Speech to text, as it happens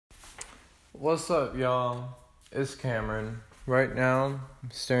What's up, y'all? It's Cameron. Right now, I'm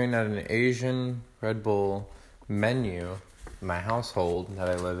staring at an Asian Red Bull menu in my household that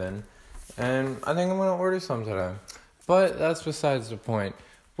I live in, and I think I'm gonna order some today. But that's besides the point.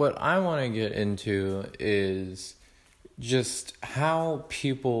 What I want to get into is just how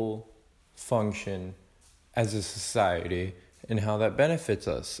people function as a society and how that benefits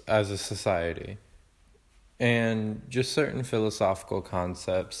us as a society. And just certain philosophical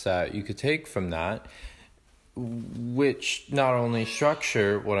concepts that you could take from that, which not only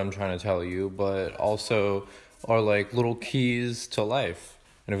structure what I'm trying to tell you, but also are like little keys to life.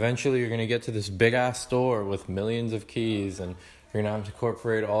 And eventually you're going to get to this big ass door with millions of keys, and you're going to have to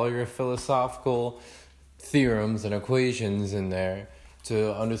incorporate all your philosophical theorems and equations in there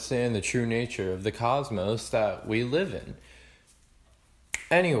to understand the true nature of the cosmos that we live in.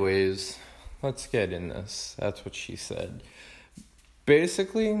 Anyways, let's get in this. That's what she said.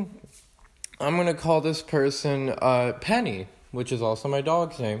 Basically, I'm going to call this person Penny, which is also my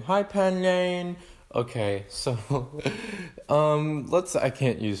dog's name. Hi, Penny. Okay, so I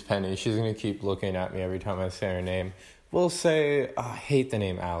can't use Penny. She's going to keep looking at me every time I say her name. We'll say, I hate the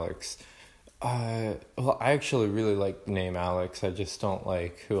name Alex. I actually really like the name Alex. I just don't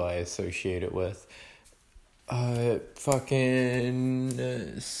like who I associate it with.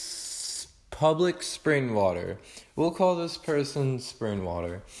 Public spring water. We'll call this person spring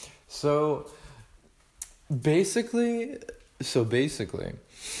water. So basically,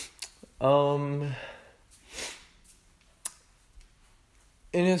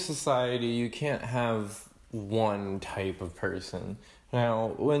 in a society, you can't have one type of person.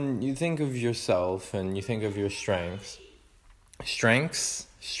 Now, when you think of yourself and you think of your strengths.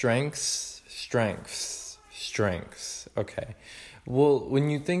 Okay. Well,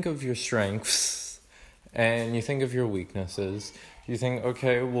 when you think of your strengths and you think of your weaknesses, you think,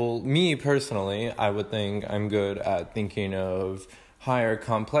 okay, well, me personally, I would think I'm good at thinking of higher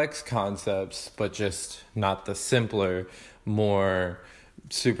complex concepts, but just not the simpler, more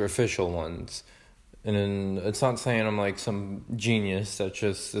superficial ones. And it's not saying I'm like some genius that's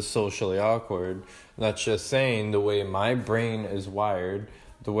just is socially awkward. That's just saying the way my brain is wired,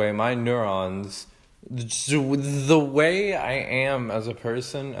 the way my neurons, the way I am as a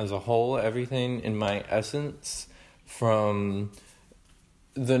person, as a whole, everything in my essence, from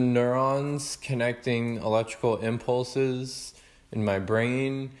the neurons connecting electrical impulses in my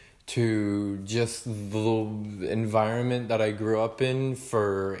brain to just the environment that I grew up in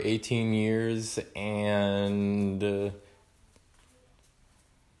for 18 years and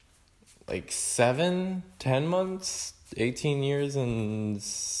 10 months, 18 years and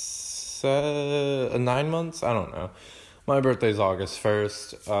 9 months, I don't know. My birthday's August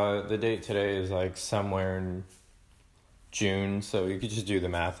 1st. The date today is somewhere in June, so you could just do the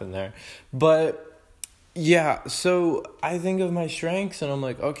math in there. But yeah, so I think of my strengths and I'm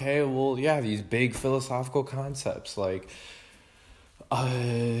like, okay, well, yeah, these big philosophical concepts like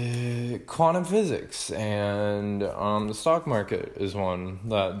quantum physics and the stock market is one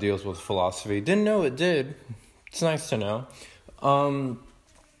that deals with philosophy. Didn't know it did. It's nice to know.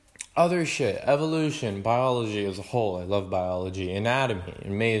 Other shit, evolution, biology as a whole. I love biology. Anatomy,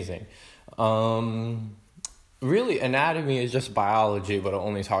 amazing. Really, anatomy is just biology, but it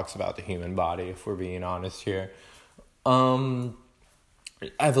only talks about the human body, if we're being honest here.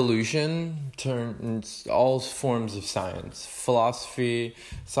 Evolution turns all forms of science. Philosophy,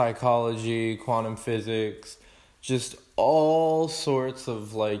 psychology, quantum physics, just all sorts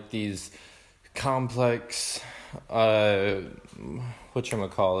of these complex,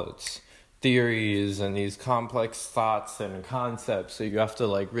 theories and these complex thoughts and concepts that you have to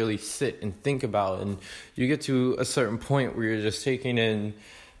really sit and think about, and you get to a certain point where you're just taking in,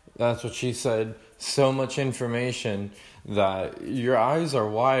 that's what she said, so much information that your eyes are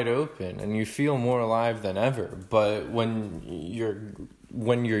wide open and you feel more alive than ever. But when you're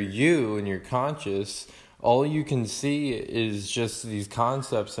you and you're conscious, all you can see is just these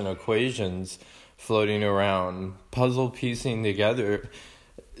concepts and equations floating around, puzzle piecing together,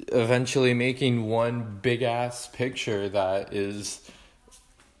 eventually making one big ass picture that is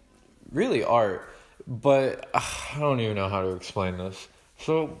really art. But I don't even know how to explain this.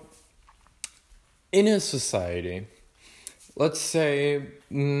 So in a society, let's say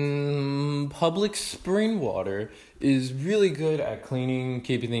public spring water is really good at cleaning,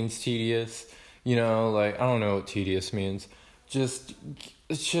 keeping things tedious. I don't know what tedious means.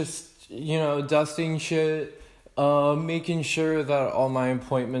 It's just dusting shit, making sure that all my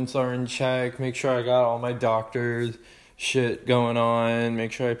appointments are in check, make sure I got all my doctor's shit going on,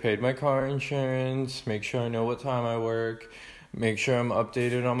 make sure I paid my car insurance, make sure I know what time I work, make sure I'm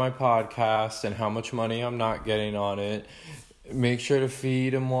updated on my podcast and how much money I'm not getting on it, make sure to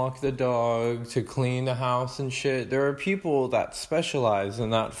feed and walk the dog, to clean the house and shit. There are people that specialize in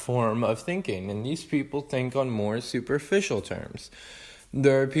that form of thinking, and these people think on more superficial terms.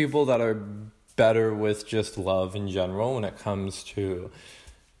 There are people that are better with just love in general when it comes to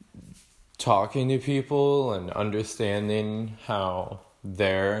talking to people and understanding how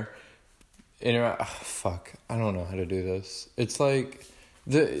they're I don't know how to do this. It's like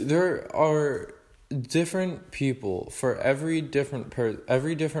there are different people for every different person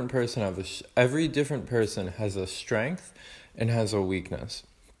every different person has a strength and has a weakness.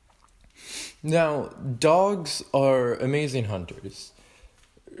 Now, dogs are amazing hunters.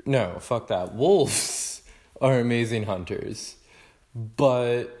 No, fuck that. Wolves are amazing hunters.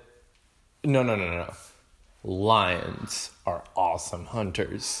 But no. Lions are awesome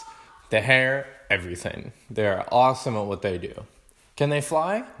hunters. The hair, everything. They're awesome at what they do. Can they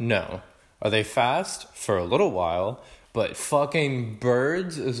fly? No. Are they fast? For a little while. But fucking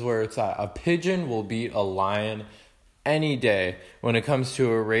birds is where it's at. A pigeon will beat a lion any day when it comes to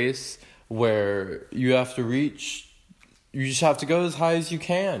a race where you just have to go as high as you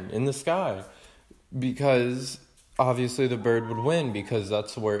can in the sky. Because obviously the bird would win, because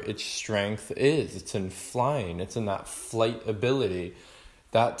that's where its strength is. It's in flying. It's in that flight ability.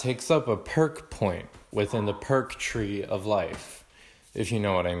 That takes up a perk point within the perk tree of life, if you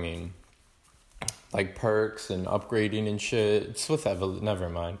know what I mean. Like perks and upgrading and shit. It's with never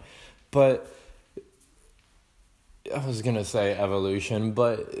mind. But I was gonna say evolution,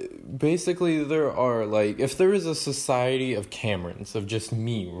 but basically there are, like, if there is a society of Camerons, of just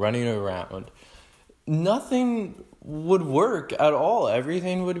me running around, nothing would work at all.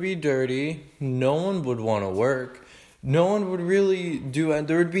 Everything would be dirty. No one would want to work. No one would really do it.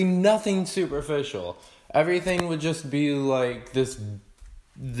 There would be nothing superficial. Everything would just be like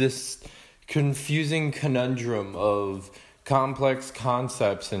this confusing conundrum of complex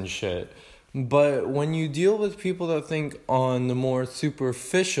concepts and shit. But when you deal with people that think on the more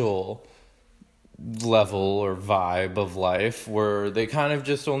superficial level or vibe of life, where they kind of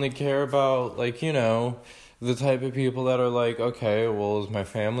just only care about, like, you know, the type of people that are like, okay, well, is my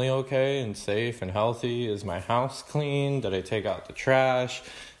family okay and safe and healthy? Is my house clean? Did I take out the trash?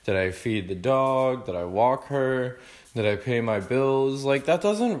 Did I feed the dog? Did I walk her? Did I pay my bills? Like, that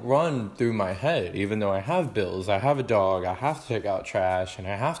doesn't run through my head. Even though I have bills, I have a dog, I have to take out trash, and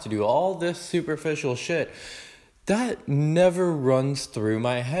I have to do all this superficial shit. That never runs through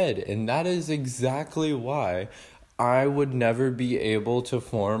my head. And that is exactly why I would never be able to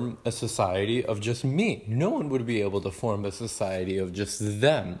form a society of just me. No one would be able to form a society of just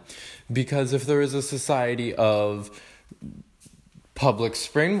them. Because if there is a society of Public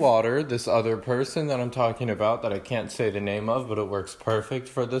Spring Water, this other person that I'm talking about that I can't say the name of, but it works perfect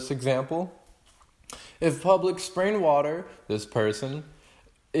for this example. If Public Spring Water, this person,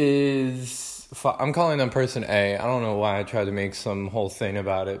 I'm calling them person A. I don't know why I tried to make some whole thing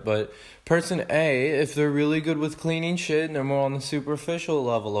about it, but person A, if they're really good with cleaning shit and they're more on the superficial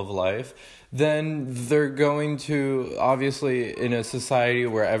level of life, then they're going to, obviously, in a society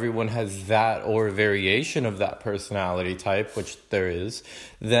where everyone has that or a variation of that personality type, which there is,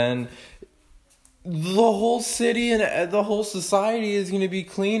 then the whole city and the whole society is going to be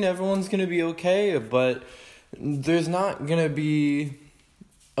clean. Everyone's going to be okay, but there's not going to be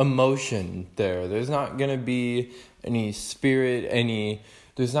emotion there. There's not going to be any spirit,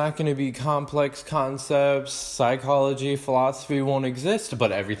 there's not going to be complex concepts, psychology, philosophy won't exist, but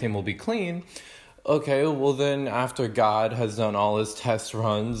everything will be clean. Okay, well then after God has done all his test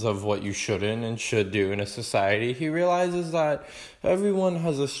runs of what you shouldn't and should do in a society, he realizes that everyone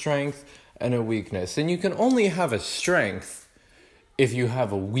has a strength and a weakness. And you can only have a strength if you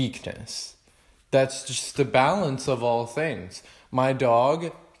have a weakness. That's just the balance of all things. My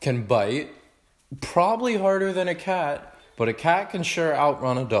dog can bite, probably harder than a cat, but a cat can sure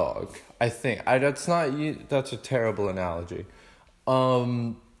outrun a dog. I think. That's a terrible analogy.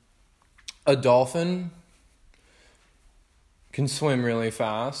 A dolphin can swim really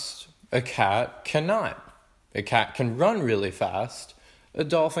fast. A cat cannot. A cat can run really fast. A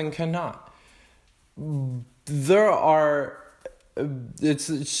dolphin cannot. It's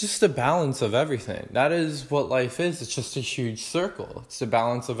just a balance of everything. That is what life is. It's just a huge circle. It's a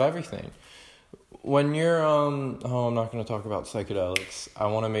balance of everything. When you're, I'm not going to talk about psychedelics. I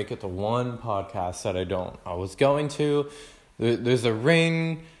want to make it the one podcast that I don't. I was going to. There's a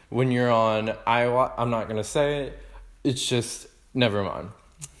ring when you're on ayahuasca. I'm not going to say it. It's just, never mind.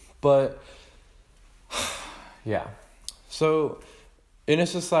 But, yeah. So, in a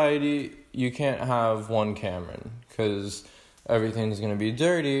society, you can't have one Cameron. Because everything's going to be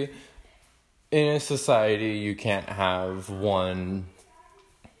dirty. In a society, you can't have one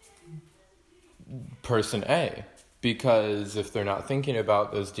person A, because if they're not thinking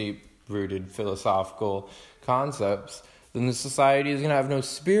about those deep-rooted philosophical concepts, then the society is going to have no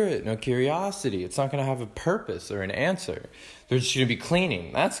spirit, no curiosity. It's not going to have a purpose or an answer. They're just going to be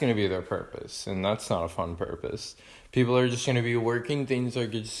cleaning. That's going to be their purpose, and that's not a fun purpose. People are just going to be working. Things are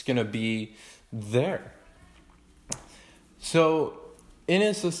just going to be there. So, in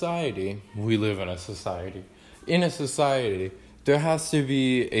a society, we live in a society. In a society, there has to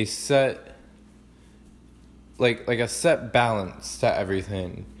be a set, like a set balance to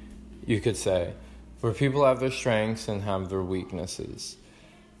everything, you could say, where people have their strengths and have their weaknesses.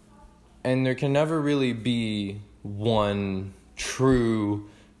 And there can never really be one true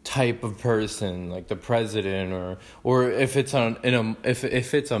type of person, like the president, or if it's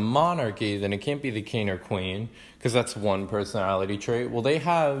if it's a monarchy, then it can't be the king or queen, because that's one personality trait. Well, they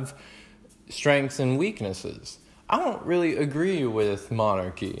have strengths and weaknesses. I don't really agree with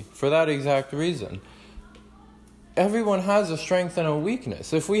monarchy for that exact reason. Everyone has a strength and a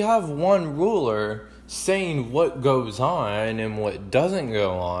weakness. If we have one ruler saying what goes on and what doesn't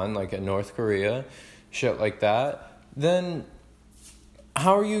go on, like in North Korea, shit like that, then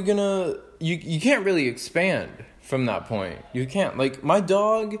how are you gonna... You can't really expand from that point. You can't. Like, my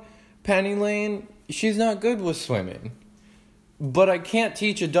dog, Penny Lane, she's not good with swimming. But I can't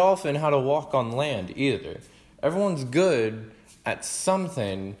teach a dolphin how to walk on land either. Everyone's good at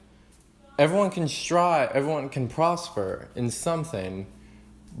something. Everyone can strive, everyone can prosper in something,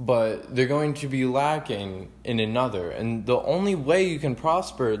 but they're going to be lacking in another. And the only way you can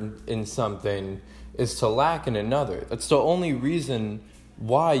prosper in something is to lack in another. That's the only reason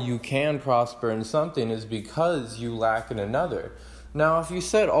why you can prosper in something, is because you lack in another. Now, if you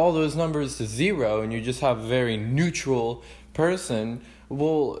set all those numbers to 0 and you just have a very neutral person,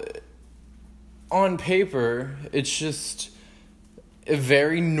 well, on paper, it's just a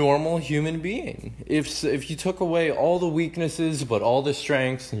very normal human being. If you took away all the weaknesses but all the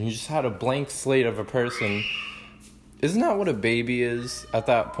strengths and you just had a blank slate of a person, isn't that what a baby is at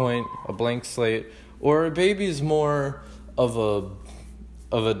that point? A blank slate? Or a baby is more of a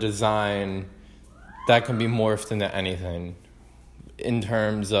design that can be morphed into anything in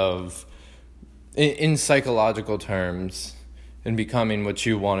terms of, in psychological terms, in becoming what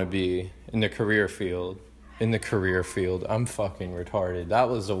you want to be in the career field. I'm fucking retarded. That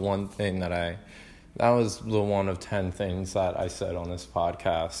was the one of 10 things that I said on this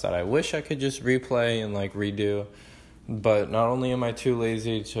podcast that I wish I could just replay and redo. But not only am I too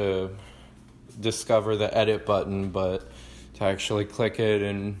lazy to discover the edit button, but to actually click it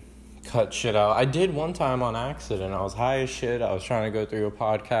and cut shit out. I did one time on accident. I was high as shit. I was trying to go through a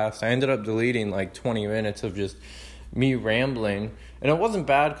podcast. I ended up deleting 20 minutes of just me rambling. And it wasn't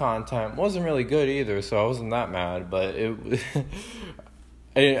bad content. It wasn't really good either, so I wasn't that mad. But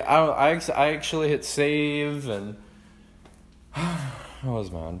I actually hit save, and I was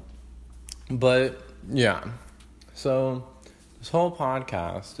mad. But, yeah. So, this whole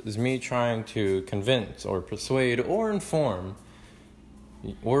podcast is me trying to convince or persuade or inform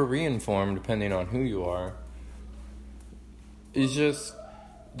or re-inform, depending on who you are. It's just,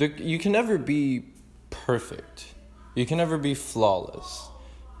 you can never be perfect. You can never be flawless,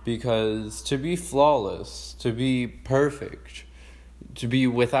 because to be flawless, to be perfect, to be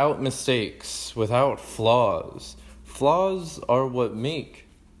without mistakes, without flaws are what make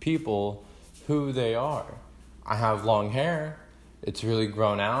people who they are. I have long hair. It's really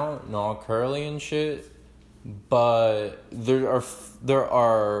grown out and all curly and shit, but there are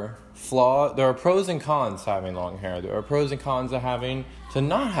pros and cons to having long hair. There are pros and cons to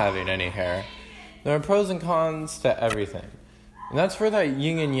not having any hair. There are pros and cons to everything. And that's where that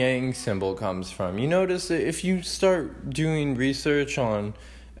yin and yang symbol comes from. You notice that if you start doing research on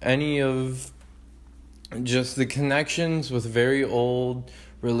any of just the connections with very old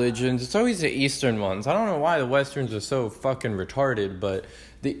religions, it's always the Eastern ones. I don't know why the Westerns are so fucking retarded, but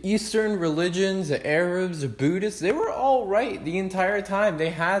the Eastern religions, the Arabs, the Buddhists, they were all right the entire time. They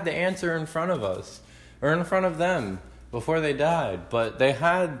had the answer in front of us, or in front of them, before they died. But they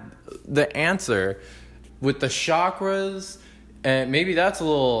had the answer with the chakras, and maybe that's a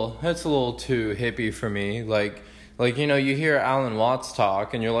little too hippie for me. Like you hear Alan Watts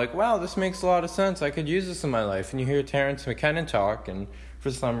talk, and you're like, wow, this makes a lot of sense. I could use this in my life. And you hear Terrence McKenna talk, and for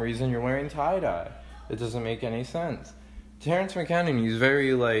some reason you're wearing tie-dye. It doesn't make any sense. Terrence McKenna, he's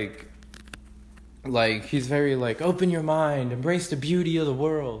very open your mind, embrace the beauty of the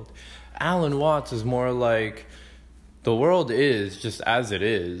world. Alan Watts is more like, the world is just as it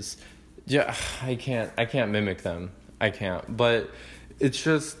is. Yeah, I can't mimic them. But it's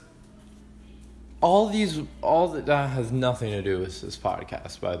just that has nothing to do with this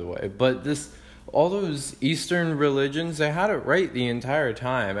podcast, by the way. But all those Eastern religions, they had it right the entire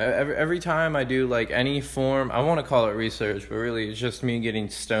time. Every time I do like any form, I want to call it research, but really it's just me getting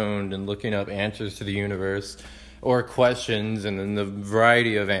stoned and looking up answers to the universe or questions, and then the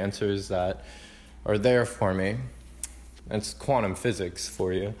variety of answers that are there for me. It's quantum physics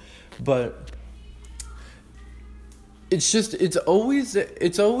for you. But it's always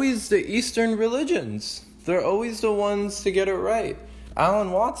the Eastern religions. They're always the ones to get it right.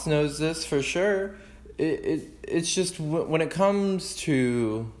 Alan Watts knows this for sure. It's just when it comes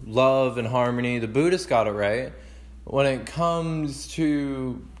to love and harmony, the Buddhists got it right. When it comes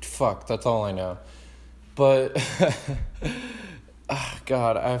to that's all I know. But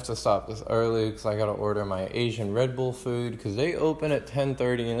God, I have to stop this early because I gotta order my Asian Red Bull food because they open at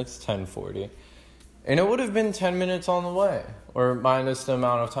 10:30 and it's 10:40. And it would have been 10 minutes on the way, or minus the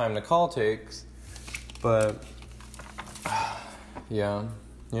amount of time the call takes. But, yeah,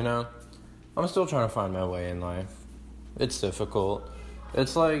 I'm still trying to find my way in life. It's difficult.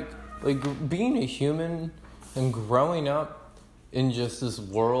 It's like being a human and growing up in just this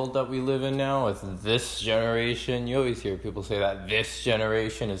world that we live in now with this generation. You always hear people say that this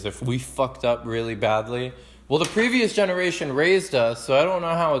generation, as if we fucked up really badly. Well, the previous generation raised us, so I don't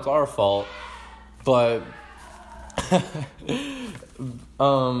know how it's our fault. But,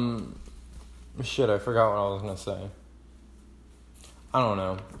 shit, I forgot what I was gonna say. I don't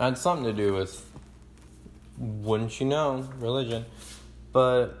know. It had something to do with, wouldn't you know, religion.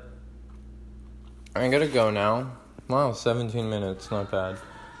 But, I gotta go now. Wow, 17 minutes, not bad.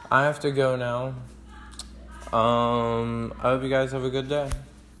 I have to go now. I hope you guys have a good day.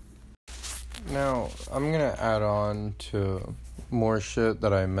 Now, I'm gonna add on to more shit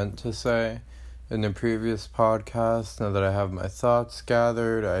that I meant to say in the previous podcast. Now that I have my thoughts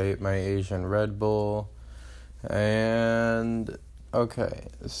gathered, I ate my Asian Red Bull. And, okay,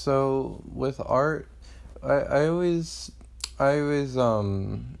 so with art, I always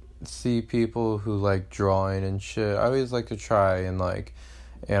see people who like drawing and shit. I always like to try and like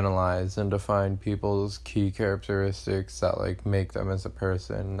analyze and define people's key characteristics that like make them as a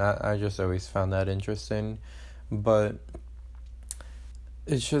person. I just always found that interesting. But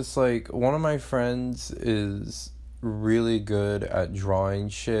it's just like one of my friends is really good at drawing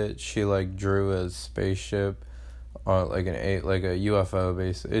shit. She like drew a spaceship or like a UFO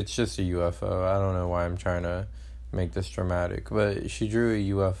base. It's just a UFO. I don't know why I'm trying to make this dramatic, but she drew a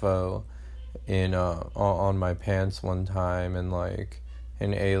UFO in on my pants one time, and like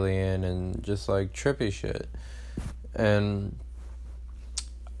an alien and just like trippy shit. And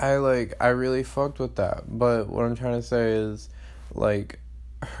I really fucked with that. But what I'm trying to say is like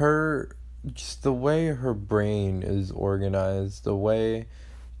just the way her brain is organized, the way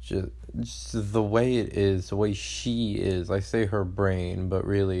just the way it is, the way she is. I say her brain, but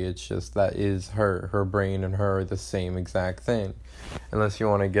really it's just that is her brain and her are the same exact thing. Unless you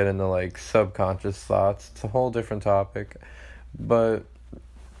want to get into like subconscious thoughts, it's a whole different topic. But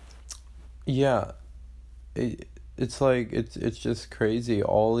yeah, it's like it's just crazy.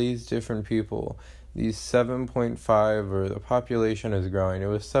 All these different people, these 7.5, or the population is growing. It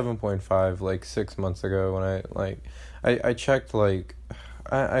was 7.5 like 6 months ago when I checked. Like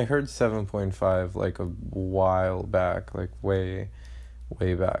I heard 7.5 like a while back, like way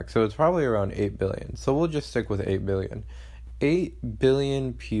back. So it's probably around 8 billion. So we'll just stick with 8 billion. 8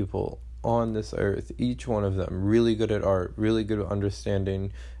 billion people on this earth, each one of them really good at art, really good at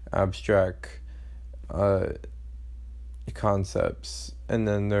understanding abstract concepts. And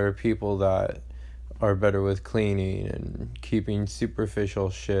then there are people that are better with cleaning and keeping superficial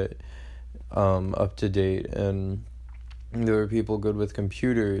shit up to date, and there are people good with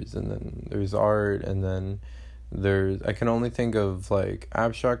computers, and then there's art, and then I can only think of like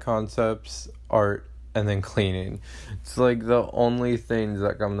abstract concepts, art, and then cleaning. It's like the only things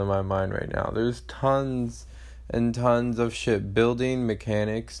that come to my mind right now. There's tons and tons of shit. Building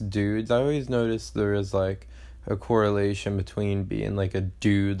mechanics, dudes. I always noticed there is like a correlation between being like a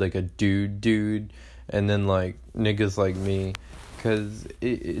dude, and then like niggas like me. Cause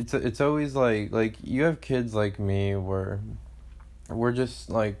it's always like you have kids like me where we're just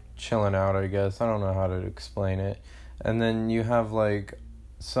like chilling out, I guess. I don't know how to explain it. And then you have like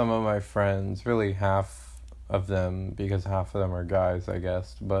some of my friends, really half of them, because half of them are guys, I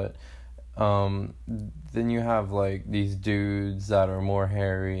guess. But then you have like these dudes that are more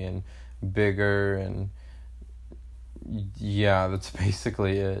hairy and bigger, and yeah, that's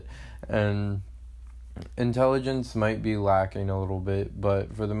basically it. And intelligence might be lacking a little bit,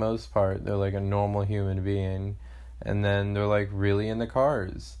 but for the most part, they're like a normal human being. and then they're like really into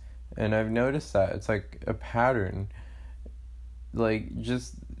cars. And I've noticed that it's like a pattern, like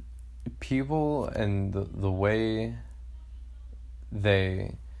just people and the way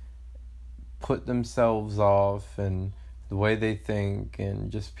they put themselves off and the way they think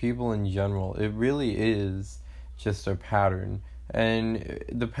and just people in general. It really is just a pattern. And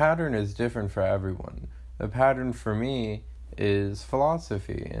the pattern is different for everyone. The pattern for me is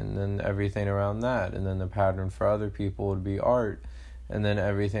philosophy, and then everything around that. And then the pattern for other people would be art, and then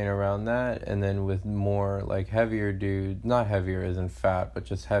everything around that. And then with more like heavier dude, not heavier as in fat, but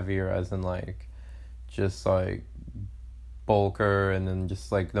just heavier as in like, just like bulker, and then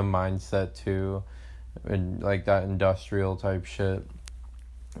just like the mindset too, and like that industrial type shit.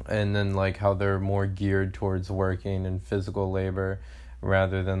 And then like how they're more geared towards working and physical labor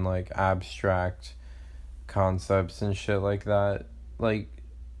rather than like abstract concepts and shit like that. Like,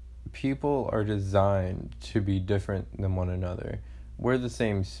 people are designed to be different than one another. We're the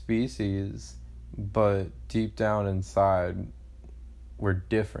same species, but deep down inside we're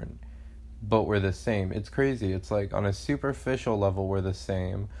different, but we're the same. It's crazy. It's like on a superficial level we're the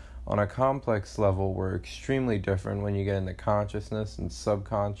same. On a complex level we're extremely different when you get into consciousness and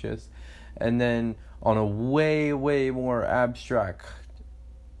subconscious. And then on a way, way more abstract,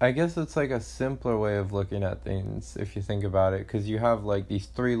 I guess it's like a simpler way of looking at things if you think about it, because you have like these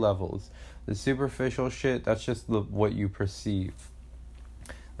 3 levels. The superficial shit, that's just what you perceive.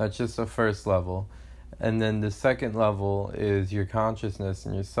 That's just the first level. And then the second level is your consciousness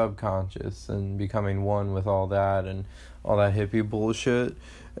and your subconscious and becoming one with all that and all that hippie bullshit.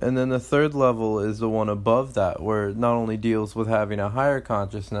 And then the third level is the one above that, where it not only deals with having a higher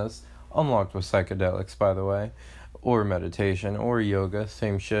consciousness, unlocked with psychedelics, by the way, or meditation, or yoga,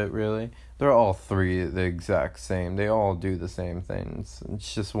 same shit, really. They're all 3 the exact same. They all do the same things.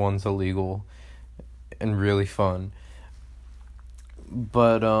 It's just one's illegal and really fun.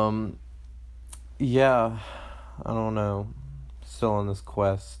 But, yeah, I don't know. Still on this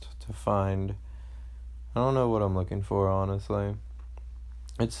quest to find... I don't know what I'm looking for, honestly.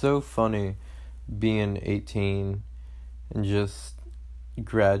 It's so funny being 18 and just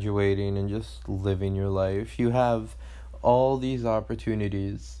graduating and just living your life. You have all these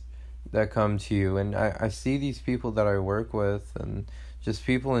opportunities that come to you, and I see these people that I work with and just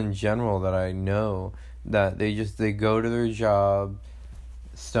people in general that I know, that they go to their job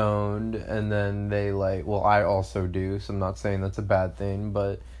stoned, and then they like, well, I also do, so I'm not saying that's a bad thing,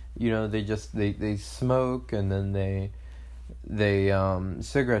 but you know, they smoke, and then they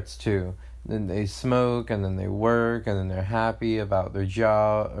cigarettes too. Then they smoke, and then they work, and then they're happy about their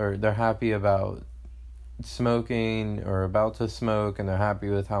job, or they're happy about smoking or about to smoke, and they're happy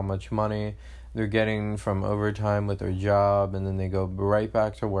with how much money they're getting from overtime with their job, and then they go right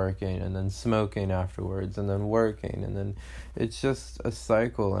back to working, and then smoking afterwards, and then working, and then it's just a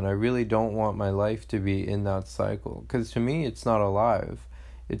cycle. And I really don't want my life to be in that cycle, because to me it's not alive.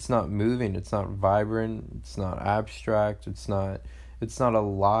 It's not moving, it's not vibrant, it's not abstract, it's not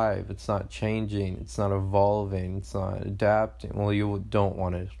alive, it's not changing, it's not evolving, it's not adapting. Well, you don't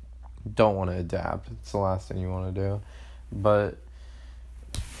want to adapt. It's the last thing you want to do. But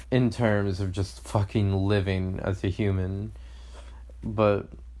in terms of just fucking living as a human. But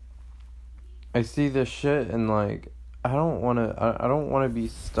I see this shit, and like, I don't want to be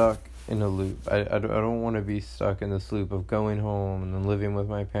stuck in a loop. I don't want to be stuck in this loop of going home and then living with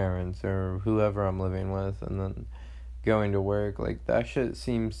my parents or whoever I'm living with, and then going to work. Like, that shit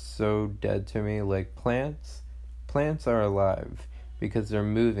seems so dead to me. Like, plants are alive because they're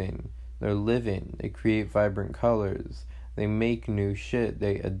moving, they're living, they create vibrant colors, they make new shit,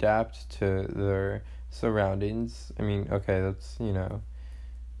 they adapt to their surroundings. I mean, okay, that's, you know,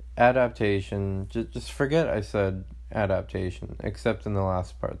 adaptation. Just forget I said adaptation, except in the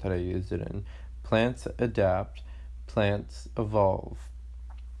last part that I used it in. Plants adapt, plants evolve.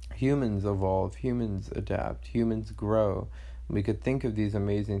 Humans evolve, humans adapt, humans grow. We could think of these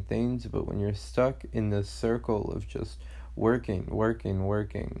amazing things, but when you're stuck in this circle of just working,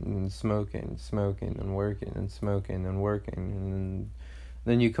 and smoking, and working, and smoking, and working, and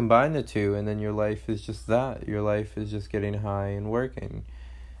then you combine the two, and then your life is just that. Your life is just getting high and working.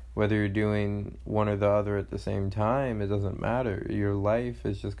 Whether you're doing one or the other at the same time, it doesn't matter. Your life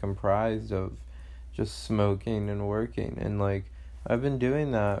is just comprised of just smoking and working. And like, I've been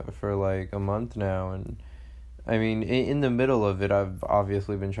doing that for like a month now, and I mean, in the middle of it, I've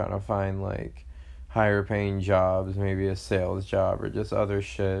obviously been trying to find like higher paying jobs, maybe a sales job or just other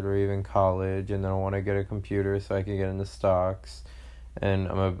shit, or even college. And then I want to get a computer so I can get into stocks, and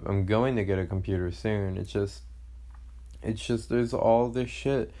I'm going to get a computer soon. It's just there's all this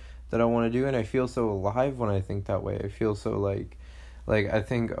shit that I want to do, and I feel so alive when I think that way. I feel so like I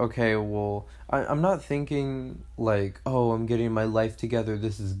think, okay, well, I'm not thinking like, oh, I'm getting my life together,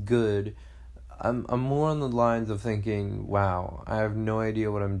 this is good. I'm more on the lines of thinking, wow, I have no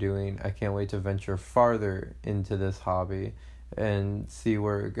idea what I'm doing. I can't wait to venture farther into this hobby and see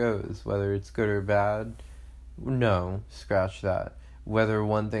where it goes. Whether it's good or bad, no, scratch that. Whether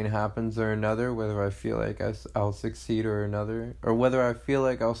one thing happens or another, whether I feel like I'll succeed or another, or whether I feel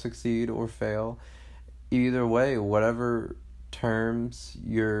like I'll succeed or fail, either way, whatever terms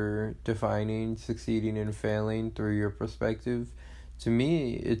you're defining succeeding and failing through your perspective, to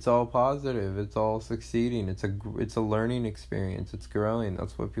me, it's all positive. It's all succeeding. It's a learning experience. It's growing.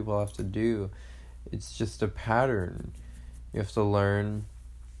 That's what people have to do. It's just a pattern. You have to learn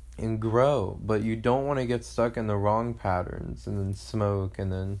and grow, but you don't want to get stuck in the wrong patterns and then smoke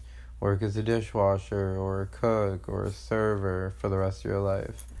and then work as a dishwasher or a cook or a server for the rest of your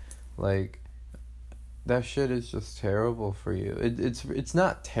life. Like, that shit is just terrible for you. It's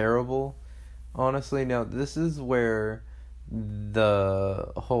not terrible, honestly. Now, this is where this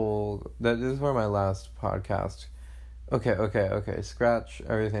is where my last podcast, okay, scratch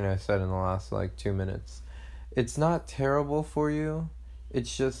everything I said in the last 2 minutes. It's not terrible for you,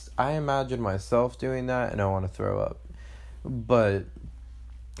 it's just I imagine myself doing that and I want to throw up. But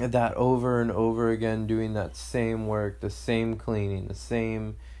that over and over again, doing that same work, the same cleaning, the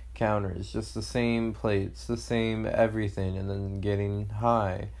same counters, just the same plates, the same everything, and then getting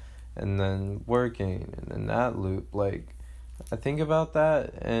high and then working, and then that loop, I think about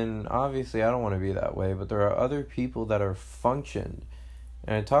that, and obviously I don't want to be that way, but there are other people that are functioned.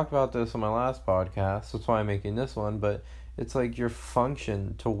 And I talked about this on my last podcast, that's why I'm making this one, but it's like you're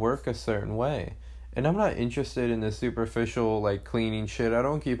functioned to work a certain way. And I'm not interested in the superficial, cleaning shit. I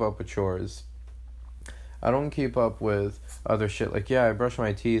don't keep up with chores. I don't keep up with other shit. I brush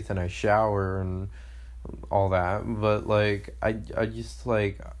my teeth and I shower and all that, but, I just,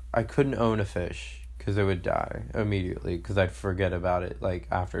 I couldn't own a fish. Because it would die immediately. Because I'd forget about it,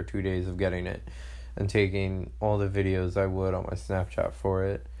 after 2 days of getting it. And taking all the videos I would on my Snapchat for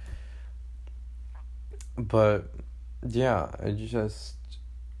it. But, yeah,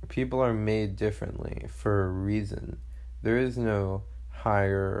 people are made differently for a reason. There is no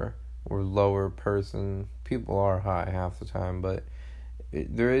higher or lower person. People are high half the time, but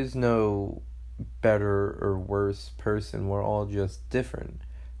there is no better or worse person. We're all just different.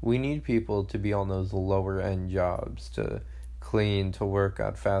 We need people to be on those lower end jobs, to clean, to work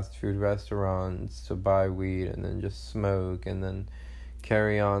at fast food restaurants, to buy weed and then just smoke and then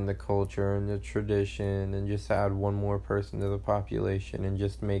carry on the culture and the tradition and just add one more person to the population and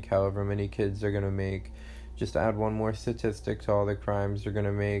just make however many kids they're going to make. Just add one more statistic to all the crimes they're going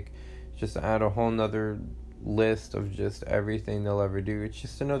to make. Just add a whole nother list of just everything they'll ever do. It's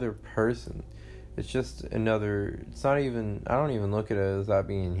just another person. It's just another, I don't even look at it as that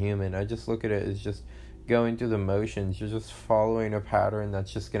being human. I just look at it as just going through the motions. You're just following a pattern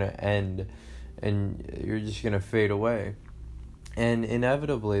that's just going to end and you're just going to fade away. And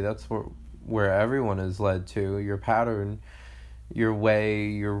inevitably, that's where everyone is led to. Your pattern, your way,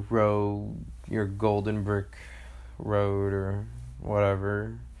 your road, your golden brick road or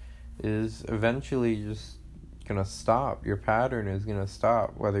whatever is eventually just gonna stop. Your pattern is gonna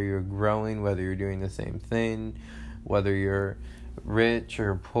stop, whether you're growing, whether you're doing the same thing, whether you're rich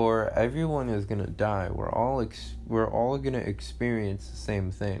or poor. Everyone is gonna die. We're all gonna experience the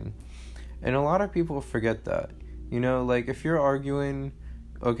same thing, and a lot of people forget that. If you're arguing,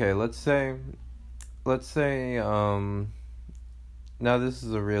 okay, let's say now this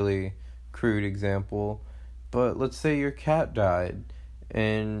is a really crude example, but let's say your cat died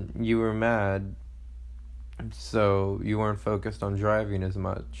and you were mad, so you weren't focused on driving as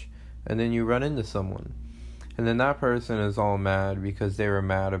much, and then you run into someone, and then that person is all mad because they were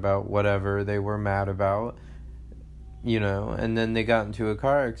mad about whatever they were mad about, and then they got into a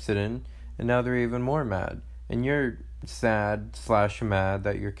car accident, and now they're even more mad, and you're sad/mad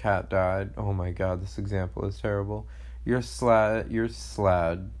that your cat died. Oh my god, this example is terrible. You're sad/mad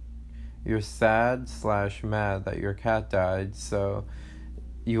that your cat died, so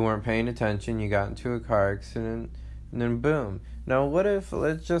you weren't paying attention, you got into a car accident, and then boom. Now what if,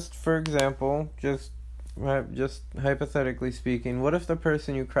 let's just, for example, just hypothetically speaking, what if the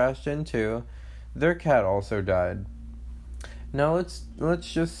person you crashed into, their cat also died? Now let's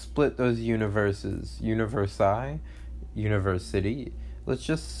just split those university. Let's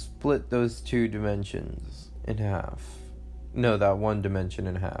just split those two dimensions in half. No, that one dimension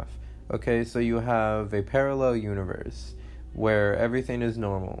in half. Okay, so you have a parallel universe where everything is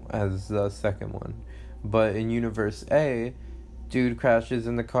normal as the second one. But in universe A, Dude crashes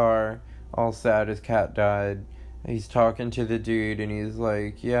in the car, all sad his cat died. He's talking to the dude and he's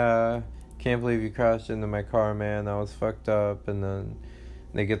like, yeah, can't believe you crashed into my car, man, that was fucked up. And then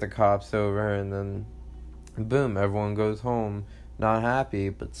they get the cops over and then boom, everyone goes home, not happy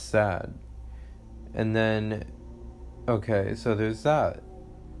but sad. And then, okay, so there's that.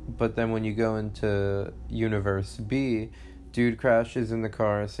 But then when you go into universe B, dude crashes in the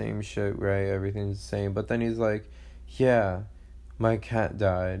car, same shit, right? Everything's the same. But then he's like, yeah, my cat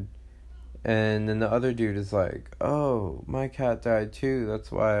died. And then the other dude is like, oh, my cat died too.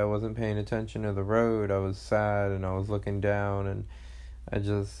 That's why I wasn't paying attention to the road. I was sad and I was looking down and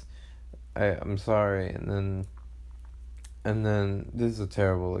I'm sorry. And then this is a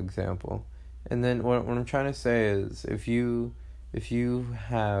terrible example. And then what I'm trying to say is if you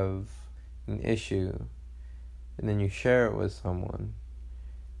have an issue and then you share it with someone,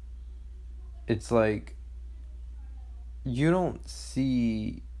 it's like you don't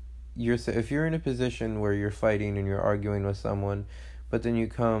see if you're in a position where you're fighting and you're arguing with someone, but then you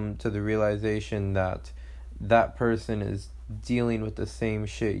come to the realization that that person is dealing with the same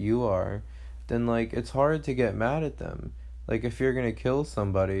shit you are, then like it's hard to get mad at them. Like if you're gonna kill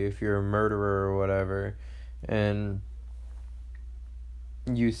somebody, if you're a murderer or whatever, and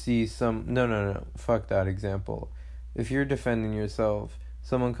you see no, fuck that example. If you're defending yourself,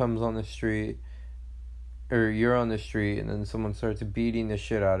 someone comes on the street, or you're on the street, and then someone starts beating the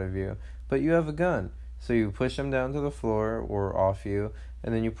shit out of you, but you have a gun, so you push them down to the floor or off you,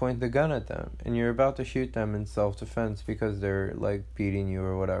 and then you point the gun at them, and you're about to shoot them in self-defense because they're like beating you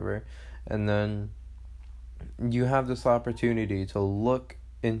or whatever, and then you have this opportunity to look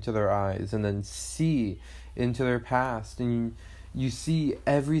into their eyes and then see into their past, and you see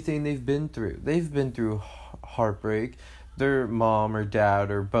everything they've been through. They've been through heartbreak. Their mom or dad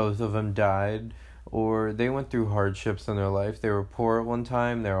or both of them died, or they went through hardships in their life. They were poor at one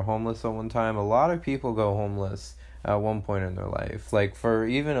time, they were homeless at one time. A lot of people go homeless at one point in their life, like for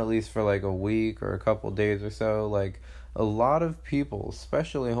even at least for like a week or a couple days or so. Like a lot of people,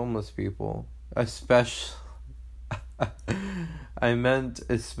 especially homeless people, I meant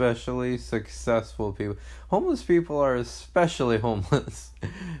especially successful people. Homeless people are especially homeless.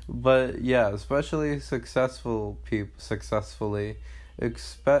 But yeah, especially successful people, especially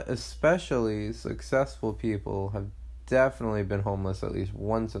successful people have definitely been homeless at least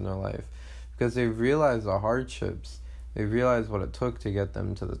once in their life, because they've realized the hardships. They realized what it took to get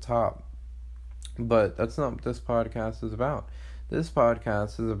them to the top. But that's not what this podcast is about. This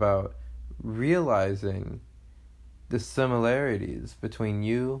podcast is about realizing the similarities between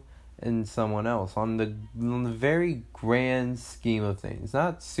you and someone else on the very grand scheme of things,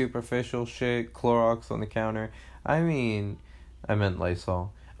 not superficial shit, Clorox on the counter. I meant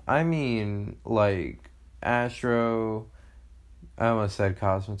Lysol. I mean like I almost said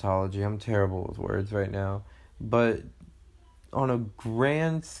cosmetology. I'm terrible with words right now. But on a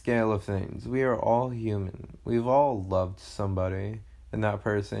grand scale of things, we are all human. We've all loved somebody, and that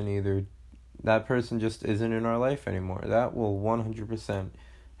person just isn't in our life anymore. That will 100%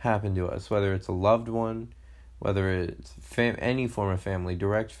 happen to us, whether it's a loved one, whether it's any form of family,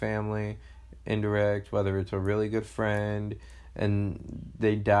 direct family, indirect, whether it's a really good friend and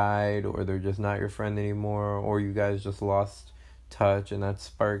they died, or they're just not your friend anymore, or you guys just lost touch and that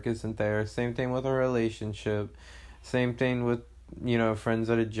spark isn't there. Same thing with a relationship. Same thing with, friends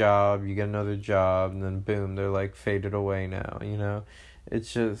at a job. You get another job and then boom, they're like faded away now,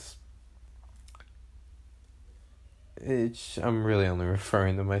 It's just... I'm really only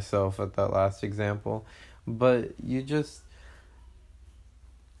referring to myself at that last example. But you just...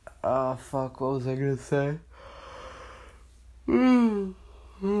 what was I gonna say?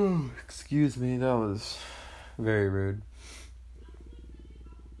 Excuse me, that was very rude.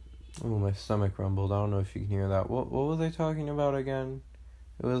 Oh, my stomach rumbled. I don't know if you can hear that. What was I talking about again?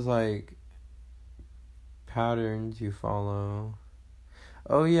 It was like patterns you follow.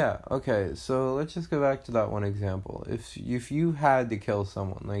 Oh yeah, okay, so let's just go back to that one example. If you had to kill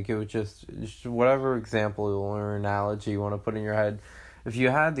someone, like it was just whatever example or analogy you want to put in your head, if you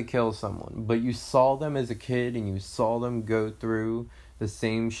had to kill someone, but you saw them as a kid and you saw them go through the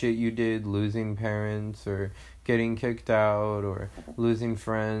same shit you did, losing parents or getting kicked out or losing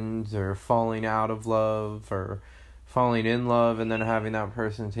friends or falling out of love or falling in love and then having that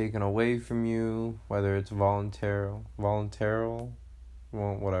person taken away from you, whether it's voluntary,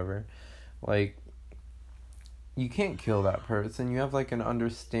 well, whatever. Like, you can't kill that person. You have like an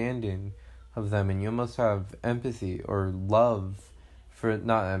understanding of them, and you must have empathy or love for,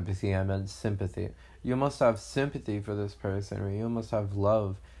 not empathy, I meant sympathy. You must have sympathy for this person, or you must have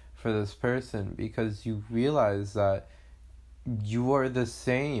love for this person, because you realize that you are the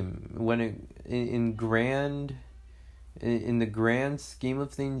same. In the grand scheme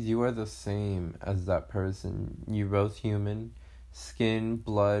of things, you are the same as that person. You're both human, skin,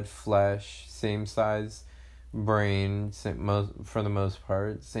 blood, flesh, same size brain, for the most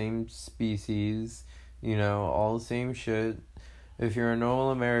part, same species, all the same shit. If you're a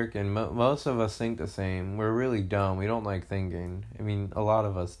normal American, most of us think the same. We're really dumb. We don't like thinking. I mean, a lot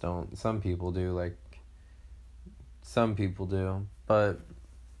of us don't. Some people do, but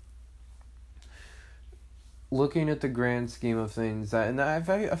looking at the grand scheme of things, I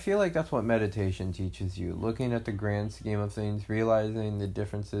feel like that's what meditation teaches you. Looking at the grand scheme of things, realizing the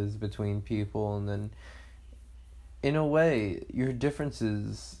differences between people, and then, in a way, your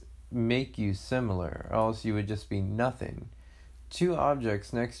differences make you similar, or else you would just be nothing. Two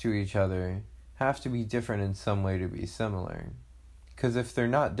objects next to each other have to be different in some way to be similar. Because if they're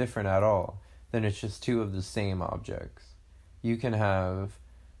not different at all, then it's just two of the same objects. You can have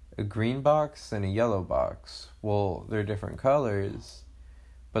a green box and a yellow box. Well, they're different colors,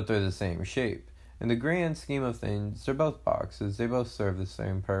 but they're the same shape. In the grand scheme of things, they're both boxes. They both serve the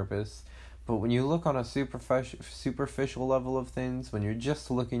same purpose. But when you look on a superficial level of things, when you're just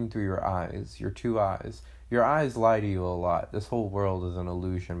looking through your eyes, your two eyes, your eyes lie to you a lot. This whole world is an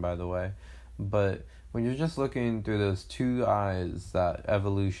illusion, by the way. But when you're just looking through those two eyes that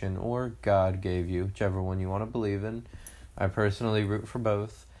evolution or God gave you, whichever one you want to believe in, I personally root for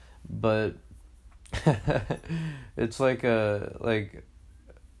both. But it's like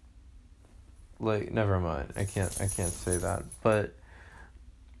never mind. I can't say that. But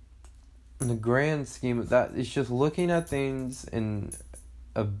in the grand scheme of that, it's just looking at things in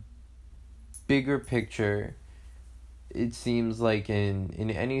a bigger picture. It seems like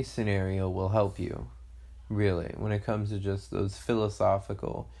in any scenario will help you, really, when it comes to just those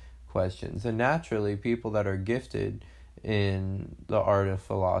philosophical questions. And naturally, people that are gifted in the art of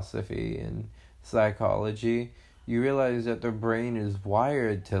philosophy and psychology, you realize that their brain is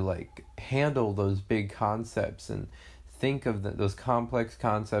wired to handle those big concepts and think of those complex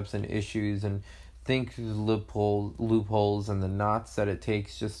concepts and issues, and think loopholes and the knots that it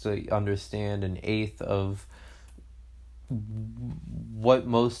takes just to understand an eighth of what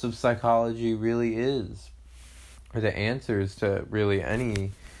most of psychology really is, or the answers to really any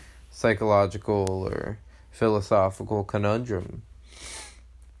psychological or philosophical conundrum.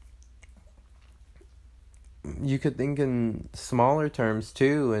 You could think in smaller terms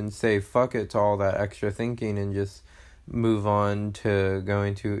too and say fuck it to all that extra thinking and just move on to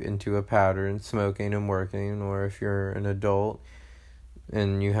going into a pattern, smoking and working. Or if you're an adult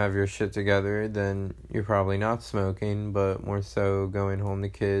and you have your shit together, then you're probably not smoking, but more so going home to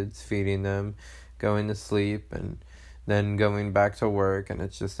kids, feeding them, going to sleep, and then going back to work. And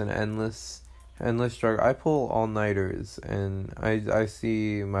it's just an endless struggle. I pull all-nighters, and I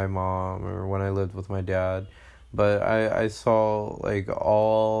see my mom, or when I lived with my dad, but I saw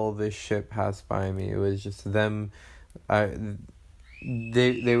all this shit pass by me. It was just them.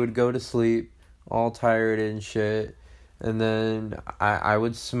 They would go to sleep all tired and shit, and then I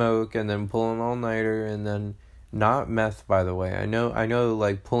would smoke and then pull an all-nighter, and then not meth, by the way. I know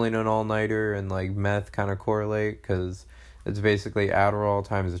pulling an all-nighter and meth kind of correlate, because it's basically Adderall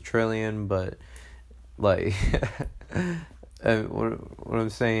times 1,000,000,000, but what I'm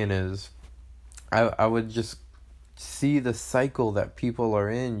saying is I would just see the cycle that people are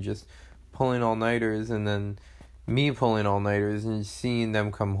in, just pulling all-nighters, and then me pulling all-nighters, and seeing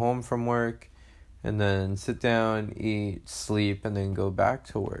them come home from work and then sit down, eat, sleep, and then go back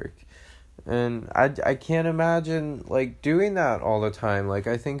to work. And I can't imagine doing that all the time.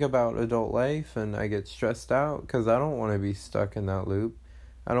 I think about adult life and I get stressed out because I don't want to be stuck in that loop.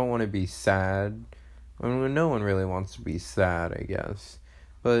 I don't want to be sad. I mean, no one really wants to be sad, I guess.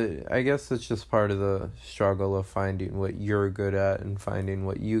 But I guess it's just part of the struggle of finding what you're good at and finding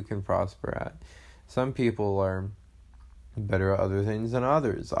what you can prosper at. Some people are better at other things than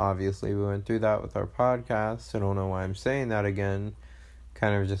others. Obviously, we went through that with our podcast. I don't know why I'm saying that again.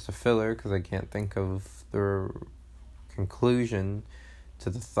 Kind of just a filler, because I can't think of the conclusion to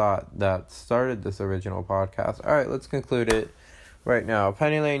the thought that started this original podcast. Alright, let's conclude it right now.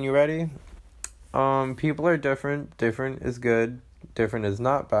 Penny Lane, you ready? People are different. Different is good. Different is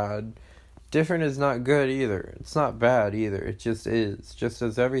not bad. Different is not good either. It's not bad either. It just is. Just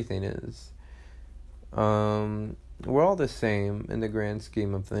as everything is. We're all the same in the grand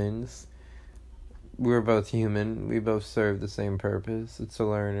scheme of things. We're both human. We both serve the same purpose. It's to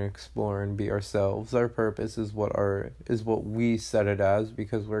learn and explore and be ourselves. Our purpose is what we set it as,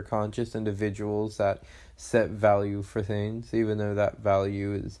 because we're conscious individuals that set value for things, even though that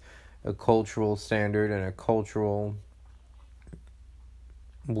value is a cultural standard and a cultural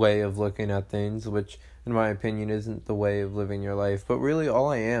way of looking at things, which in my opinion isn't the way of living your life. But really all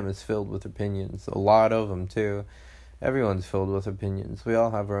I am is filled with opinions, a lot of them too. Everyone's filled with opinions. We all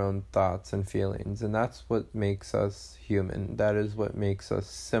have our own thoughts and feelings, and that's what makes us human. That is what makes us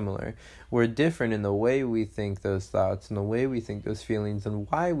similar. We're different in the way we think those thoughts and the way we think those feelings and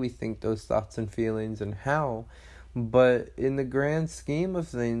why we think those thoughts and feelings and how. But in the grand scheme of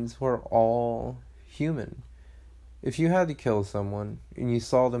things, we're all human. If you had to kill someone and you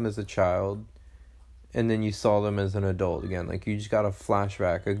saw them as a child and then you saw them as an adult again, like you just got a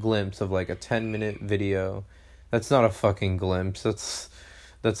flashback, a glimpse of like a 10-minute video. That's not a fucking glimpse.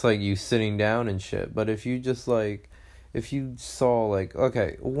 That's like you sitting down and shit. But if you just like, if you saw like,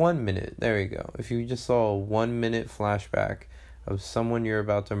 okay, 1 minute, there you go. If you just saw a 1 minute flashback of someone you're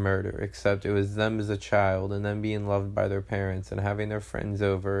about to murder, except it was them as a child and them being loved by their parents and having their friends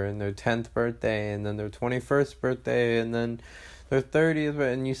over and their 10th birthday and then their 21st birthday and then their 30th,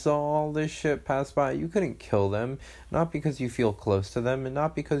 and you saw all this shit pass by, you couldn't kill them, not because you feel close to them and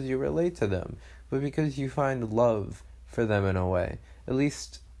not because you relate to them, but because you find love for them in a way. At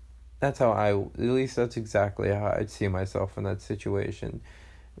least that's exactly how I'd see myself in that situation.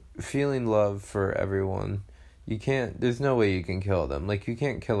 Feeling love for everyone. There's no way you can kill them. Like, you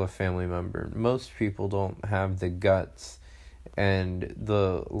can't kill a family member. Most people don't have the guts and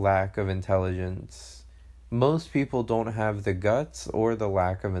the lack of intelligence. Most people don't have the guts or the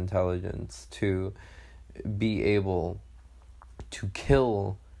lack of intelligence to be able to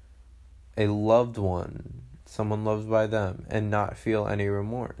kill a loved one, someone loved by them, and not feel any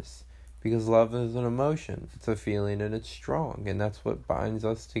remorse. Because love is an emotion. It's a feeling and it's strong. And that's what binds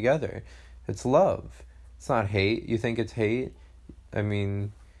us together. It's love. It's not hate. You think it's hate? I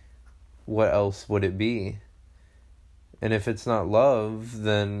mean, what else would it be? And if it's not love,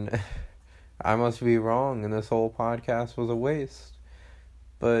 then I must be wrong and this whole podcast was a waste.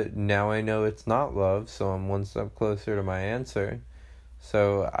 But now I know it's not love, so I'm one step closer to my answer.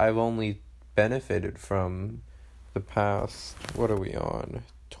 So I've only benefited from the past, what are we on?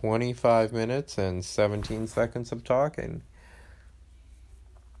 25 minutes and 17 seconds of talking.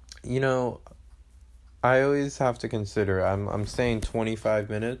 You know, I always have to consider, I'm saying 25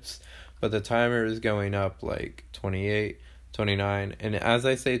 minutes, but the timer is going up like 28, 29, and as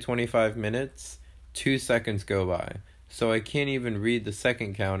I say 25 minutes, 2 seconds go by. So I can't even read the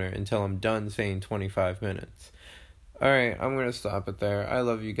second counter until I'm done saying 25 minutes. Alright, I'm going to stop it there. I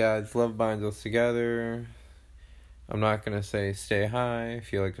love you guys. Love binds us together. I'm not going to say stay high. I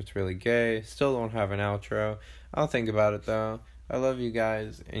feel like it's really gay. Still don't have an outro. I'll think about it though. I love you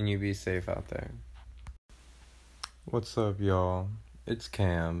guys, and you be safe out there. What's up, y'all? It's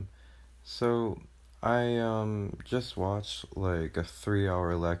Cam. So, I just watched like a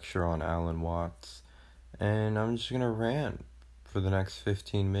 3-hour lecture on Alan Watts, and I'm just going to rant for the next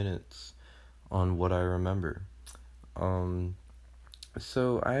 15 minutes on what I remember.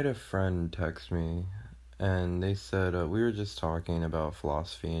 So I had a friend text me, and they said, we were just talking about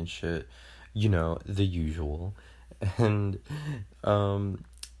philosophy and shit, you know, the usual, and,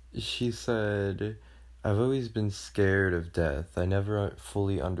 she said, I've always been scared of death. I never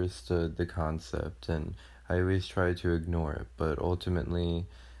fully understood the concept, and I always tried to ignore it, but ultimately,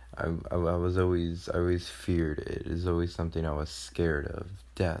 I always feared it. It was always something I was scared of.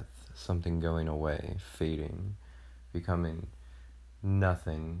 Death, something going away, fading, becoming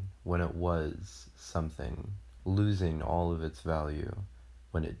nothing when it was something, losing all of its value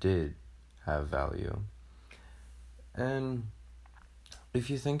when it did have value. And if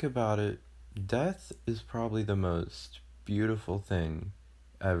you think about it, death is probably the most beautiful thing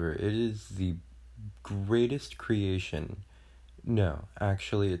ever. It is the greatest creation. No,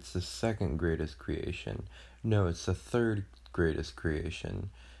 actually, it's the second greatest creation. No, it's the third greatest creation.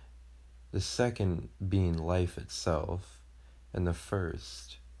 The second being life itself, and the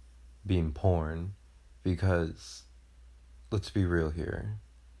first being porn, because, let's be real here,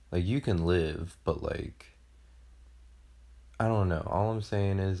 like, you can live, but, like, I don't know, all I'm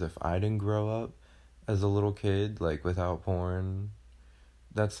saying is, if I didn't grow up as a little kid, like, without porn,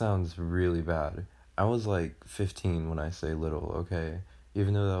 that sounds really bad. I was, like, 15 when I say little, okay?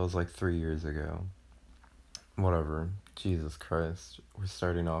 Even though that was, like, 3 years ago. Whatever. Jesus Christ. We're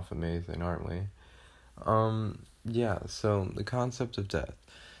starting off amazing, aren't we? Yeah, so the concept of death.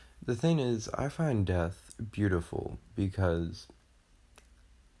 The thing is, I find death beautiful because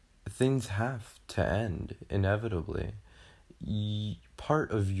things have to end, inevitably.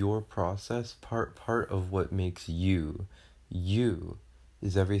 Part of your process, part of what makes you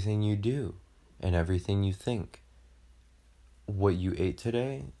is everything you do and everything you think. What you ate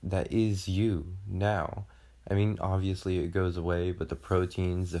today, that is you now. I mean, obviously it goes away, but the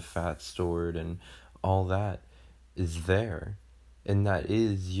proteins, the fat stored, and all that is there. And that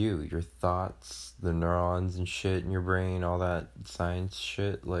is you. Your thoughts, the neurons and shit in your brain, all that science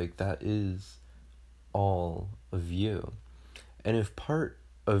shit, like, that is all of you. And if part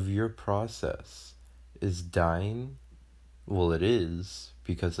of your process is dying, well, it is,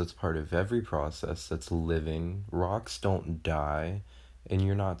 because it's part of every process that's living. Rocks don't die, and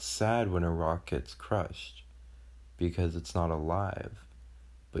you're not sad when a rock gets crushed, because it's not alive.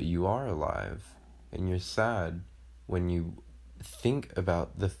 But you are alive, and you're sad when you think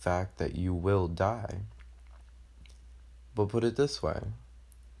about the fact that you will die. But put it this way.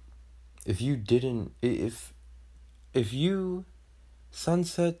 If you,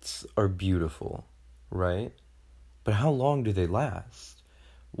 sunsets are beautiful, right? But how long do they last?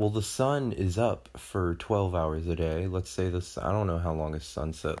 Well, the sun is up for 12 hours a day. Let's say I don't know how long a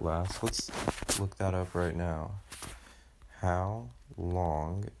sunset lasts. Let's look that up right now. How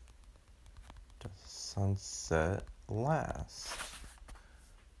long does sunset last?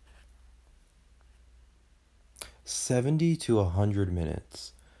 70 to 100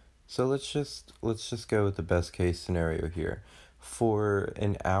 minutes. So let's just go with the best case scenario here. For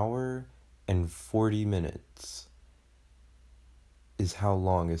an hour and 40 minutes is how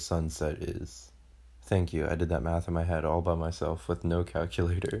long a sunset is. Thank you. I did that math in my head all by myself with no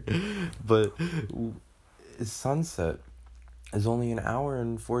calculator. But sunset is only an hour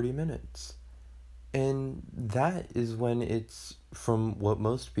and 40 minutes. And that is when it's, from what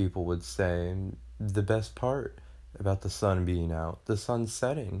most people would say, the best part about the sun being out, the sun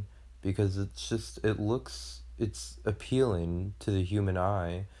setting, because it's appealing to the human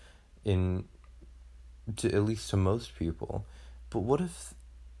eye, at least to most people. But what if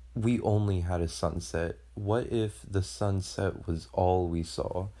we only had a sunset? What if the sunset was all we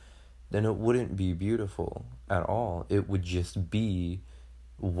saw? Then it wouldn't be beautiful at all. It would just be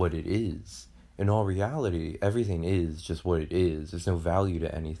what it is. In all reality, everything is just what it is. There's no value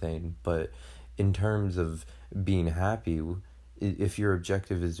to anything. But in terms of being happy, if your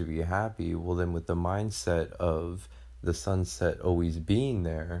objective is to be happy, well, then with the mindset of the sunset always being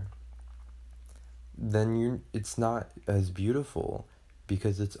there, then it's not as beautiful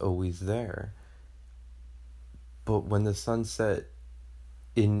because it's always there. But when the sunset,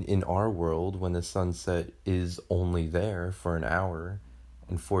 in our world, when the sunset is only there for an hour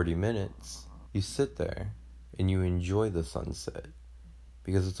and 40 minutes, you sit there and you enjoy the sunset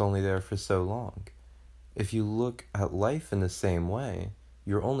because it's only there for so long. If you look at life in the same way,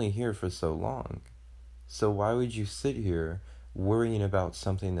 you're only here for so long. So why would you sit here worrying about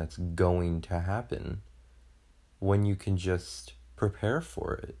something that's going to happen when you can just prepare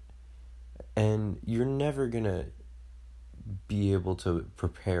for it? And you're never gonna be able to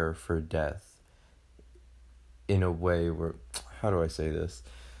prepare for death in a way where, how do I say this?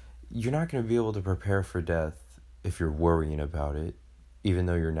 You're not gonna be able to prepare for death if you're worrying about it, even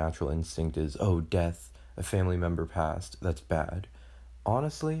though your natural instinct is, oh, death, a family member passed, that's bad.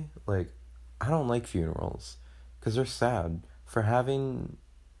 Honestly, like, I don't like funerals because they're sad. For having,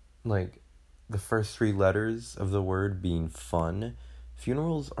 like, the first 3 letters of the word being fun,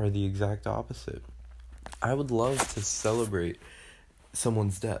 funerals are the exact opposite. I would love to celebrate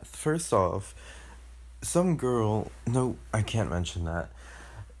someone's death. First off, some girl, no, I can't mention that.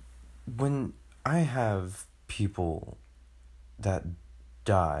 When I have people that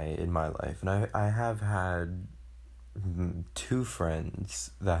die in my life, and I have had 2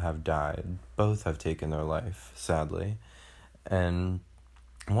 friends that have died. Both have taken their life, sadly. And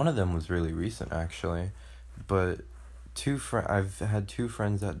one of them was really recent, actually. But I've had 2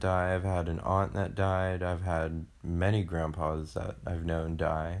 friends that die. I've had an aunt that died. I've had many grandpas that I've known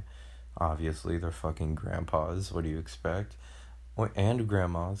die. Obviously, they're fucking grandpas. What do you expect? And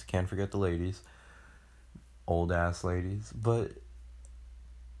grandmas. Can't forget the ladies. Old ass ladies. But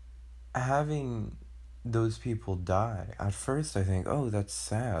having those people die, at first I think, oh, that's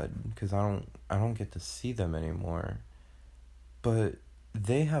sad because I don't get to see them anymore. But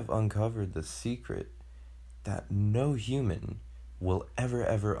they have uncovered the secret that no human will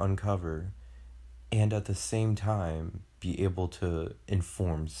ever uncover, and at the same time be able to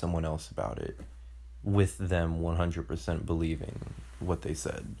inform someone else about it with them 100% believing what they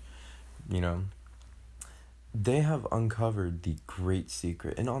said. You know, they have uncovered the great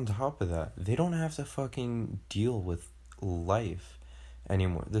secret, and on top of that, they don't have to fucking deal with life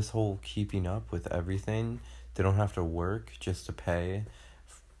anymore. This whole keeping up with everything, they don't have to work just to pay.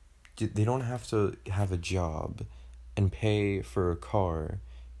 They don't have to have a job and pay for a car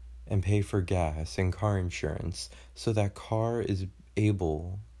and pay for gas and car insurance, so that car is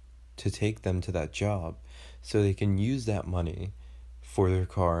able to take them to that job, so they can use that money for their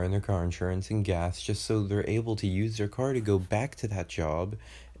car and their car insurance and gas, just so they're able to use their car to go back to that job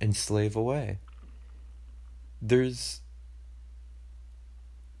and slave away. There's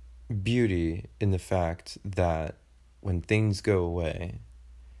beauty in the fact that when things go away,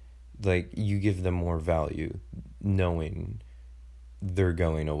 like, you give them more value knowing they're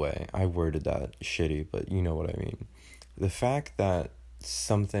going away. I worded that shitty, but you know what I mean. The fact that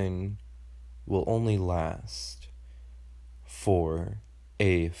something will only last for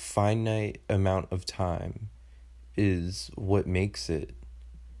a finite amount of time is what makes it,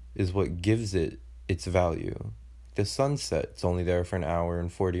 is what gives it its value. The sunset's only there for an hour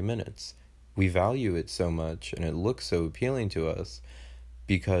and 40 minutes. We value it so much and it looks so appealing to us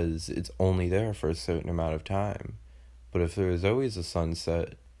because it's only there for a certain amount of time. But if there was always a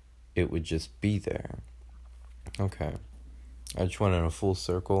sunset, it would just be there. Okay. I just went in a full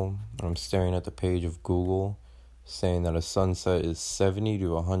circle, and I'm staring at the page of Google saying that a sunset is 70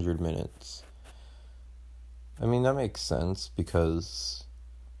 to 100 minutes. I mean, that makes sense because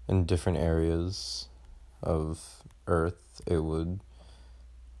in different areas of Earth, it would...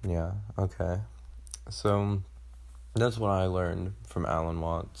 Yeah, okay. So, that's what I learned from Alan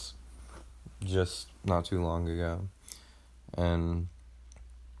Watts just not too long ago. And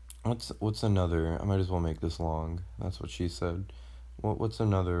what's another... I might as well make this long. That's what she said. What's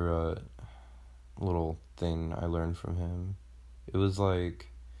another little thing I learned from him? It was like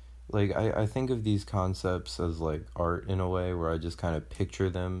I think of these concepts as like art in a way, where I just kind of picture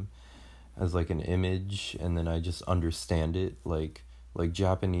them as like an image, and then I just understand it. Like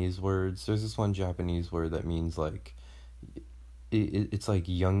Japanese words. There's this one Japanese word that means like it's like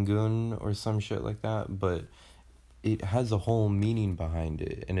Yungun or some shit like that, but it has a whole meaning behind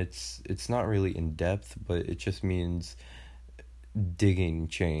it, and it's not really in depth, but it just means digging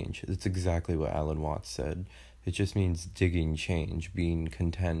change. It's exactly what Alan Watts said. It just means digging change, being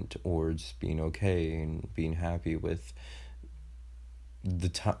content, or just being okay and being happy with the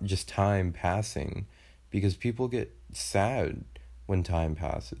just time passing, because people get sad when time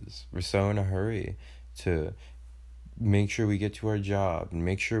passes. We're so in a hurry to make sure we get to our job and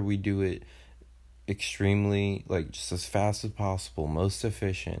make sure we do it extremely, like, just as fast as possible, most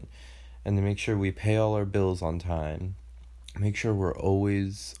efficient, and to make sure we pay all our bills on time, make sure we're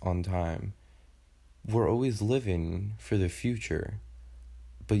always on time. We're always living for the future,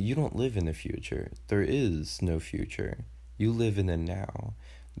 but you don't live in the future. There is no future. You live in the now.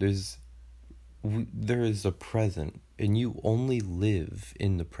 There is a present, and you only live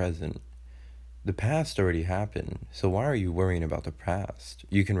in the present. The past already happened, so why are you worrying about the past?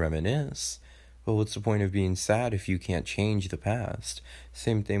 You can reminisce, but what's the point of being sad if you can't change the past?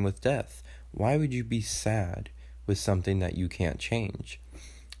 Same thing with death. Why would you be sad with something that you can't change?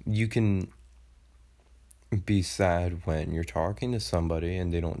 You can be sad when you're talking to somebody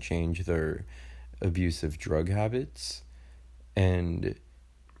and they don't change their abusive drug habits, and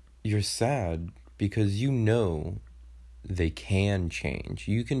you're sad because you know they can change.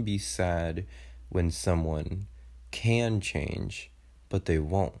 You can be sad when someone can change, but they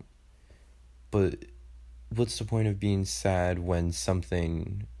won't. But what's the point of being sad when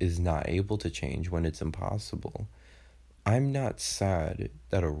something is not able to change, when it's impossible? I'm not sad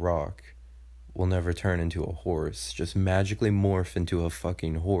that a rock will never turn into a horse, just magically morph into a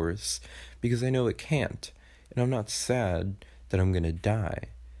fucking horse, because I know it can't. And I'm not sad that I'm gonna die,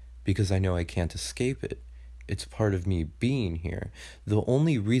 because I know I can't escape it. It's part of me being here. The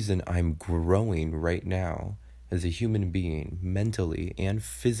only reason I'm growing right now as a human being, mentally and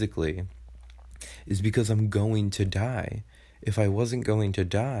physically, is because I'm going to die. If I wasn't going to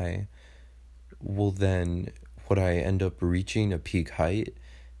die, well then would I end up reaching a peak height,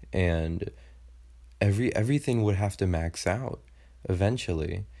 and everything would have to max out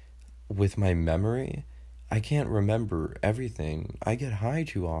eventually. With my memory, I can't remember everything. I get high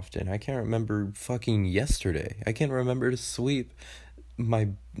too often. I can't remember fucking yesterday. I can't remember to sweep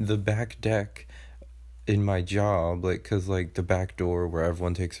the back deck in my job, like, cause like the back door where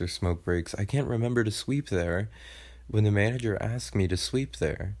everyone takes their smoke breaks, I can't remember to sweep there when the manager asks me to sweep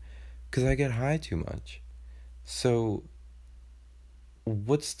there, cause I get high too much. So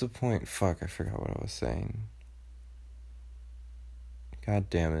what's the point? Fuck, I forgot what I was saying. God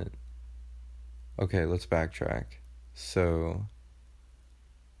damn it. Okay, let's backtrack. So,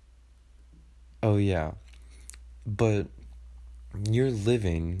 oh yeah, but you're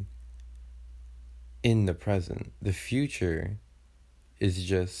living in the present. The future is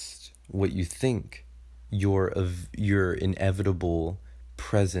just what you think your inevitable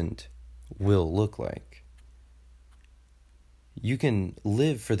present will look like. You can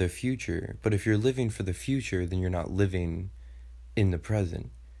live for the future, but if you're living for the future, then you're not living in the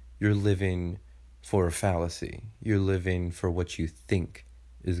present. You're living for a fallacy. You're living for what you think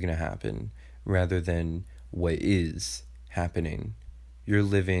is going to happen rather than what is happening. You're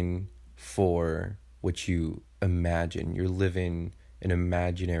living for what you imagine. You're living an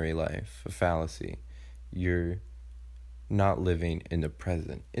imaginary life, a fallacy. You're not living in the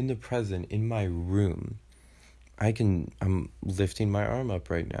present. In the present, in my room, I'm lifting my arm up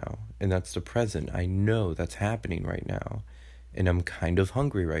right now, and that's the present. I know that's happening right now, and I'm kind of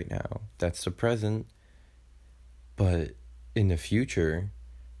hungry right now. That's the present. But in the future,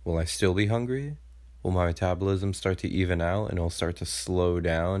 will I still be hungry? Will my metabolism start to even out, and it'll start to slow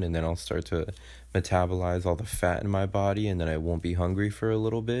down, and then I'll start to metabolize all the fat in my body, and then I won't be hungry for a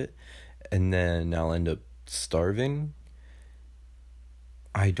little bit, and then I'll end up starving?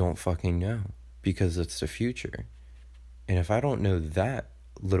 I don't fucking know, because it's the future. And if I don't know that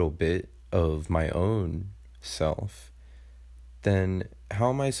little bit of my own self, then how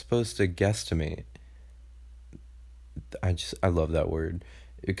am I supposed to guesstimate? I love that word,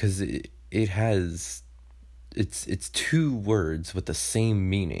 because it has, it's two words with the same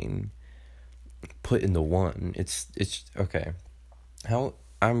meaning put into one. It's okay.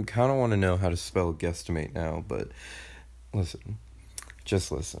 I'm kind of want to know how to spell guesstimate now, but listen.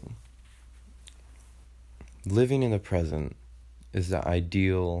 Just listen. Living in the present is the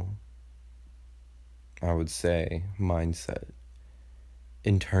ideal, I would say, mindset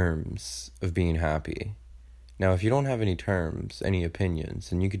in terms of being happy. Now, if you don't have any terms, any opinions,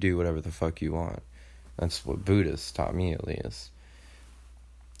 then you could do whatever the fuck you want. That's what Buddhists taught me, at least.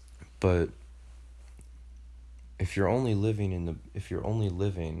 But if you're only living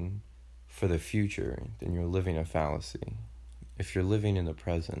for the future, then you're living a fallacy. If you're living in the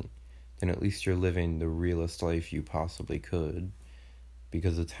present, then at least you're living the realest life you possibly could,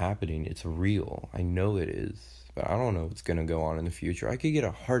 because it's happening. It's real. I know it is, but I don't know what's going to go on in the future. I could get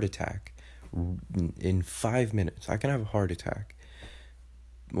a heart attack in 5 minutes. I can have a heart attack,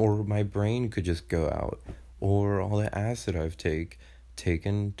 or my brain could just go out, or all the acid I've taken,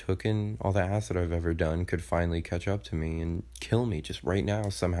 all the acid I've ever done could finally catch up to me and kill me just right now,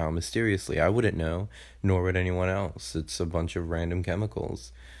 somehow, mysteriously. I wouldn't know, nor would anyone else. It's a bunch of random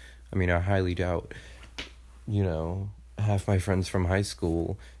chemicals. I mean, I highly doubt, half my friends from high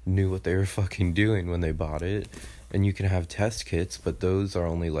school knew what they were fucking doing when they bought it. And you can have test kits, but those are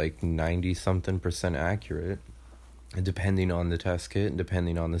only like 90-something% accurate. And depending on the test kit and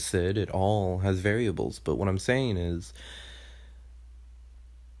depending on the SID, it all has variables. But what I'm saying is,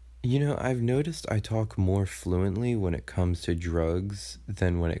 I've noticed I talk more fluently when it comes to drugs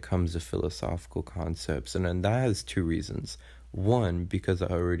than when it comes to philosophical concepts. And then that has two reasons. One, because I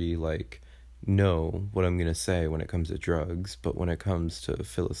already, know what I'm going to say when it comes to drugs. But when it comes to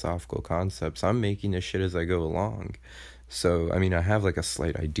philosophical concepts, I'm making this shit as I go along. So, I have, a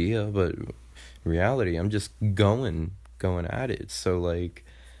slight idea, but in reality, I'm just going at it. So,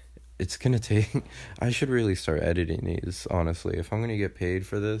 it's gonna take, I should really start editing these, honestly. If I'm gonna get paid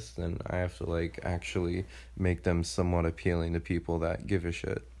for this, then I have to, actually make them somewhat appealing to people that give a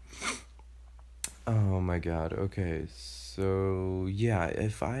shit. Oh my god, okay, so, yeah,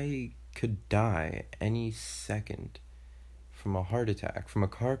 if I could die any second from a heart attack, from a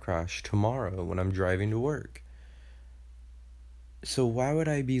car crash tomorrow when I'm driving to work, so why would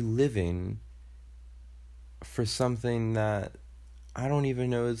I be living for something that I don't even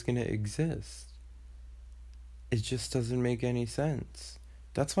know is going to exist? It just doesn't make any sense.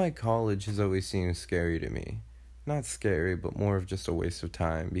 That's why college has always seemed scary to me. Not scary, but more of just a waste of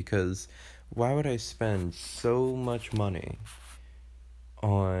time. Because why would I spend so much money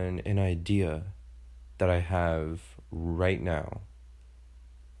on an idea that I have right now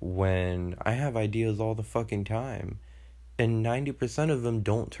when I have ideas all the fucking time? And 90% of them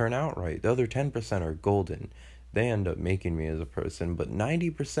don't turn out right. The other 10% are golden. They end up making me as a person. But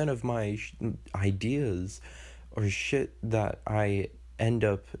 90% of my ideas are shit that I end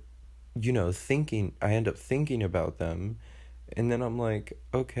up, thinking. I end up thinking about them. And then I'm like,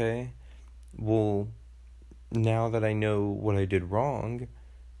 okay, well, now that I know what I did wrong,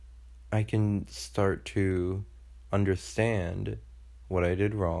 I can start to understand what I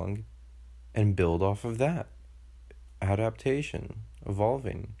did wrong and build off of that. Adaptation,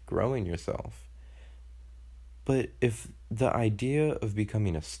 evolving, growing yourself. But if the idea of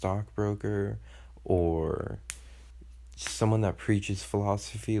becoming a stockbroker or someone that preaches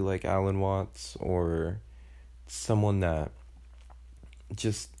philosophy like Alan Watts, or someone that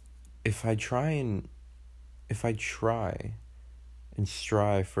just, if I try and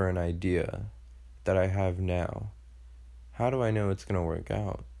strive for an idea that I have now, how do I know it's going to work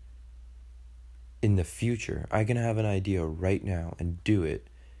out? In the future, I can have an idea right now and do it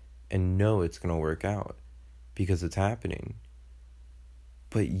and know it's going to work out because it's happening.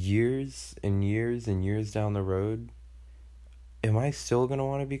 But years and years and years down the road, am I still going to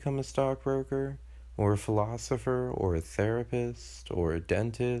want to become a stockbroker or a philosopher or a therapist or a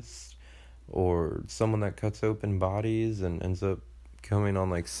dentist or someone that cuts open bodies and ends up coming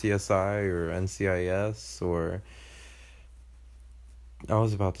on like CSI or NCIS, or I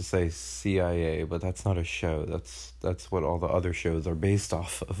was about to say CIA, but that's not a show. That's what all the other shows are based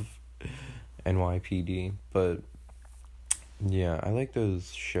off of. NYPD. But yeah, I like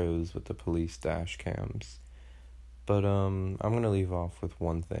those shows with the police dash cams. But I'm gonna leave off with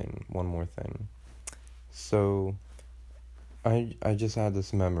one more thing. So I just had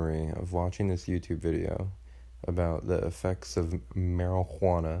this memory of watching this YouTube video about the effects of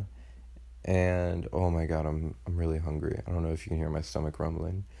marijuana, and oh my god, I'm really hungry. I don't know if you can hear my stomach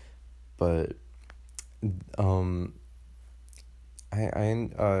rumbling, but the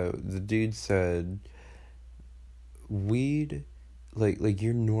dude said weed, like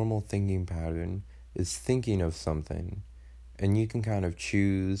your normal thinking pattern is thinking of something, and you can kind of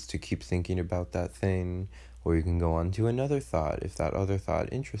choose to keep thinking about that thing, or you can go on to another thought if that other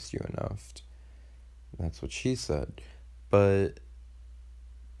thought interests you enough. That's what she said. But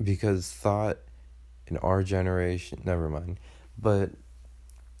because thought in our generation, never mind. But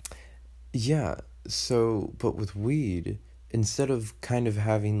yeah, so, but with weed, instead of kind of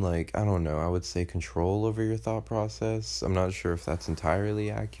having like, I don't know, I would say control over your thought process. I'm not sure if that's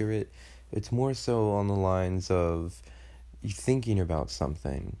entirely accurate. It's more so on the lines of you thinking about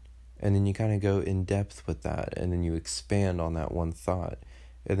something, and then you kind of go in depth with that, and then you expand on that one thought.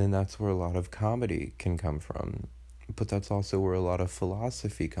 And then that's where a lot of comedy can come from. But that's also where a lot of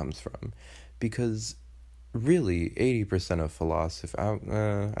philosophy comes from. Because really, 80% of philosophy,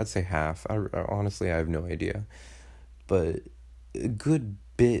 I'd say half. Honestly, I have no idea. But a good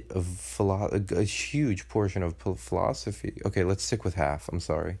bit of a huge portion of philosophy. Okay, let's stick with half. I'm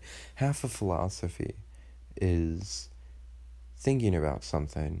sorry. Half of philosophy is thinking about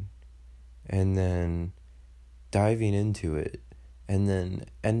something and then diving into it and then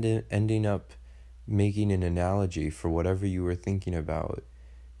ending up making an analogy for whatever you were thinking about,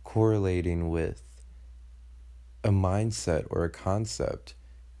 correlating with a mindset or a concept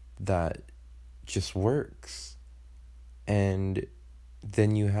that just works. And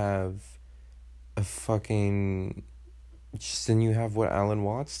then you have then you have what Alan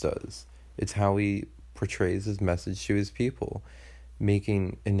Watts does. It's how he portrays his message to his people,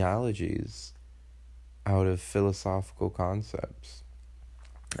 making analogies out of philosophical concepts.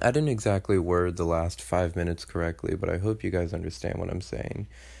 I didn't exactly word the last 5 minutes correctly, but I hope you guys understand what I'm saying.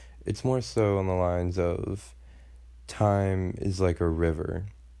 It's more so on the lines of time is like a river,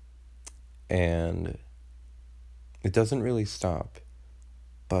 and it doesn't really stop,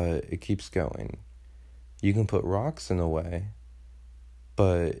 but it keeps going. You can put rocks in the way,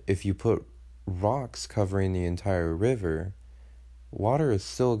 but if you put rocks covering the entire river, water is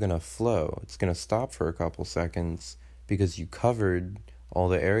still going to flow. It's going to stop for a couple seconds because you covered all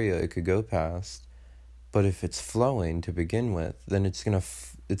the area it could go past. But if it's flowing to begin with, then it's going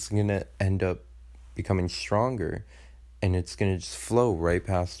to end up becoming stronger, and it's going to just flow right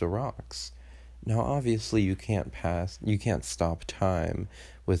past the rocks. Now, obviously, you can't stop time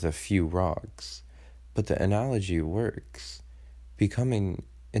with a few rocks, but the analogy works. Becoming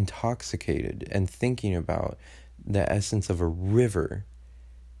intoxicated and thinking about the essence of a river,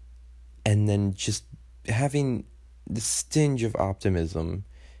 and then just having the stinge of optimism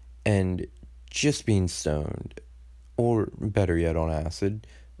and just being stoned, or better yet on acid,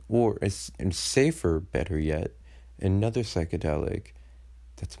 or and safer, better yet, another psychedelic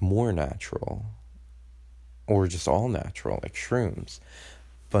that's more natural, or just all natural, like shrooms.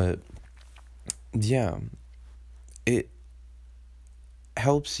 But yeah, it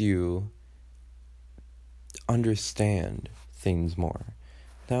helps you understand things more.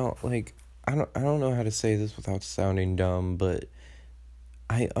 Now, like, I don't know how to say this without sounding dumb, but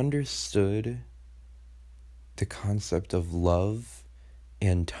I understood the concept of love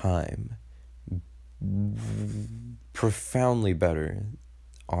and time profoundly better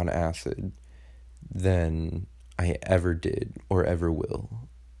on acid than I ever did or ever will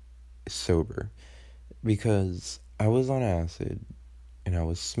sober, because I was on acid and I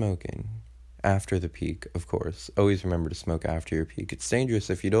was smoking after the peak, of course. Always remember to smoke after your peak. It's dangerous.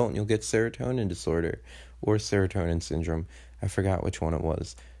 If you don't, you'll get serotonin disorder or serotonin syndrome. I forgot which one it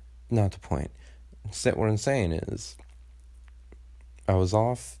was. Not the point. What I'm saying is, I was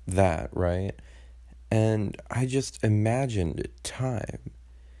off that, right? And I just imagined time.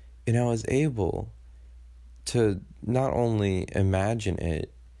 And I was able to not only imagine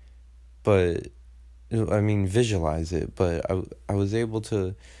it, but, visualize it, but I was able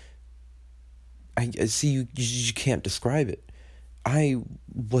to, I see, you can't describe it. I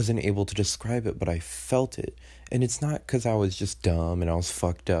wasn't able to describe it, but I felt it. And it's not because I was just dumb and I was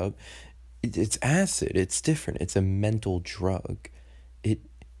fucked up. It's acid. It's different. It's a mental drug. It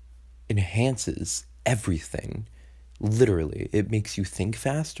enhances everything. Literally. It makes you think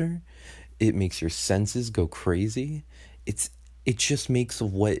faster. It makes your senses go crazy. It just makes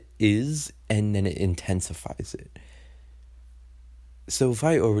what is, and then it intensifies it. So if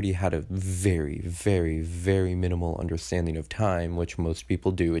I already had a very, very, very minimal understanding of time, which most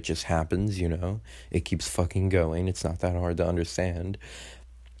people do, it just happens, it keeps fucking going, it's not that hard to understand.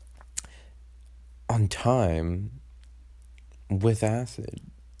 On time, with acid,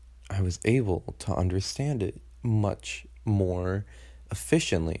 I was able to understand it much more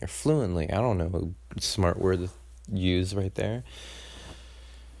efficiently or fluently. I don't know a smart word to use right there.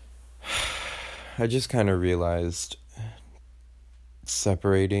 I just kind of realized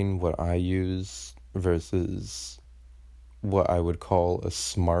separating what I use versus what I would call a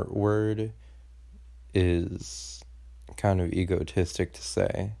smart word is kind of egotistic to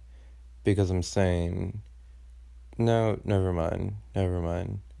say, because I'm saying, no, never mind,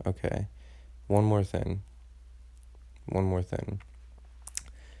 okay, one more thing.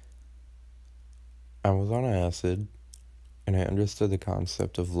 I was on acid, and I understood the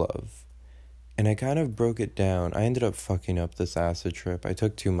concept of love. And I kind of broke it down. I ended up fucking up this acid trip. I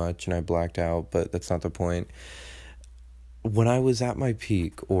took too much and I blacked out, but that's not the point. When I was at my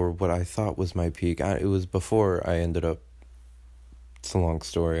peak, or what I thought was my peak, it was before I ended up... It's a long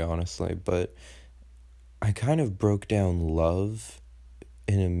story, honestly, but I kind of broke down love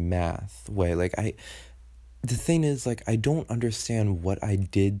in a math way. The thing is, I don't understand what I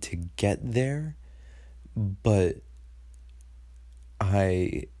did to get there, but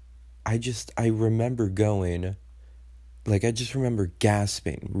I remember going, I just remember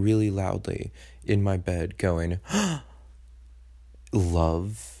gasping really loudly in my bed going,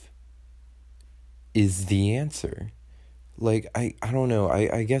 love is the answer. I don't know,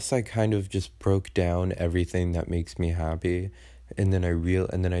 I guess I kind of just broke down everything that makes me happy, and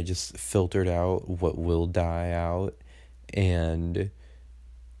then I just filtered out what will die out, and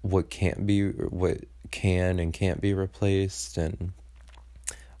what can and can't be replaced, and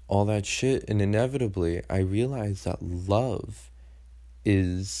all that shit. And inevitably I realized that love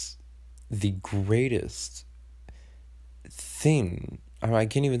is the greatest thing. I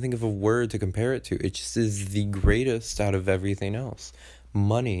can't even think of a word to compare it to. It just is the greatest out of everything else.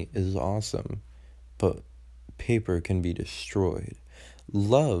 Money is awesome, but paper can be destroyed.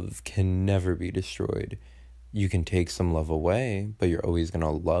 Love can never be destroyed. You can take some love away, but you're always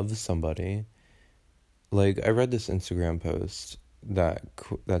gonna love somebody. I read this Instagram post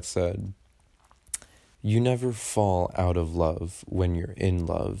that said, you never fall out of love when you're in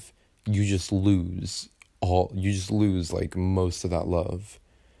love. You just lose most of that love.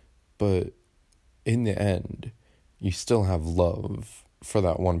 But in the end, you still have love for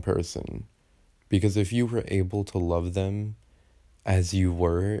that one person. Because if you were able to love them as you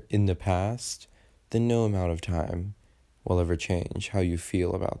were in the past, then no amount of time will ever change how you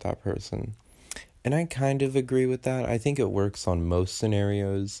feel about that person. And I kind of agree with that. I think it works on most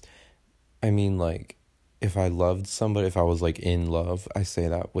scenarios. If I loved somebody, if I was in love, I say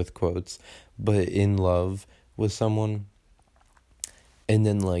that with quotes, but in love with someone, and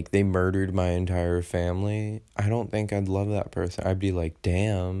then they murdered my entire family, I don't think I'd love that person. I'd be like,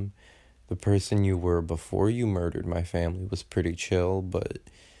 damn, the person you were before you murdered my family was pretty chill,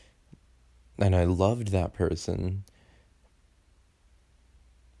 and I loved that person,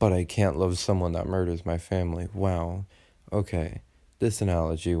 but I can't love someone that murders my family. Wow. Okay. This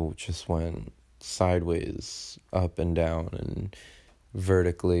analogy just went sideways, up and down, and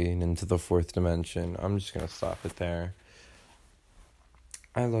vertically, and into the fourth dimension. I'm just gonna stop it there.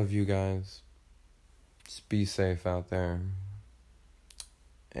 I love you guys. Just be safe out there.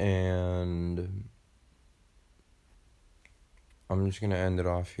 And I'm just gonna end it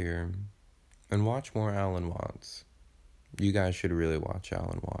off here. And watch more Alan Watts. You guys should really watch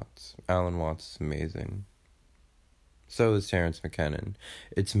Alan Watts. Alan Watts is amazing. So is Terrence McKinnon.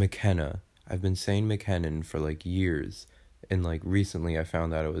 It's McKenna. I've been saying McKinnon for years. And recently I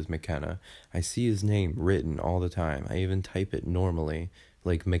found out it was McKenna. I see his name written all the time. I even type it normally,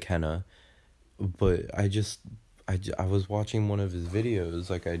 McKenna. But I was watching one of his videos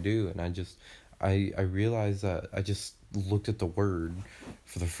I do. And I realized that looked at the word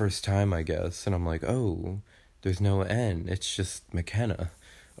for the first time, I guess, and I'm like, oh, there's no N. It's just McKenna.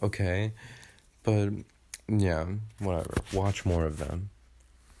 Okay. But, yeah, whatever. Watch more of them.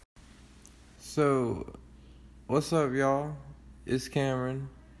 So, what's up, y'all? It's Cameron.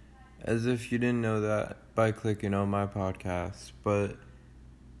 As if you didn't know that by clicking on my podcast. But,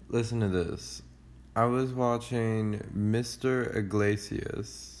 listen to this. I was watching Mr.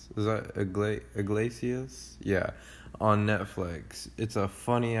 Iglesias. Is that Iglesias? Yeah. On Netflix. It's a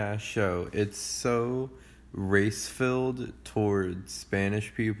funny ass show. It's so race filled towards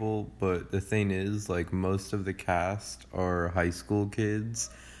Spanish people, but the thing is, like, most of the cast are high school kids,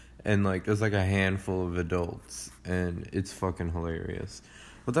 and like there's like a handful of adults, and it's fucking hilarious.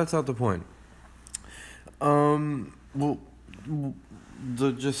 But that's not the point. Well,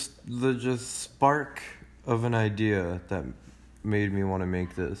 the just spark of an idea that made me want to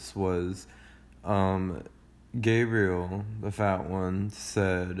make this was, Gabriel, the fat one,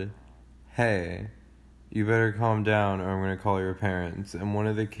 said, "Hey, you better calm down or I'm going to call your parents." And one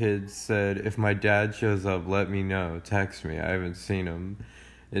of the kids said, "If my dad shows up, let me know. Text me. I haven't seen him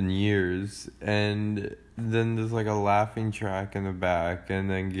in years." And then there's like a laughing track in the back. And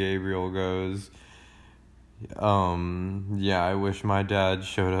then Gabriel goes, yeah, I wish my dad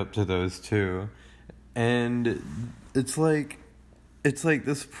showed up to those too. And it's like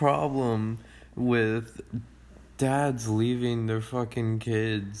this problem with dads leaving their fucking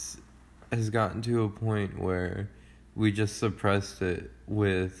kids has gotten to a point where we just suppressed it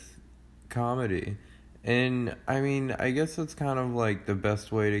with comedy. And I mean, I guess it's kind of like the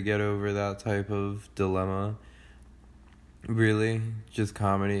best way to get over that type of dilemma. Really, just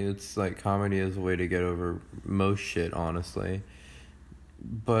comedy. It's like comedy is a way to get over most shit, honestly.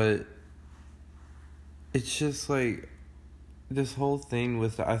 But it's just like this whole thing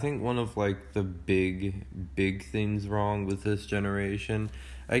with, I think one of like the big things wrong with this generation,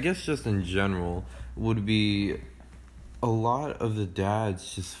 I guess just in general, would be a lot of the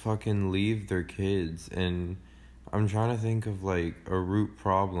dads just fucking leave their kids. And I'm trying to think of like a root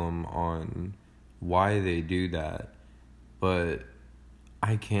problem on why they do that, but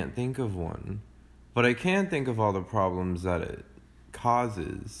I can't think of one. But I can think of all the problems that it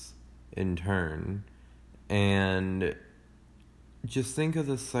causes in turn. And just think of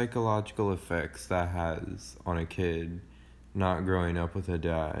the psychological effects that has on a kid not growing up with a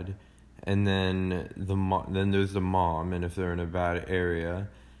dad. And then then there's the mom, and if they're in a bad area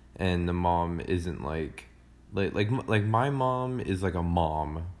and the mom isn't like my mom is like a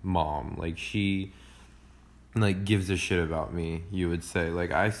mom, like she like gives a shit about me, you would say.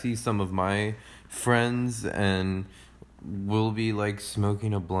 Like I see some of my friends and we'll be like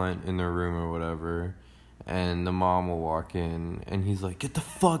smoking a blunt in their room or whatever, and the mom will walk in and he's like, "Get the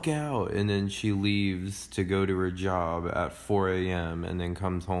fuck out," and then she leaves to go to her job at 4 a.m. and then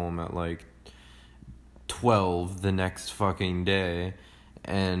comes home at like 12 the next fucking day,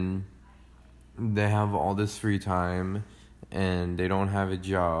 and they have all this free time and they don't have a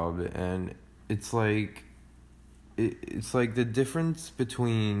job. And it's like the difference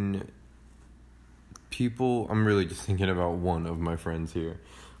between people. I'm really just thinking about one of my friends here,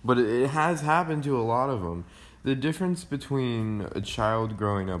 but it has happened to a lot of them. The difference between a child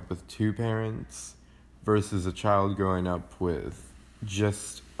growing up with two parents versus a child growing up with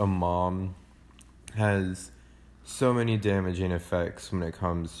just a mom has so many damaging effects when it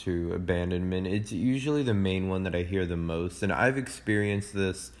comes to abandonment. It's usually the main one that I hear the most, and I've experienced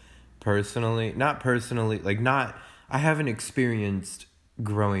this personally. I haven't experienced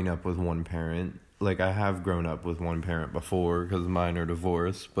growing up with one parent. Like, I have grown up with one parent before because mine are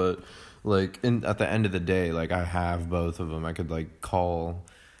divorced, but like at the end of the day, like I have both of them. I could like call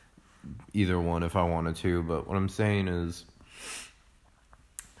either one if I wanted to, but what I'm saying is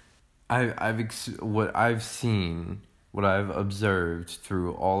what I've seen, what I've observed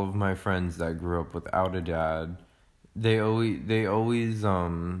through all of my friends that grew up without a dad, they always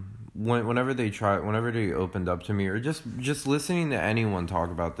whenever they opened up to me, or just listening to anyone talk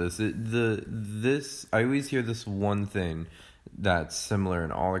about this, I always hear this one thing that's similar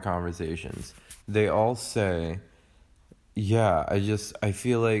in all the conversations. They all say, "Yeah, I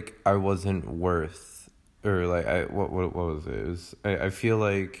feel like I wasn't worth," or like what was it? It was, I feel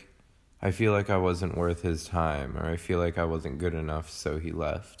like I wasn't worth his time, or I feel like I wasn't good enough, so he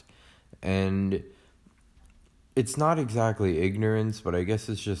left. And it's not exactly ignorance, but I guess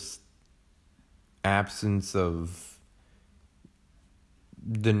it's just absence of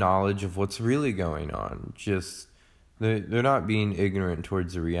the knowledge of what's really going on. Just they're not being ignorant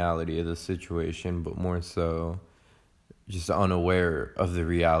towards the reality of the situation, but more so just unaware of the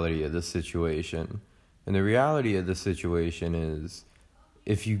reality of the situation. And the reality of the situation is,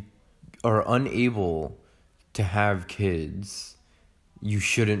 if you are unable to have kids, you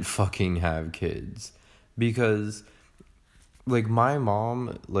shouldn't fucking have kids. Because, like, my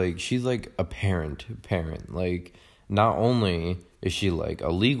mom, like, she's, like, a parent. Like, not only is she, like,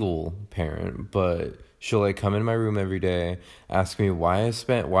 a legal parent, but she'll, like, come in my room every day, ask me why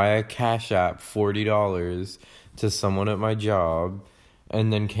I cash app $40 to someone at my job,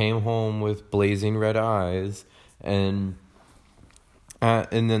 and then came home with blazing red eyes, and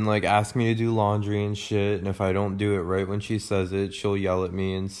then, like, ask me to do laundry and shit, and if I don't do it right when she says it, she'll yell at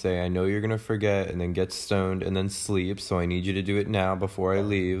me and say, I know you're gonna forget, and then get stoned, and then sleep, so I need you to do it now before I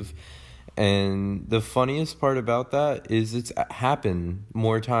leave. And the funniest part about that is it's happened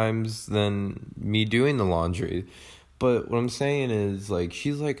more times than me doing the laundry. But what I'm saying is, like,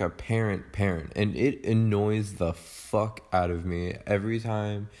 she's like a parent, and it annoys the fuck out of me every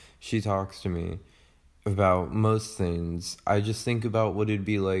time she talks to me about most things. I just think about what it'd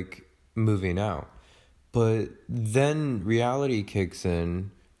be like moving out. But then reality kicks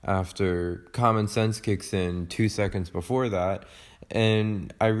in after common sense kicks in 2 seconds before that.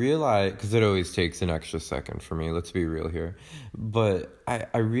 And I realize, because it always takes an extra second for me, let's be real here. But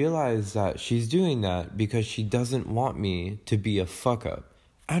I realize that she's doing that because she doesn't want me to be a fuck up.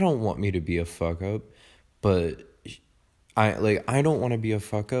 I don't want me to be a fuck up, but I don't want to be a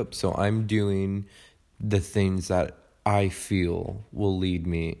fuck up, so I'm doing the things that I feel will lead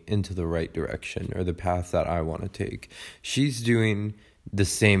me into the right direction or the path that I want to take. She's doing the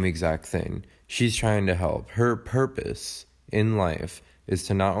same exact thing. She's trying to help. Her purpose in life is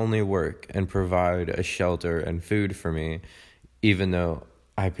to not only work and provide a shelter and food for me, even though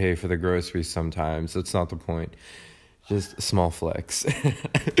I pay for the groceries sometimes. That's not the point. Just a small flex.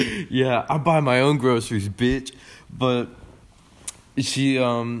 Yeah, I buy my own groceries, bitch. But she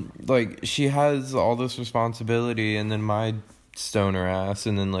she has all this responsibility, and then my stoner ass,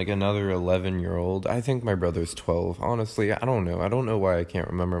 and then like another 11-year-old. I think my brother's 12. Honestly, I don't know why I can't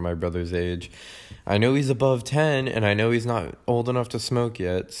remember my brother's age. I know he's above 10, and I know he's not old enough to smoke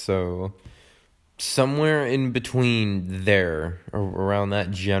yet, so somewhere in between there, or around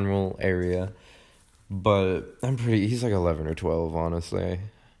that general area. But he's like 11 or 12, honestly.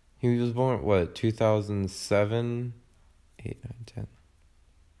 He was born, 2007? 8, 9, 10.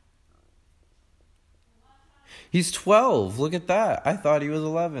 He's 12. Look at that. I thought he was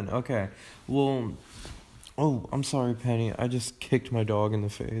 11. Okay. Well, I'm sorry, Penny. I just kicked my dog in the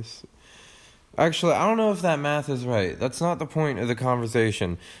face. Actually, I don't know if that math is right. That's not the point of the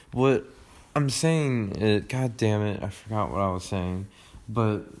conversation. What I'm saying, God damn it, I forgot what I was saying.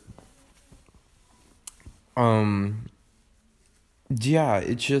 But, yeah,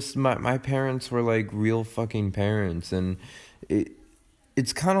 it's just my parents were like real fucking parents, and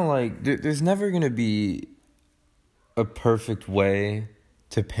it's kind of like there's never going to be a perfect way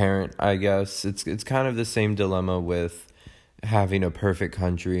to parent, I guess. It's kind of the same dilemma with having a perfect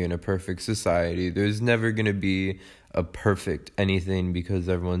country and a perfect society. There's never going to be a perfect anything because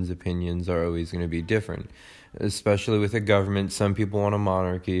everyone's opinions are always going to be different. Especially with a government, some people want a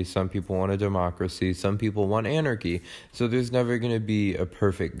monarchy, some people want a democracy, some people want anarchy. So there's never going to be a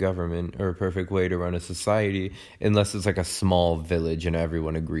perfect government or a perfect way to run a society unless it's like a small village and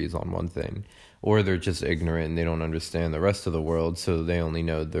everyone agrees on one thing. Or they're just ignorant and they don't understand the rest of the world, so they only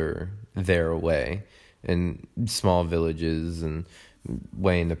know their way. And small villages and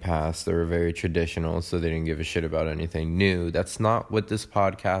way in the past, they were very traditional, so they didn't give a shit about anything new. That's not what this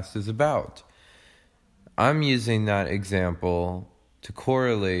podcast is about. I'm using that example to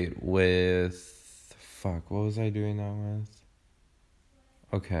correlate with... what was I doing that with?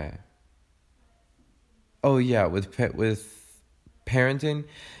 Okay. Oh, yeah, with parenting,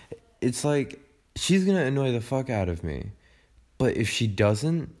 it's like, she's gonna annoy the fuck out of me. But if she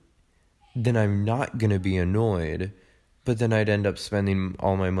doesn't, then I'm not gonna be annoyed. But then I'd end up spending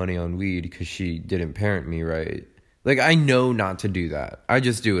all my money on weed because she didn't parent me right. Like, I know not to do that. I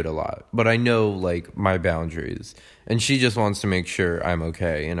just do it a lot. But I know, like, my boundaries. And she just wants to make sure I'm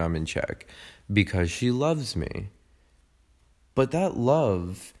okay and I'm in check. Because she loves me. But that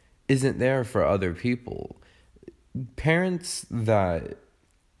love isn't there for other people. Parents that...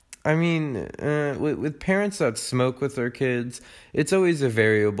 with parents that smoke with their kids, it's always a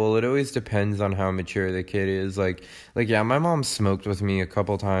variable. It always depends on how mature the kid is. Like, yeah, my mom smoked with me a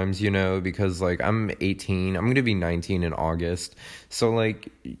couple times, because, like, I'm 18. I'm going to be 19 in August. So, like,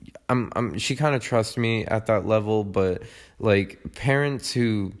 she kind of trusts me at that level. But, like, parents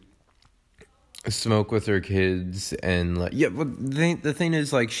who smoke with their kids and, like, yeah, but the thing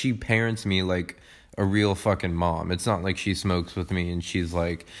is, like, she parents me like a real fucking mom. It's not like she smokes with me and she's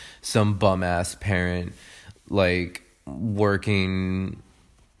like some bum ass parent, like working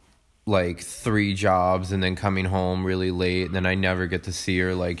like 3 jobs and then coming home really late and then I never get to see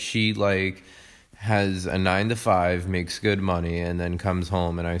her. Like she like has a 9 to 5, makes good money, and then comes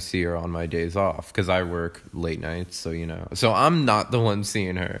home and I see her on my days off because I work late nights, so so I'm not the one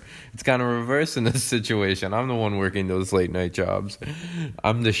seeing her. It's kind of reverse in this situation. I'm the one working those late night jobs.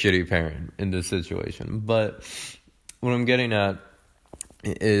 I'm the shitty parent in this situation. But what I'm getting at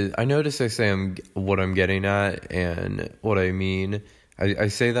is, I notice I say what I'm getting at and what I mean. I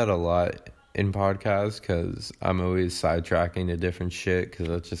say that a lot in podcasts because I'm always sidetracking to different shit because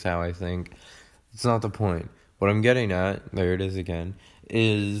that's just how I think. It's not the point. What I'm getting at, there it is again,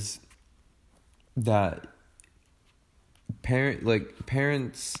 is that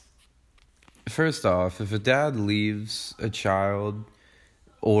parents, first off, if a dad leaves a child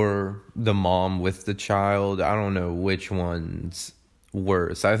or the mom with the child, I don't know which one's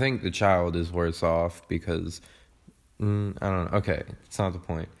worse. I think the child is worse off because, I don't know. Okay, it's not the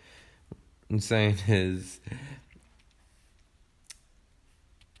point. What I'm saying is,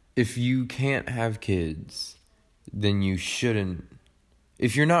 if you can't have kids, then you shouldn't.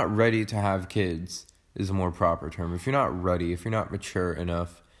 If you're not ready to have kids, is a more proper term. If you're not ready, if you're not mature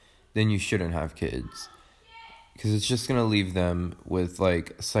enough, then you shouldn't have kids. Because it's just going to leave them with,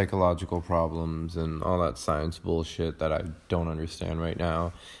 like, psychological problems and all that science bullshit that I don't understand right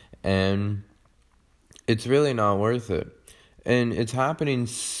now. And it's really not worth it. And it's happening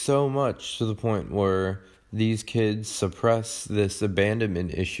so much to the point where these kids suppress this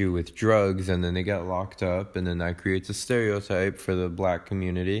abandonment issue with drugs, and then they get locked up, and then that creates a stereotype for the black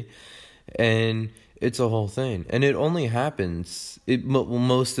community, and it's a whole thing. And it only happens,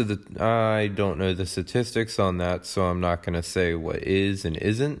 most of the, I don't know the statistics on that, so I'm not going to say what is and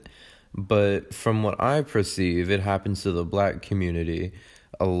isn't, but from what I perceive, it happens to the black community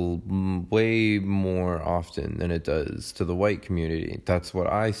way more often than it does to the white community. That's what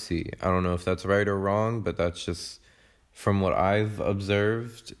I see. I don't know if that's right or wrong, but that's just from what I've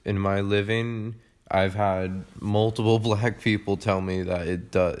observed in my living. I've had multiple black people tell me that it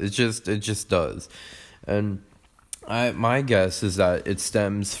does. It just does. And my guess is that it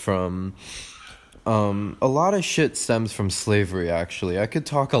stems from a lot of shit stems from slavery, actually. I could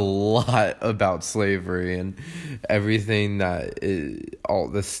talk a lot about slavery and everything that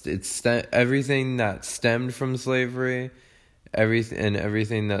everything that stemmed from slavery,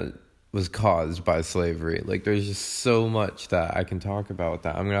 everything that was caused by slavery. Like, there's just so much that I can talk about with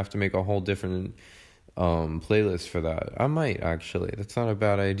that. I'm gonna have to make a whole different playlist for that. I might, actually. That's not a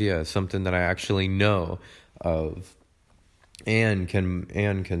bad idea. Something that I actually know of and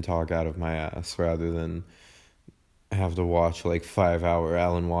can talk out of my ass rather than have to watch like 5-hour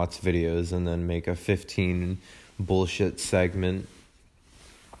Alan Watts videos and then make a 15 bullshit segment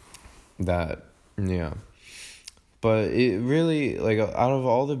that, yeah. But it really, like, out of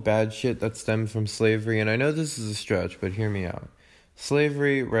all the bad shit that stemmed from slavery, and I know this is a stretch, but hear me out.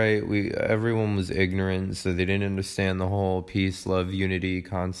 Slavery, right, everyone was ignorant, so they didn't understand the whole peace, love, unity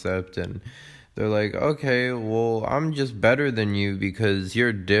concept, and they're like, okay, well, I'm just better than you because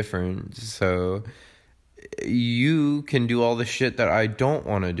you're different, so you can do all the shit that I don't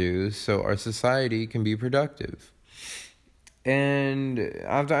want to do, so our society can be productive. And,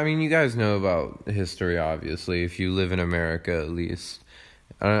 I mean, you guys know about history, obviously, if you live in America, at least.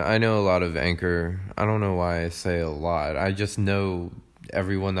 I know a lot of Anchor. I don't know why I say a lot. I just know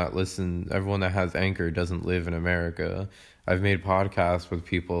everyone that has Anchor doesn't live in America. I've made podcasts with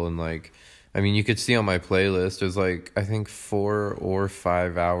people and, like, I mean, you could see on my playlist, there's like, I think 4 or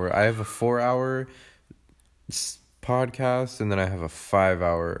 5 hour. I have a 4-hour podcast, and then I have a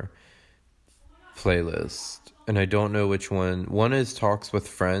 5-hour playlist. And I don't know which one. One is Talks with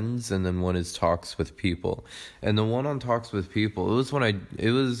Friends, and then one is Talks with People. And the one on Talks with People, that was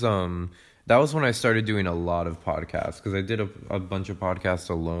when I started doing a lot of podcasts, because I did a bunch of podcasts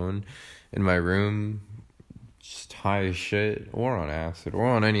alone in my room, just high as shit, or on acid, or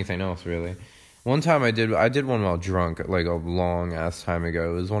on anything else, really. One time I did one while drunk, like a long ass time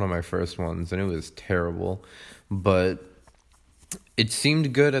ago. It was one of my first ones, and it was terrible, but it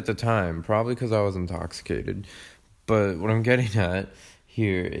seemed good at the time, probably because I was intoxicated. But what I'm getting at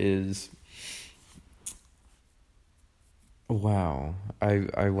here is, wow,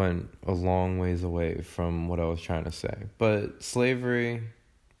 I went a long ways away from what I was trying to say. But slavery,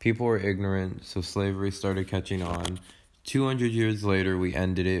 people were ignorant, so slavery started catching on. 200 years later, we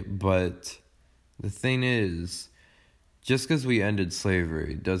ended it, but the thing is, just because we ended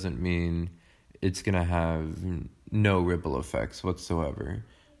slavery doesn't mean it's going to have no ripple effects whatsoever.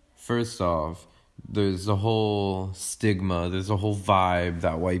 First off, there's a whole stigma, there's a whole vibe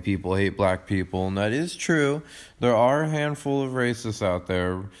that white people hate black people, and that is true. There are a handful of racists out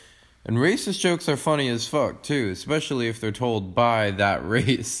there, and racist jokes are funny as fuck, too, especially if they're told by that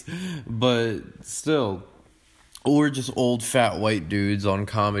race, but still, or just old fat white dudes on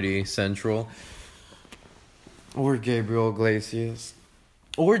Comedy Central, or Gabriel Iglesias,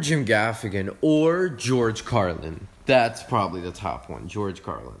 or Jim Gaffigan, or George Carlin. That's probably the top one, George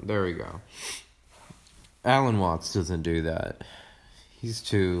Carlin. There we go. Alan Watts doesn't do that. He's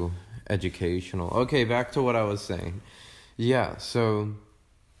too educational. Okay, back to what I was saying. Yeah, so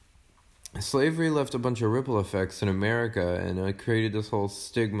slavery left a bunch of ripple effects in America, and it created this whole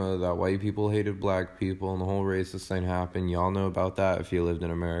stigma that white people hated black people, and the whole racist thing happened. Y'all know about that if you lived in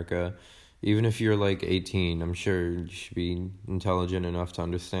America. Even if you're like 18, I'm sure you should be intelligent enough to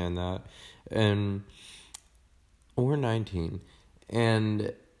understand that. Or 19.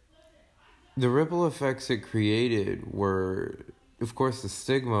 And the ripple effects it created were, of course, the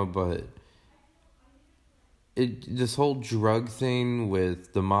stigma, but this whole drug thing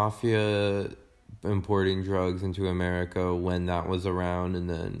with the mafia importing drugs into America when that was around, and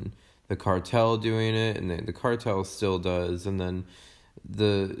then the cartel doing it, and then the cartel still does, and then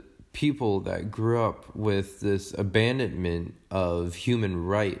the people that grew up with this abandonment of human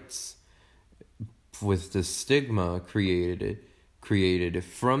rights with the stigma created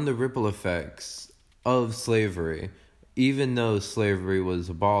from the ripple effects of slavery. Even though slavery was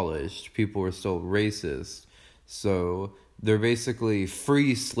abolished, people were still racist. So they're basically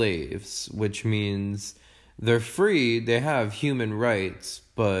free slaves, which means they're free, they have human rights,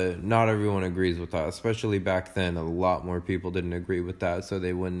 but not everyone agrees with that. Especially back then, a lot more people didn't agree with that, so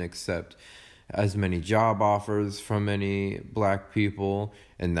they wouldn't accept as many job offers from any black people,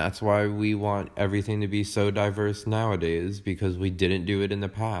 and that's why we want everything to be so diverse nowadays, because we didn't do it in the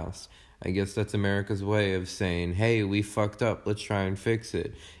past. I guess that's America's way of saying, hey, we fucked up, let's try and fix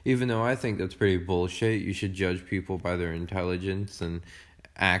it. Even though I think that's pretty bullshit. You should judge people by their intelligence and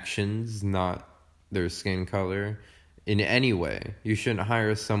actions, not their skin color in any way. You shouldn't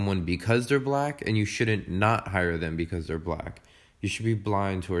hire someone because they're black, and you shouldn't not hire them because they're black. You should be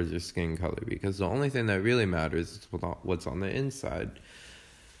blind towards their skin color, because the only thing that really matters is what's on the inside.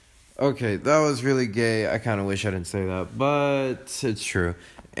 Okay, that was really gay. I kind of wish I didn't say that, but it's true.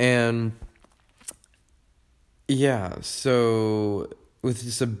 And yeah, so with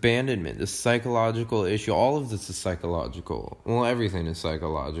this abandonment, this psychological issue, all of this is psychological. Well, everything is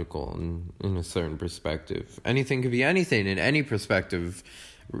psychological in a certain perspective. Anything could be anything in any perspective,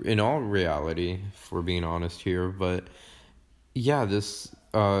 in all reality, if we're being honest here, but yeah, this,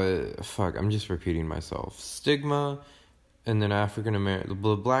 I'm just repeating myself. Stigma, and then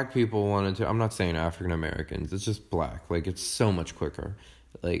the black people wanted to, I'm not saying African Americans, it's just black. Like, it's so much quicker.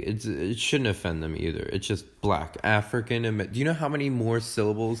 Like, it shouldn't offend them either. It's just black. Do you know how many more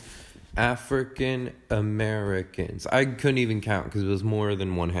syllables? African Americans. I couldn't even count because it was more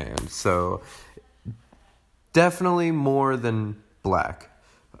than one hand. So, definitely more than black.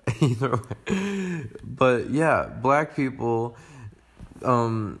 Either way. But yeah, black people,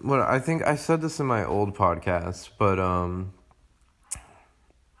 I think I said this in my old podcast, but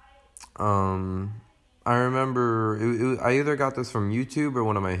I remember I either got this from YouTube or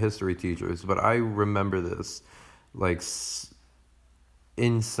one of my history teachers, but I remember this like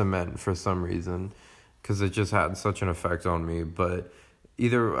in cement for some reason, because it just had such an effect on me. But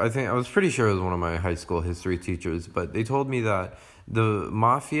I was pretty sure it was one of my high school history teachers, but they told me that the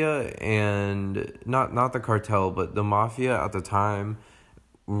mafia, and not the cartel, but the mafia at the time,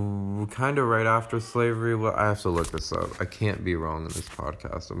 kind of right after slavery. Well, I have to look this up. I can't be wrong in this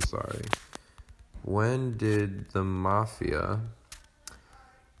podcast. I'm sorry. When did the mafia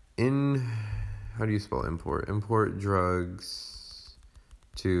how do you spell import drugs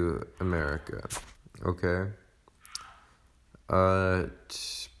to America? Okay.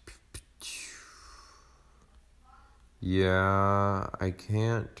 Yeah, I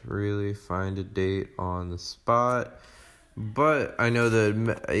can't really find a date on the spot, but I know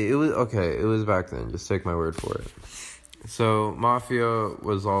that it was back then. Just take my word for it. So, mafia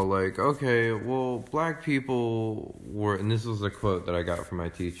was all like, okay, well, black people were, and this was a quote that I got from my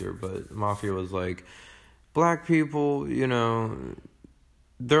teacher, but mafia was like, black people,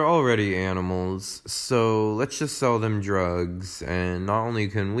 they're already animals, so let's just sell them drugs, and not only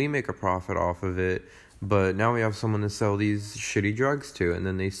can we make a profit off of it, but now we have someone to sell these shitty drugs to. And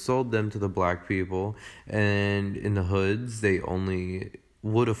then they sold them to the black people, and in the hoods, they only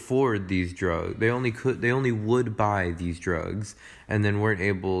would afford these drugs. They only would buy these drugs, and then weren't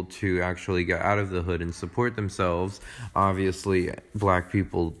able to actually get out of the hood and support themselves. Obviously, black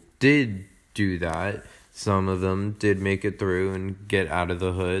people did do that. Some of them did make it through and get out of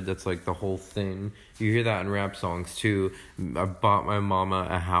the hood. That's like the whole thing. You hear that in rap songs too. I bought my mama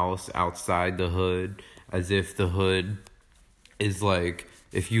a house outside the hood, as if the hood is like,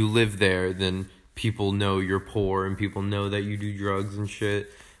 if you live there, then people know you're poor and people know that you do drugs and shit.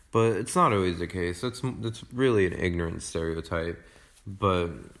 But it's not always the case. That's really an ignorant stereotype. But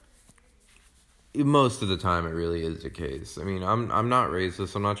most of the time it really is the case. I mean, I'm not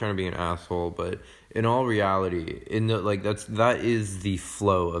racist. I'm not trying to be an asshole, but in all reality, that is the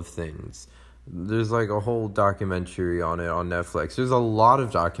flow of things. There's like a whole documentary on it on Netflix. There's a lot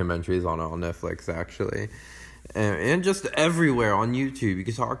of documentaries on it on Netflix actually. And just everywhere on YouTube, you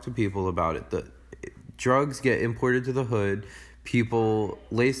can talk to people about it. The drugs get imported to the hood. People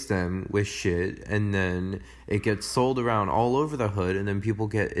lace them with shit, and then it gets sold around all over the hood, and then people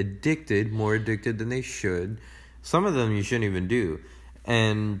get addicted, more addicted than they should. Some of them you shouldn't even do.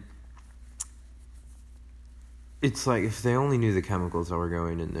 And it's like, if they only knew the chemicals that were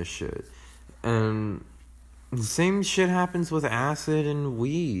going in this shit. And the same shit happens with acid and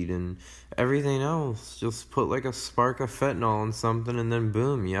weed and everything else. Just put like a spark of fentanyl in something, and then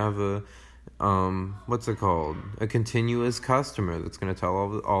boom, you have a a continuous customer that's going to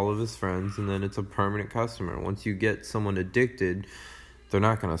tell all of his friends, and then it's a permanent customer. Once you get someone addicted, they're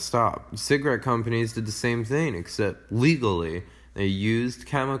not going to stop. Cigarette companies did the same thing, except legally. They used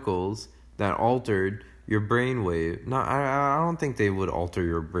chemicals that altered your brainwave. I don't think they would alter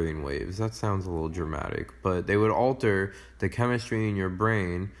your brain waves. That sounds a little dramatic. But they would alter the chemistry in your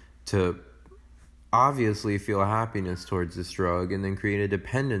brain to obviously feel happiness towards this drug, and then create a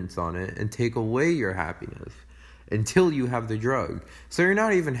dependence on it and take away your happiness until you have the drug. So you're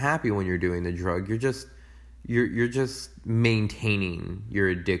not even happy when you're doing the drug. You're just maintaining your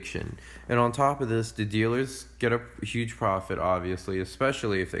addiction. And on top of this, the dealers get a huge profit, obviously,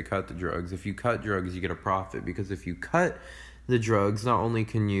 especially if they cut the drugs. If you cut drugs, you get a profit, because if you cut the drugs, not only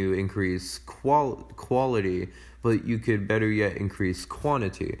can you increase quality, but you could better yet increase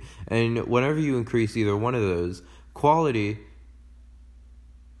quantity. And whenever you increase either one of those, quality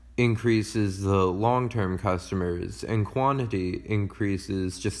increases the long-term customers, and quantity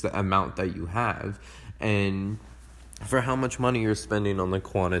increases just the amount that you have. And for how much money you're spending on the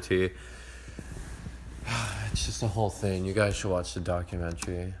quantity, it's just a whole thing. You guys should watch the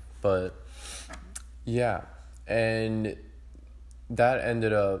documentary. But yeah, and that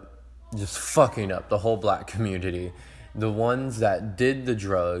ended up just fucking up the whole black community. The ones that did the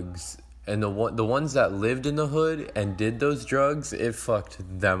drugs and the ones that lived in the hood and did those drugs, it fucked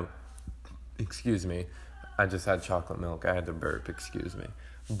them. Excuse me. I just had chocolate milk. I had to burp. Excuse me.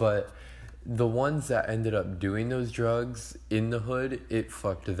 But the ones that ended up doing those drugs in the hood, it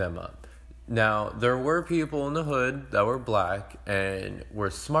fucked them up. Now, there were people in the hood that were black and were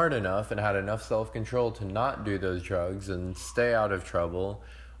smart enough and had enough self-control to not do those drugs and stay out of trouble,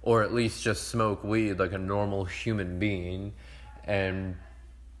 or at least just smoke weed like a normal human being and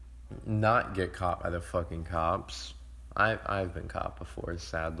not get caught by the fucking cops. I've been caught before,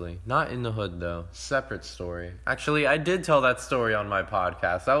 sadly. Not in the hood, though. Separate story. Actually, I did tell that story on my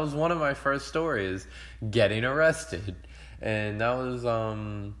podcast. That was one of my first stories, getting arrested. And that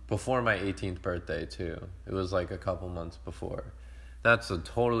was before my 18th birthday, too. It was like a couple months before. That's a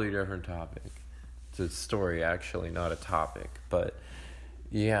totally different topic. It's a story, actually, not a topic. But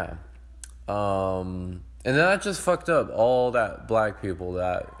yeah. And then that just fucked up all that black people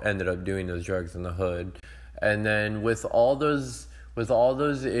that ended up doing those drugs in the hood. And then with all those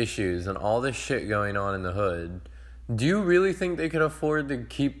issues and all this shit going on in the hood, do you really think they could afford to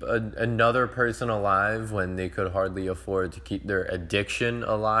keep another person alive when they could hardly afford to keep their addiction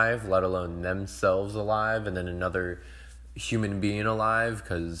alive, let alone themselves alive, and then another human being alive?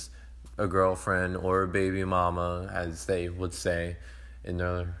 Because a girlfriend or a baby mama, as they would say in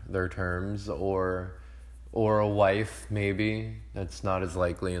their terms, or a wife, maybe. That's not as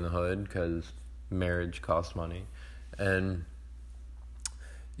likely in the hood because marriage costs money. And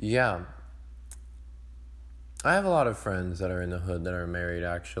yeah, I have a lot of friends that are in the hood that are married,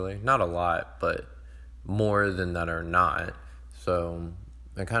 actually. Not a lot, but more than that are not. So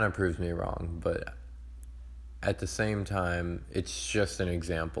it kind of proves me wrong. But at the same time, it's just an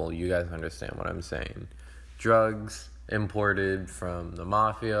example. You guys understand what I'm saying. Drugs imported from the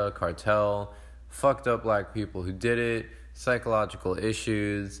mafia, cartel, fucked up black people who did it, psychological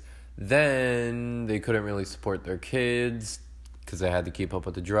issues. Then they couldn't really support their kids because they had to keep up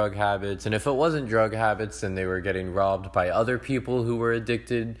with the drug habits. And if it wasn't drug habits, then they were getting robbed by other people who were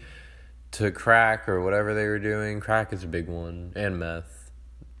addicted to crack or whatever they were doing. Crack is a big one, and meth.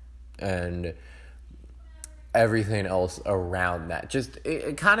 And everything else around that. Just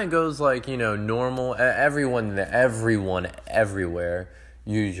it kind of goes like, normal. Everyone everywhere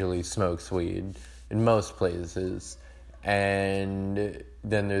usually smokes weed in most places, and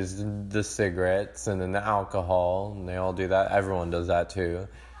then there's the cigarettes, and then the alcohol, and they all do that. Everyone does that too.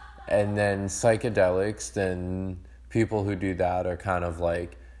 And then psychedelics, then people who do that are kind of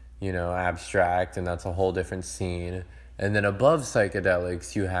like, abstract, and that's a whole different scene. And then above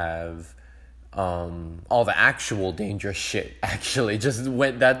psychedelics, you have all the actual dangerous shit. Actually, just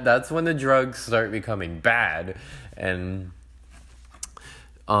when that's when the drugs start becoming bad, and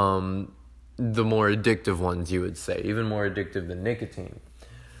the more addictive ones, you would say, even more addictive than nicotine.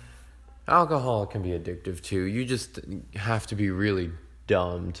 Alcohol can be addictive too. You just have to be really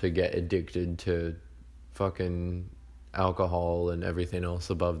dumb to get addicted to fucking alcohol and everything else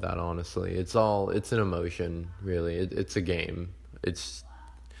above that. Honestly, it's an emotion, really. It's a game. It's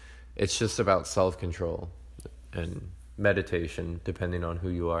just about self-control and meditation, depending on who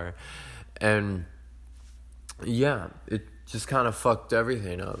you are. And yeah, it just kind of fucked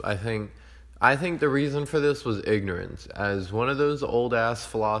everything up. I think the reason for this was ignorance. As one of those old ass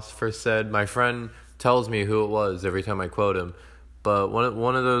philosophers said, my friend tells me who it was every time I quote him, but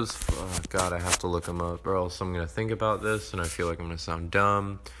one of those, oh God, I have to look him up, or else I'm going to think about this and I feel like I'm going to sound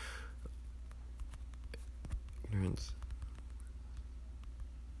dumb. Ignorance.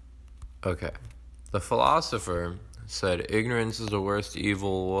 Okay. The philosopher said ignorance is the worst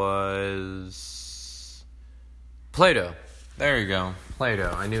evil was Plato. There you go.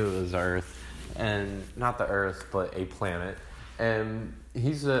 Plato. I knew it was Earth. And not the Earth, but a planet. And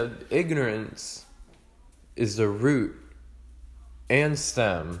he said ignorance is the root and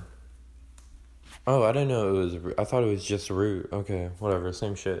stem. Oh, I didn't know it was. I thought it was just root. Okay, whatever,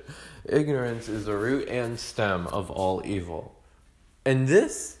 same shit. Ignorance is the root and stem of all evil. And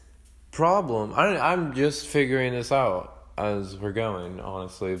this problem, I'm just figuring this out as we're going,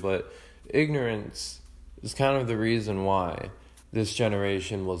 honestly, but ignorance is kind of the reason why this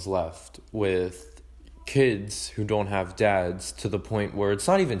generation was left with kids who don't have dads, to the point where it's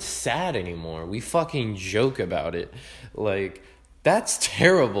not even sad anymore. We fucking joke about it. Like, that's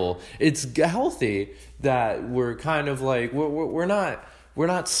terrible. It's healthy that we're kind of like, we're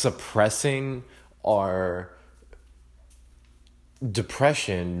not suppressing our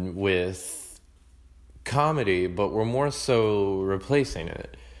depression with comedy, but we're more so replacing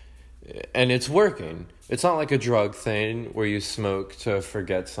it. And it's working. It's not like a drug thing where you smoke to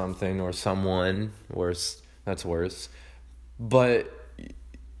forget something or someone. That's worse. But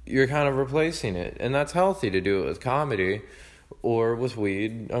you're kind of replacing it. And that's healthy to do it with comedy or with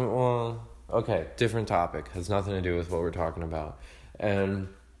weed. Well, okay, different topic. Has nothing to do with what we're talking about. And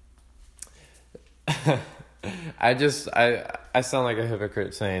I sound like a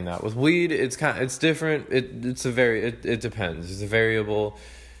hypocrite saying that. With weed, it's different. It depends. It's a variable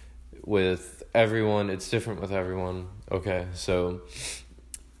with everyone. It's different with everyone. Okay, so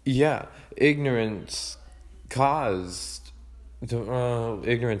yeah, ignorance didn't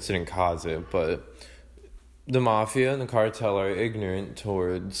cause it, but the mafia and the cartel are ignorant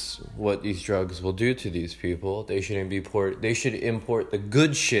towards what these drugs will do to these people. They should import the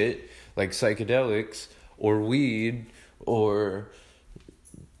good shit like psychedelics or weed or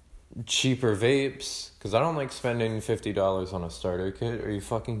cheaper vapes, because I don't like spending $50 on a starter kit. Are you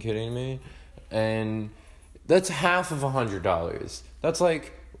fucking kidding me? And that's half of $100. That's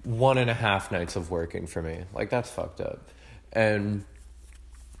like 1.5 nights of working for me. Like, that's fucked up. And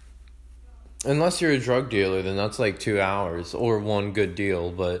unless you're a drug dealer, then that's like 2 hours or one good deal.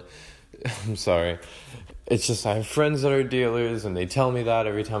 But I'm sorry. It's just I have friends that are dealers, and they tell me that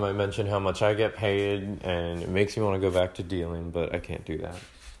every time I mention how much I get paid, and it makes me want to go back to dealing, but I can't do that.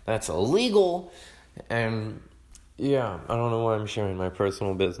 That's illegal. And yeah, I don't know why I'm sharing my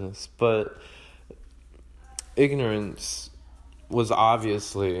personal business, but ignorance was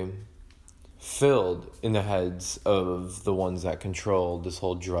obviously filled in the heads of the ones that controlled this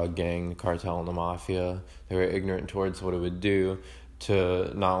whole drug gang, the cartel, and the mafia. They were ignorant towards what it would do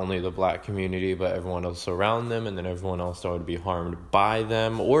to not only the black community, but everyone else around them, and then everyone else that would be harmed by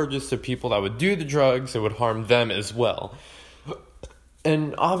them, or just the people that would do the drugs, it would harm them as well.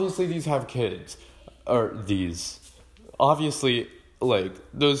 And obviously these have kids. Obviously, like,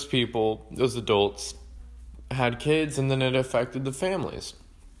 those people, those adults, had kids, and then it affected the families.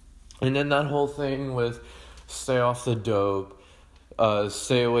 And then that whole thing with stay off the dope,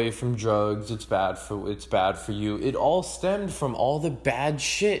 stay away from drugs, it's bad for you. It all stemmed from all the bad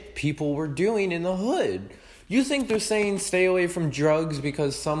shit people were doing in the hood. You think they're saying stay away from drugs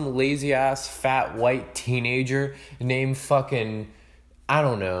because some lazy ass fat white teenager named fucking, I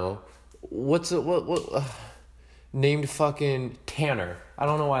don't know, named fucking Tanner. I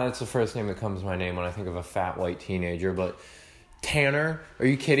don't know why that's the first name that comes to my name when I think of a fat white teenager, but Tanner, are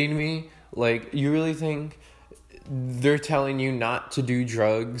you kidding me? Like, you really think they're telling you not to do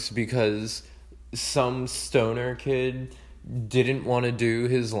drugs because some stoner kid didn't want to do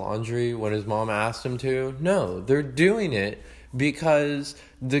his laundry when his mom asked him to? No, they're doing it because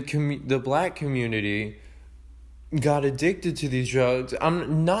the black community got addicted to these drugs.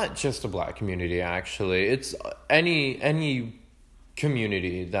 I'm not just a black community, actually. It's any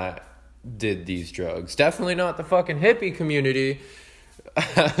community that did these drugs. Definitely not the fucking hippie community.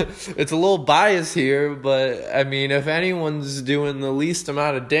 It's a little biased here, but I mean, if anyone's doing the least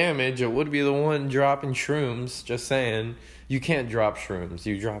amount of damage, it would be the one dropping shrooms. Just saying. You can't drop shrooms,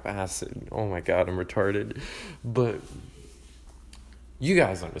 you drop acid. Oh my god, I'm retarded. But you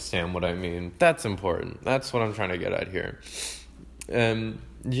guys understand what I mean. That's important. That's what I'm trying to get at here.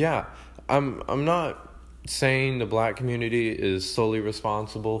 Yeah, I'm not saying the black community is solely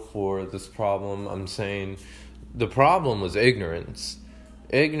responsible for this problem. I'm saying the problem was ignorance.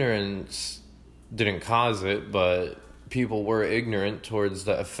 Ignorance didn't cause it, but people were ignorant towards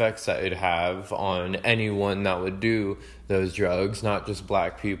the effects that it'd have on anyone that would do those drugs, not just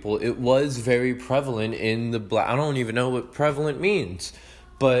black people. It was very prevalent in the black... I don't even know what prevalent means,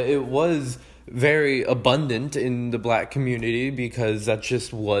 but it was very abundant in the black community because that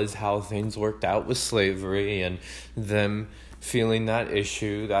just was how things worked out with slavery and them feeling that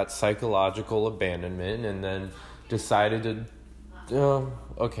issue, that psychological abandonment, and then decided to...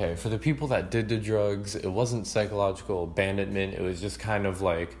 okay, for the people that did the drugs, it wasn't psychological abandonment. It was just kind of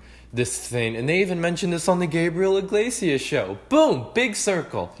like this thing. And they even mentioned this on the Gabriel Iglesias show. Boom! Big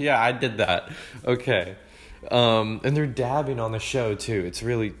circle. Yeah, I did that. Okay. And they're dabbing on the show, too. It's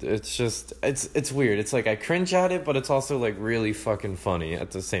weird. It's like I cringe at it, but it's also like really fucking funny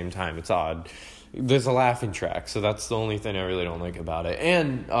at the same time. It's odd. There's a laughing track, so that's the only thing I really don't like about it.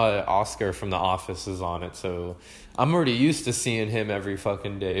 And Oscar from The Office is on it, so I'm already used to seeing him every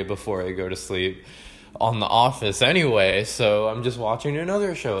fucking day before I go to sleep on The Office anyway, so I'm just watching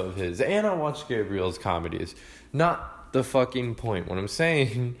another show of his. And I watch Gabriel's comedies. Not the fucking point. What I'm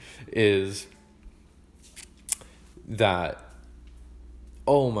saying is that...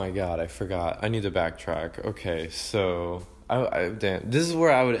 Oh my god, I forgot. I need to backtrack. Okay, so... damn, this is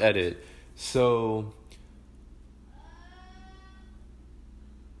where I would edit. So,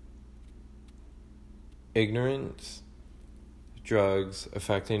 ignorance, drugs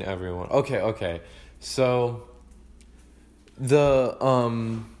affecting everyone. Okay. So,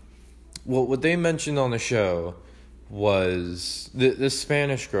 what they mentioned on the show was this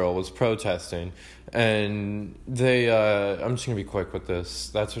Spanish girl was protesting, and they, I'm just gonna be quick with this.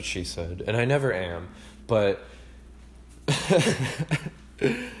 That's what she said, and I never am, but...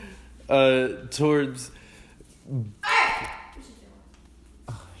 towards...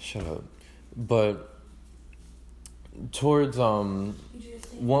 shut up. But towards one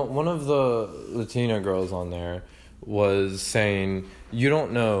of the Latina girls on there was saying, you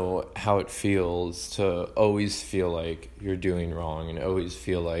don't know how it feels to always feel like you're doing wrong and always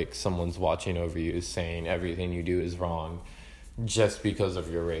feel like someone's watching over you, saying everything you do is wrong just because of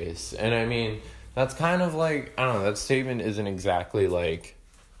your race. And I mean, that's kind of like, I don't know, that statement isn't exactly like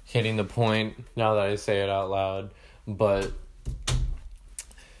hitting the point now that I say it out loud, but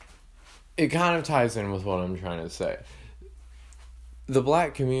it kind of ties in with what I'm trying to say. The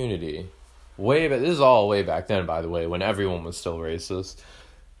black community, this is all way back then, by the way, when everyone was still racist,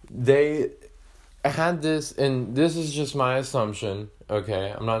 they had this, and this is just my assumption,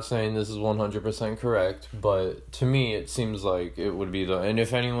 okay? I'm not saying this is 100% correct, but to me it seems like it would be and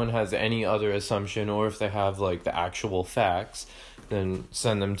if anyone has any other assumption, or if they have like the actual facts, then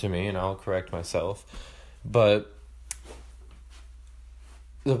send them to me and I'll correct myself. But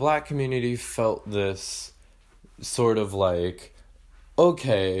the black community felt this sort of like,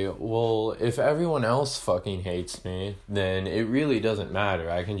 okay, well, if everyone else fucking hates me, then it really doesn't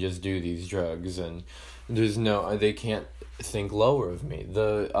matter. I can just do these drugs, and they can't think lower of me.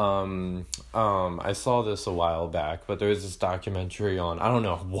 I saw this a while back, but there was this documentary on, I don't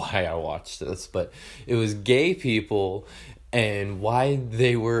know why I watched this, but it was gay people and why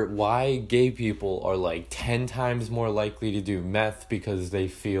gay people are like 10 times more likely to do meth, because they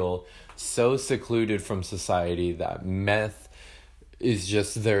feel so secluded from society that meth is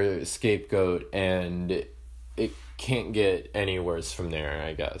just their scapegoat, and it can't get any worse from there,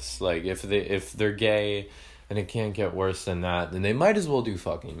 I guess. Like, if they're gay and it can't get worse than that, then they might as well do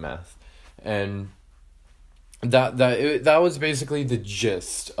fucking meth. And that was basically the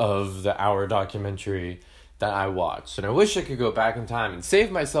gist of the hour documentary that I watched. And I wish I could go back in time and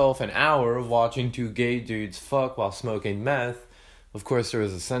save myself an hour of watching two gay dudes fuck while smoking meth. Of course, there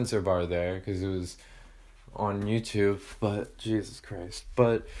was a censor bar there because it was on YouTube, but Jesus Christ.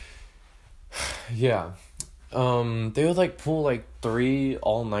 But yeah, they would like pull like 3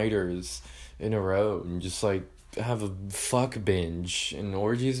 all-nighters in a row and just like have a fuck binge and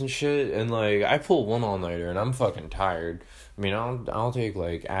orgies and shit. And like I pull one all-nighter and I'm fucking tired. I mean, I'll take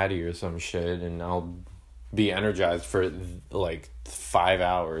like Addy or some shit and I'll be energized for like 5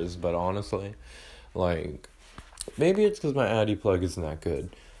 hours. But honestly, like maybe it's because my Addy plug isn't that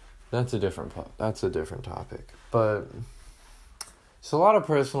good. That's a different topic. But it's a lot of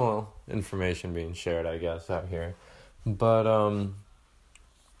personal information being shared, I guess, out here. But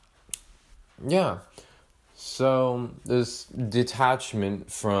yeah. So this detachment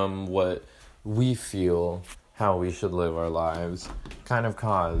from what we feel how we should live our lives kind of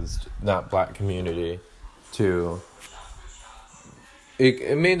caused that black community to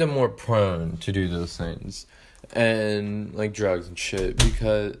it made them more prone to do those things and like drugs and shit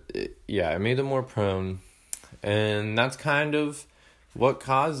because it made them more prone, and that's kind of what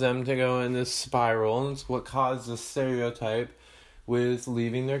caused them to go in this spiral, and it's what caused the stereotype with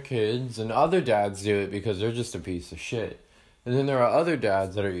leaving their kids. And other dads do it because they're just a piece of shit, and then there are other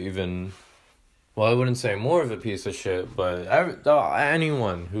dads that are even, well, I wouldn't say more of a piece of shit, but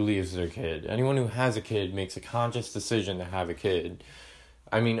anyone who leaves their kid, anyone who has a kid makes a conscious decision to have a kid.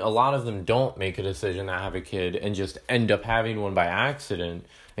 I mean, a lot of them don't make a decision to have a kid and just end up having one by accident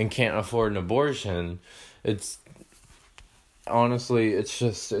and can't afford an abortion. It's honestly,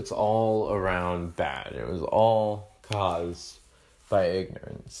 it's all around bad. It was all caused by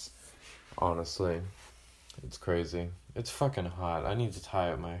ignorance. Honestly, it's crazy. It's fucking hot. I need to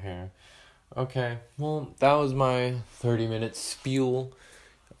tie up my hair. Okay, well, that was my 30-minute spiel.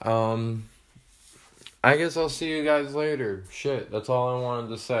 I guess I'll see you guys later. Shit, that's all I wanted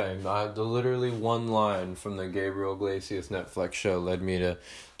to say. Literally one line from the Gabriel Iglesias Netflix show led me to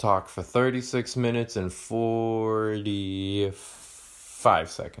talk for 36 minutes and 45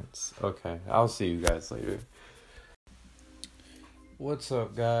 seconds. Okay, I'll see you guys later. What's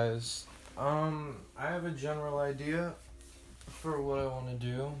up, guys? I have a general idea for what I want to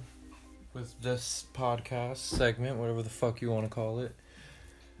do with this podcast segment, whatever the fuck you want to call it.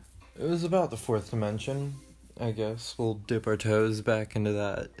 It was about the fourth dimension, I guess. We'll dip our toes back into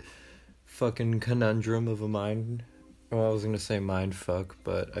that fucking conundrum of a mind. Well, I was going to say mind fuck,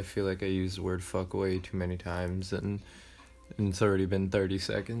 but I feel like I used the word fuck way too many times, and it's already been 30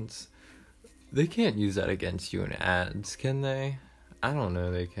 seconds. They can't use that against you in ads, can they? I don't know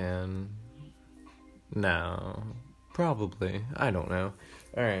they can. No. Probably. I don't know.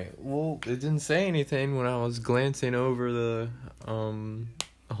 Alright, well, it didn't say anything when I was glancing over the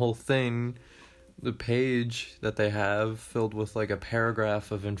whole thing, the page that they have filled with like a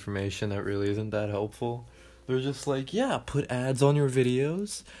paragraph of information that really isn't that helpful. They're just like, yeah, put ads on your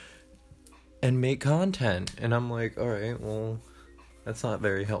videos and make content. And I'm like, alright, well, that's not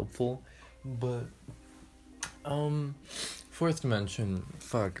very helpful. But, fourth dimension,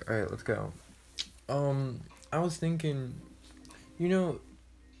 fuck, alright, let's go. I was thinking, we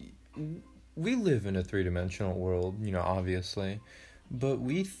live in a 3-dimensional world, obviously, but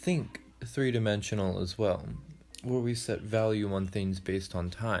we think 3-dimensional as well, where we set value on things based on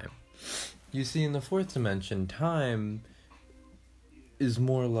time. You see, in the fourth dimension, time is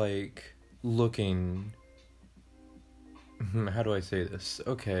more like looking... How do I say this?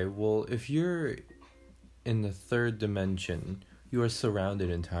 Okay, well, if you're in the third dimension, you are surrounded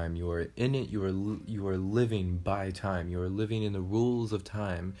in time. You are in it. You are living by time. You are living in the rules of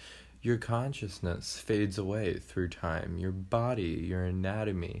time. Your consciousness fades away through time. Your body, your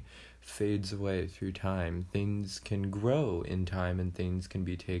anatomy fades away through time. Things can grow in time and things can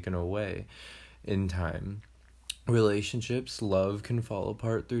be taken away in time. Relationships, love can fall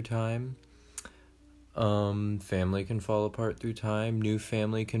apart through time. Family can fall apart through time. New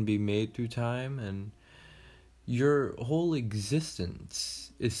family can be made through time. And your whole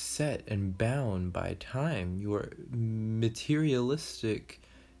existence is set and bound by time. Your materialistic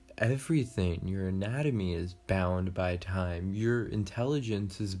everything, your anatomy is bound by time. Your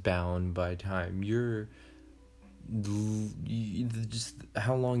intelligence is bound by time. Just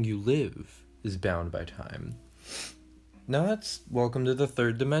how long you live is bound by time. Now that's welcome to the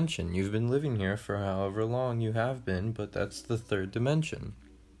third dimension. You've been living here for however long you have been, but that's the third dimension.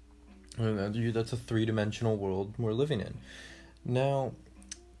 That's a 3-dimensional world we're living in. Now,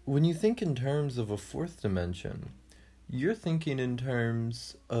 when you think in terms of a fourth dimension, you're thinking in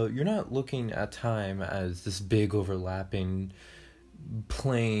terms of, you're not looking at time as this big overlapping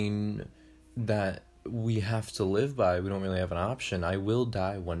plane that we have to live by. We don't really have an option. I will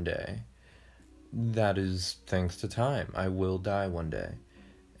die one day. That is thanks to time. I will die one day.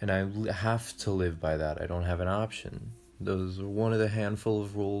 And I have to live by that. I don't have an option. Those are one of the handful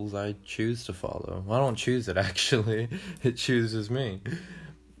of rules I choose to follow. Well, I don't choose it, actually. It chooses me.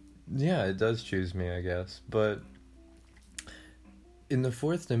 Yeah, it does choose me, I guess. But in the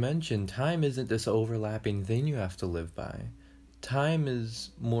fourth dimension, time isn't this overlapping thing you have to live by. Time is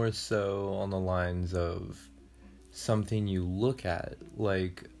more so on the lines of something you look at,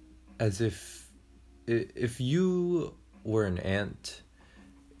 like as if you were an ant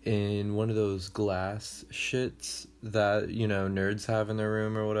in one of those glass shits that, you know, nerds have in their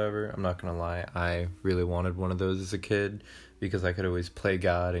room or whatever. I'm not gonna lie, I really wanted one of those as a kid because I could always play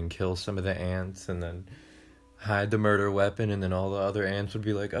God and kill some of the ants and then hide the murder weapon, and then all the other ants would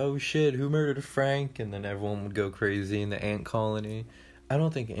be like, oh shit, who murdered Frank? And then everyone would go crazy in the ant colony. I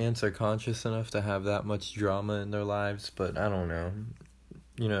don't think ants are conscious enough to have that much drama in their lives, but I don't know.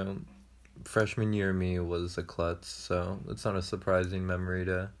 You know, freshman year me was a klutz, so it's not a surprising memory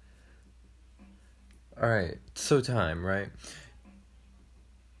to... Alright, so time, right?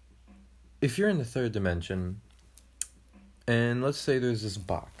 If you're in the third dimension, and let's say there's this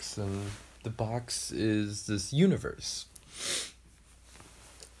box, and the box is this universe.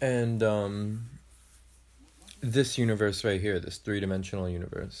 And this universe right here, this three-dimensional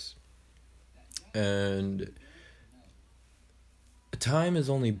universe. And time is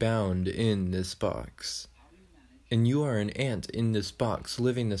only bound in this box. And you are an ant in this box,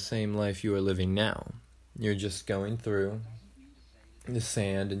 living the same life you are living now. You're just going through the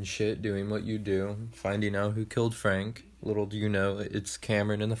sand and shit, doing what you do, finding out who killed Frank. Little do you know, it's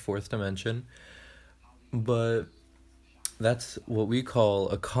Cameron in the fourth dimension. But that's what we call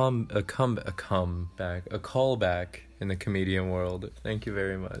a callback in the comedian world. Thank you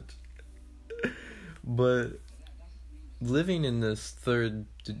very much. But living in this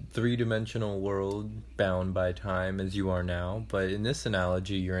three-dimensional world bound by time as you are now, but in this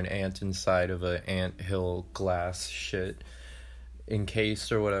analogy, you're an ant inside of an anthill glass shit,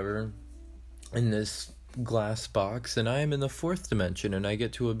 encased or whatever, in this glass box, and I am in the fourth dimension, and I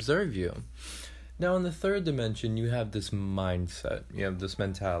get to observe you. Now, in the third dimension, you have this mindset, you have this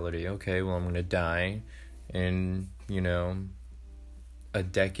mentality, okay, well, I'm gonna die in, you know, a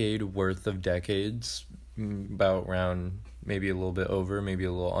decade worth of decades, about around maybe a little bit over, maybe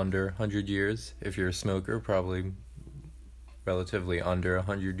a little under 100 years. If you're a smoker, probably relatively under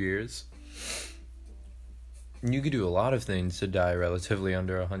 100 years. You could do a lot of things to die relatively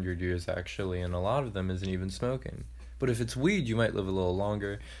under 100 years, actually, and a lot of them isn't even smoking. But if it's weed, you might live a little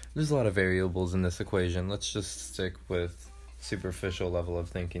longer. There's a lot of variables in this equation. Let's just stick with superficial level of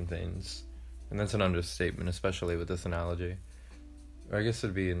thinking things. And that's an understatement, especially with this analogy. Or I guess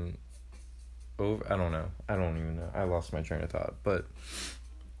it'd be an over... I don't know. I don't even know. I lost my train of thought. But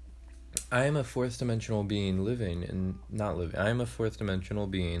I am a fourth dimensional being living and not living. I am a fourth dimensional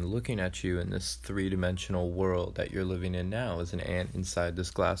being looking at you in this three-dimensional world that you're living in now as an ant inside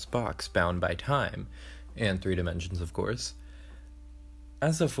this glass box bound by time and three dimensions, of course.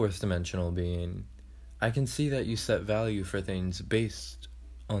 As a fourth dimensional being, I can see that you set value for things based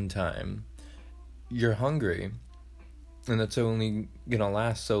on time. You're hungry, and that's only gonna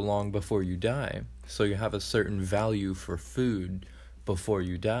last so long before you die. So you have a certain value for food before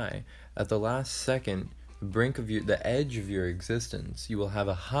you die. At the last second, the edge of your existence, you will have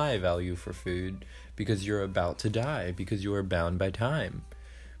a high value for food because you're about to die, because you are bound by time.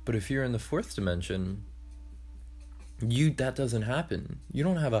 But if you're in the fourth dimension, that doesn't happen. You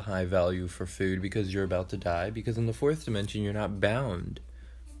don't have a high value for food because you're about to die, because in the fourth dimension, you're not bound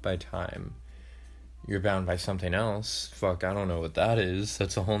by time. You're bound by something else. Fuck, I don't know what that is.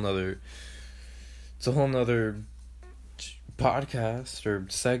 That's a whole nother podcast or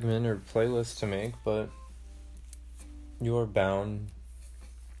segment or playlist to make, but you are bound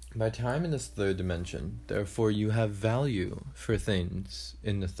by time in this third dimension. Therefore, you have value for things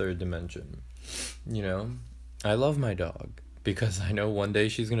in the third dimension. You know, I love my dog because I know one day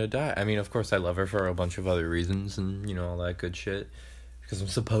she's gonna die. I mean, of course, I love her for a bunch of other reasons and, you know, all that good shit. Because I'm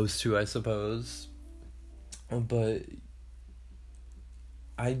supposed to, I suppose. But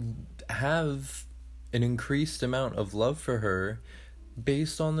I have an increased amount of love for her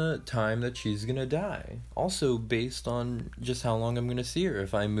based on the time that she's gonna die. Also based on just how long I'm gonna see her.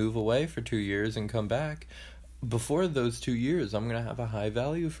 If I move away for 2 years and come back, before those 2 years, I'm gonna have a high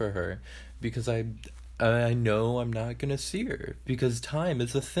value for her. Because I know I'm not gonna see her. Because time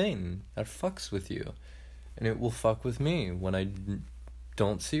is a thing that fucks with you. And it will fuck with me when I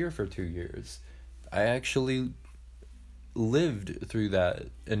don't see her for 2 years. I actually lived through that,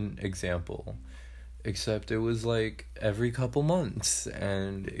 an example. except it was like every couple months,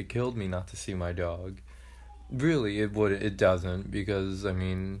 and it killed me not to see my dog. Really, it doesn't, because I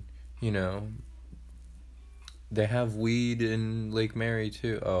mean, you know, they have weed in Lake Mary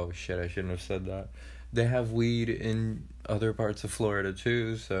too. Oh shit, I shouldn't have said that. They have weed in other parts of Florida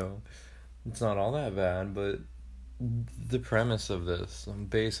too, so it's not all that bad. But the premise of this, the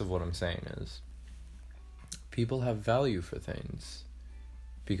base of what I'm saying is, people have value for things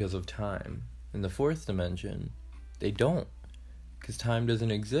because of time. In the fourth dimension, they don't, because time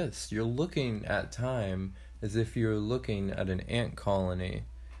doesn't exist. You're looking at time as if you're looking at an ant colony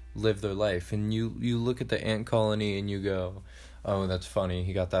live their life, and you look at the ant colony and you go, oh, that's funny,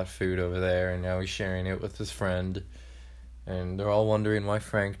 he got that food over there and now he's sharing it with his friend, and they're all wondering why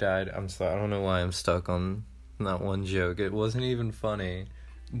Frank died. I'm sorry, I don't know why I'm stuck on that one joke. It wasn't even funny,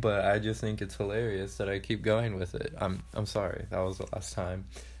 but I just think it's hilarious that I keep going with it. I'm sorry, that was the last time.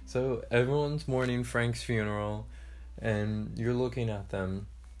 So everyone's mourning Frank's funeral, and you're looking at them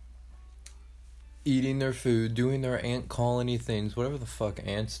eating their food, doing their ant colony things, whatever the fuck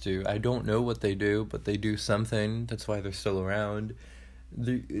ants do. I don't know what they do, but they do something. That's why they're still around.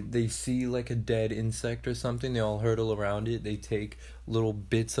 They see like a dead insect or something, they all hurtle around it. They take little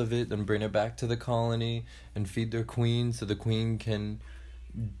bits of it and bring it back to the colony and feed their queen so the queen can...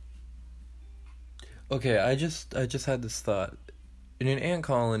 Okay, I just had this thought. In an ant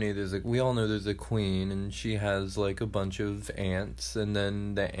colony, we all know there's a queen, and she has like a bunch of ants, and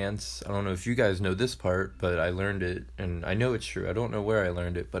then the ants, I don't know if you guys know this part, but I learned it, and I know it's true. I don't know where I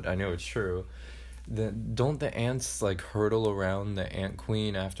learned it, but I know it's true. Don't the ants like hurtle around the ant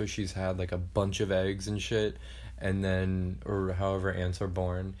queen after she's had like a bunch of eggs and shit, and then, or however ants are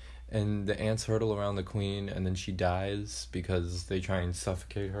born, and the ants hurtle around the queen, and then she dies because they try and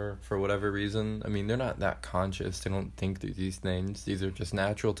suffocate her for whatever reason. I mean, they're not that conscious. They don't think through these things. These are just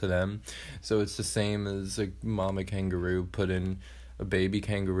natural to them. So it's the same as a mama kangaroo putting a baby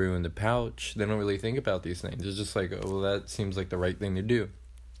kangaroo in the pouch. They don't really think about these things. It's just like, oh, well, that seems like the right thing to do.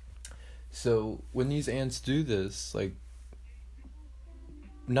 So when these ants do this, like,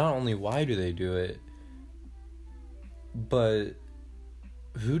 not only why do they do it, but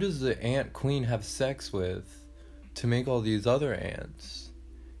who does the ant queen have sex with to make all these other ants?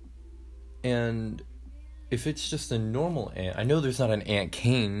 And if it's just a normal ant, I know there's not an ant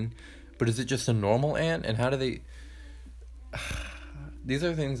king, but is it just a normal ant? And how do they... These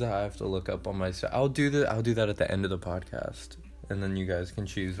are things that I have to look up on myself. I'll do that at the end of the podcast, and then you guys can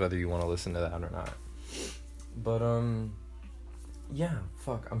choose whether you want to listen to that or not. But yeah,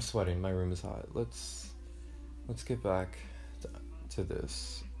 fuck, I'm sweating. My room is hot. Let's get back to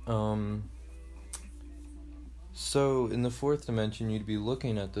this. So in the fourth dimension, you'd be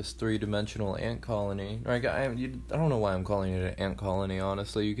looking at this 3-dimensional ant colony. I don't know why I'm calling it an ant colony,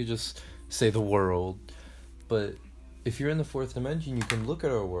 honestly. You could just say the world. But if you're in the fourth dimension, you can look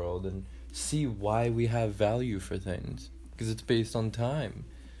at our world and see why we have value for things. Because it's based on time.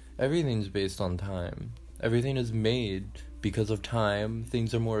 Everything's based on time. Everything is made because of time.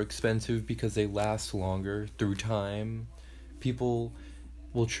 Things are more expensive because they last longer through time. People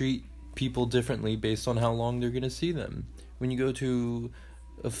will treat people differently based on how long they're going to see them. When you go to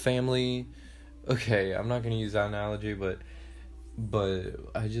a family... Okay, I'm not going to use that analogy, but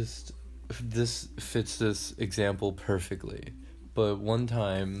this fits this example perfectly. But one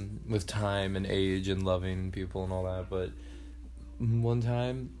time, with time and age and loving people and all that, but one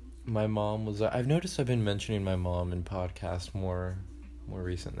time, my mom was... I've noticed I've been mentioning my mom in podcasts more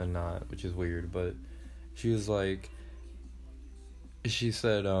recent than not, which is weird, but she was like... She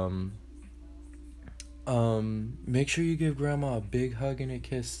said, make sure you give Grandma a big hug and a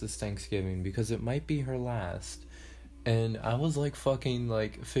kiss this Thanksgiving, because it might be her last. And I was like fucking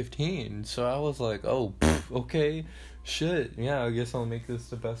like 15, so I was like, oh, okay, shit, yeah, I guess I'll make this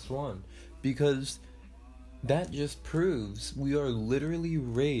the best one. Because that just proves we are literally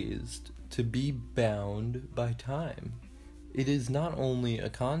raised to be bound by time. It is not only a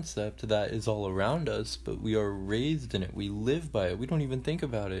concept that is all around us, but we are raised in it. We live by it. We don't even think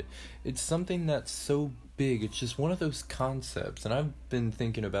about it. It's something that's so big. It's just one of those concepts. And I've been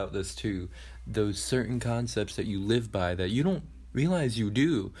thinking about this too. Those certain concepts that you live by that you don't realize you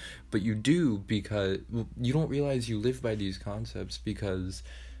do. But you do because... You don't realize you live by these concepts because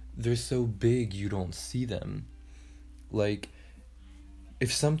they're so big you don't see them. Like,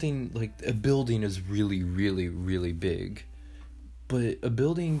 if something... Like, a building is really, really, really big... But a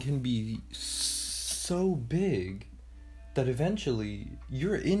building can be so big that eventually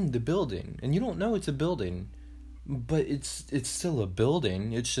you're in the building and you don't know it's a building, but it's still a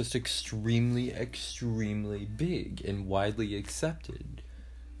building. It's just extremely, extremely big and widely accepted.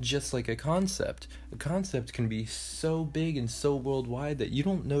 just like a concept. A concept can be so big and so worldwide that you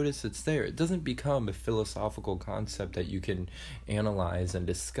don't notice it's there. It doesn't become a philosophical concept that you can analyze and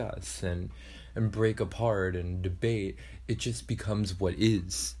discuss and break apart and debate. It just becomes what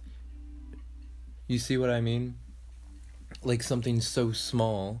is. You see what I mean? Like something so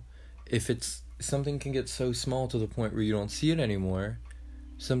small, something can get so small to the point where you don't see it anymore.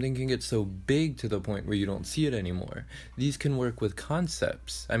 Something can get so big to the point where you don't see it anymore. These can work with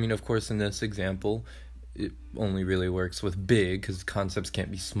concepts. I mean, of course, in this example, it only really works with big, because concepts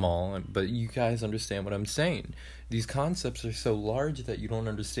can't be small, but you guys understand what I'm saying. These concepts are so large that you don't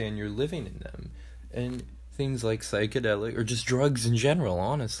understand you're living in them. And things like psychedelic, or just drugs in general,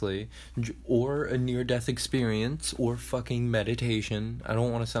 honestly, or a near-death experience, or fucking meditation. I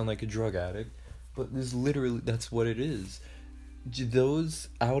don't want to sound like a drug addict, but that's what it is. Those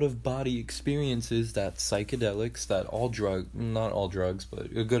out-of-body experiences that psychedelics, not all drugs,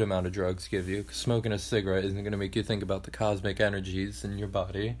 but a good amount of drugs give you. 'Cause smoking a cigarette isn't going to make you think about the cosmic energies in your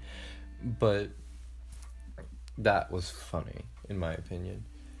body. But that was funny, in my opinion.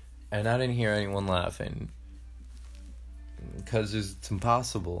 And I didn't hear anyone laughing, because it's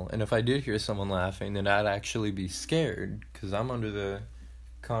impossible. And if I did hear someone laughing, then I'd actually be scared, because I'm under the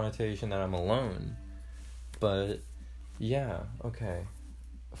connotation that I'm alone. But yeah, okay.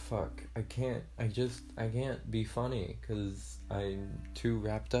 Fuck. I can't be funny, because I'm too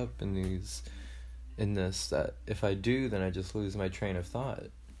wrapped up in this that if I do, then I just lose my train of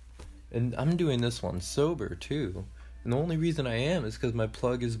thought. And I'm doing this one sober, too. And the only reason I am is because my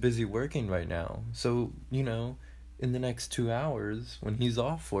plug is busy working right now. So, in the next 2 hours, when he's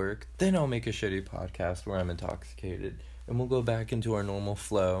off work, then I'll make a shitty podcast where I'm intoxicated. And we'll go back into our normal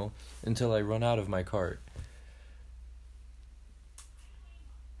flow until I run out of my cart.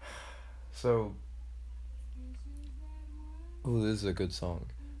 So, this is a good song.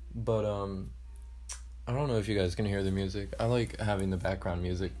 But, I don't know if you guys can hear the music. I like having the background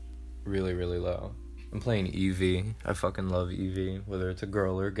music really, really low. I'm playing Eevee. I fucking love Eevee. Whether it's a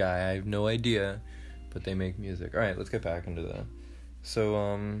girl or a guy, I have no idea. But they make music. Alright, let's get back into that.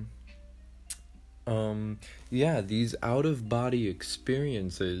 So, these out-of-body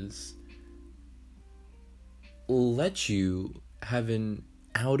experiences let you have an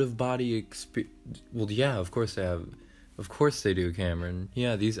out-of-body experience. Well, yeah, of course they have. Of course they do, Cameron.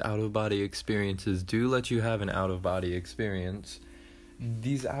 Yeah, these out-of-body experiences do let you have an out-of-body experience.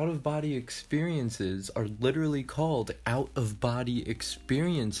 These out-of-body experiences are literally called out-of-body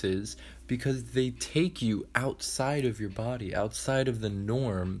experiences because they take you outside of your body, outside of the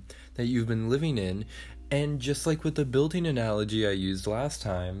norm that you've been living in. And just like with the building analogy I used last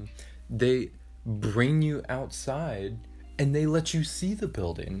time, they bring you outside and they let you see the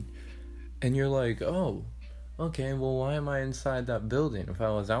building. And you're like, oh, okay, well, why am I inside that building? If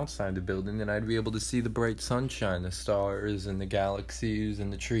I was outside the building, then I'd be able to see the bright sunshine, the stars, and the galaxies,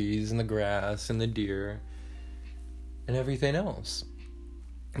 and the trees, and the grass, and the deer, and everything else.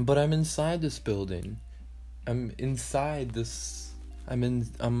 But I'm inside this building. I'm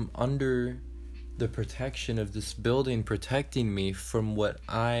under the protection of this building, protecting me from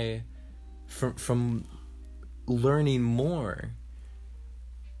from learning more.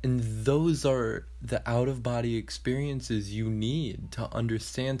 And those are the out-of-body experiences you need to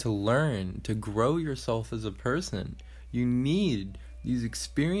understand, to learn, to grow yourself as a person. You need these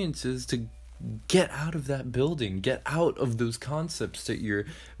experiences to get out of that building, get out of those concepts that you're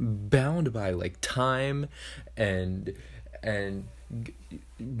bound by, like time and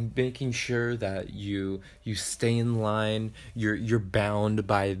making sure that you stay in line. You're bound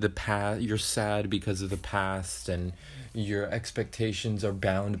by the past. You're sad because of the past, and your expectations are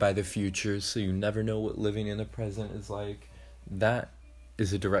bound by the future, so you never know what living in the present is like. That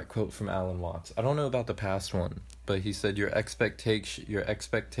is a direct quote from Alan Watts. I don't know about the past one, but he said your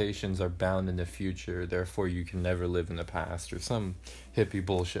expectations are bound in the future, therefore you can never live in the past, or some hippie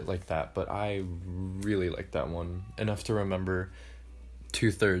bullshit like that. But I really like that one enough to remember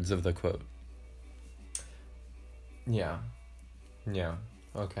 2/3 of the quote. Yeah,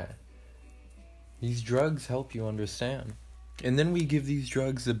 okay. These drugs help you understand. And then we give these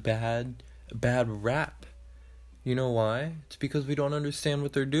drugs a bad rap. You know why? It's because we don't understand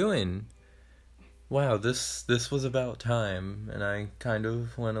what they're doing. Wow, this was about time, and I kind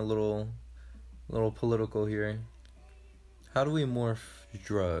of went a little political here. How do we morph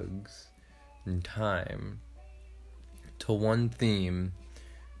drugs and time to one theme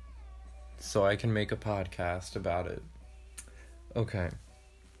so I can make a podcast about it? Okay,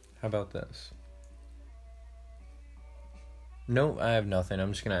 how about this? Nope, I have nothing.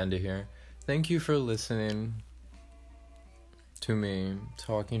 I'm just gonna end it here. Thank you for listening. to me,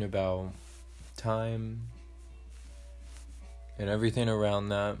 talking about time and everything around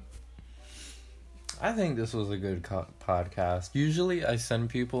that. I think this was a good podcast. Usually I send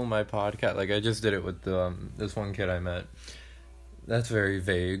people my podcast, like I just did it with this one kid I met. That's very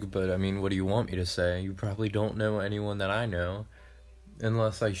vague, but I mean, what do you want me to say? You probably don't know anyone that I know,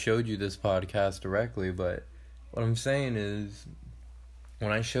 unless I showed you this podcast directly, but what I'm saying is,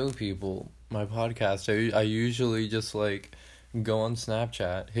 when I show people my podcast, I usually just, like, go on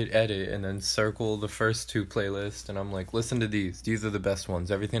Snapchat, hit edit, and then circle the first 2 playlists, and I'm like, listen to these. These are the best ones.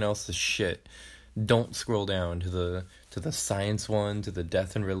 Everything else is shit. Don't scroll down to the science one, to the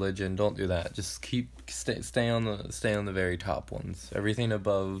death and religion. Don't do that. Just stay on the very top ones. Everything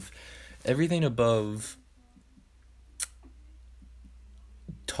above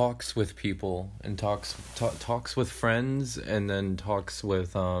talks with people and talks with friends, and then talks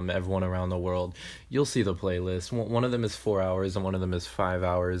with everyone around the world. You'll see the playlist. One of them is 4 hours and one of them is 5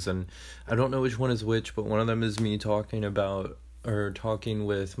 hours, and I don't know which one is which, but one of them is me talking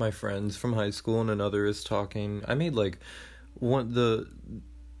with my friends from high school, and another is talking. I made like one the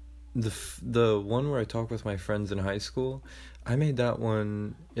one where I talk with my friends in high school. I made that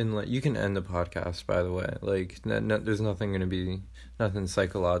one in, like, you can end the podcast, by the way. Like, there's nothing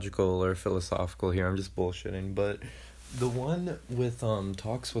psychological or philosophical here. I'm just bullshitting. But the one with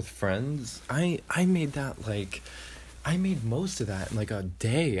talks with friends, I made that, like, I made most of that in like a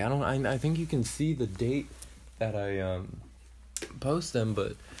day. I think you can see the date that I post them,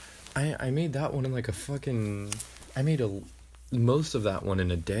 but I made that one in like most of that one in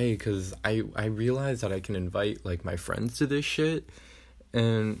a day, because I realized that I can invite, like, my friends to this shit,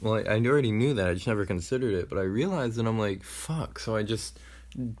 and, well, I already knew that, I just never considered it, but I realized, and I'm like, fuck, so I just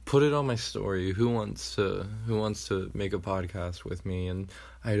put it on my story, who wants to make a podcast with me, and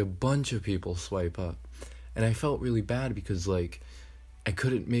I had a bunch of people swipe up, and I felt really bad, because, like, I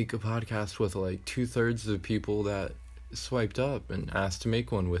couldn't make a podcast with, like, 2/3 of the people that swiped up and asked to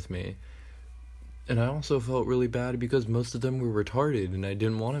make one with me. And I also felt really bad because most of them were retarded, and I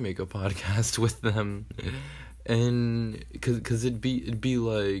didn't want to make a podcast with them. And cause it'd be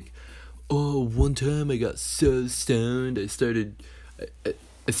like, oh, one time I got so stoned, I started,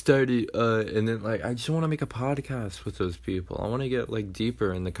 and then, like, I just want to make a podcast with those people. I want to get, like,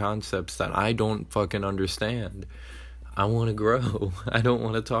 deeper in the concepts that I don't fucking understand. I want to grow. I don't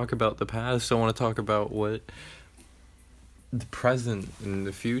want to talk about the past. I want to talk about what the present and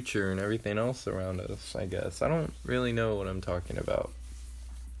the future and everything else around us, I guess. I don't really know what I'm talking about.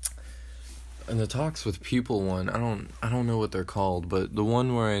 And the talks with people one, I don't know what they're called, but the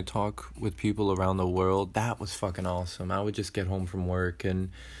one where I talk with people around the world, that was fucking awesome. I would just get home from work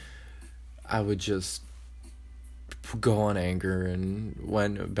and I would just go on Anchor, and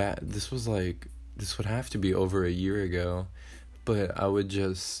this would have to be over a year ago, but I would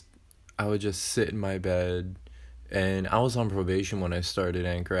just sit in my bed. And I was on probation when I started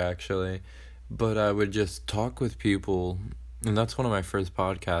Anchor, actually. But I would just talk with people. And that's one of my first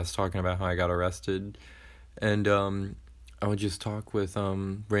podcasts, talking about how I got arrested. And I would just talk with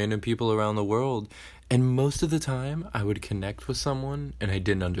random people around the world. And most of the time, I would connect with someone, and I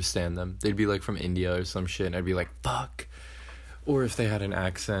didn't understand them. They'd be, like, from India or some shit, and I'd be like, fuck. Or if they had an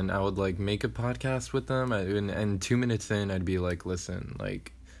accent, I would, like, make a podcast with them. And 2 minutes in, I'd be like, listen,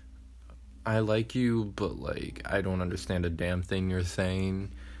 like, I like you, but, like, I don't understand a damn thing you're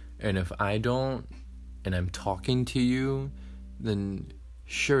saying. And if I don't, and I'm talking to you, then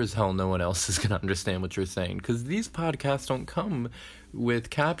sure as hell no one else is going to understand what you're saying. Because these podcasts don't come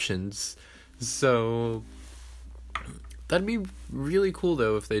with captions. So that'd be really cool,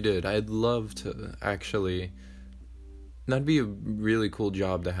 though, if they did. I'd love to, actually. That'd be a really cool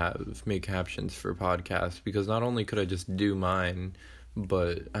job to make captions for podcasts. Because not only could I just do mine,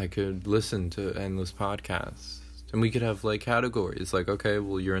 but I could listen to endless podcasts. And we could have, like, categories. Like, okay,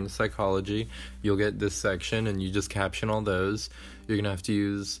 well, you're in psychology. You'll get this section, and you just caption all those. You're going to have to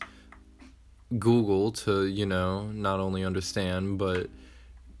use Google to, you know, not only understand, but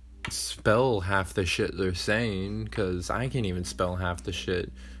spell half the shit they're saying. Because I can't even spell half the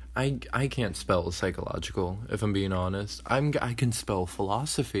shit. I can't spell psychological, if I'm being honest. I can spell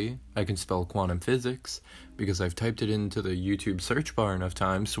philosophy. I can spell quantum physics, because I've typed it into the YouTube search bar enough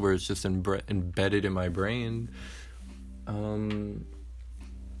times where it's just embedded in my brain. I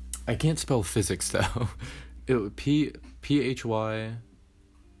can't spell physics, though. P-H-Y.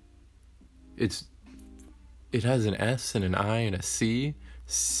 It has an S and an I and a C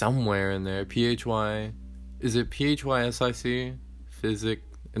somewhere in there. P-H-Y. Is it P-H-Y-S-I-C? Physics.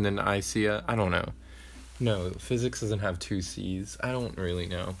 And then I don't know. No, physics doesn't have 2 C's. I don't really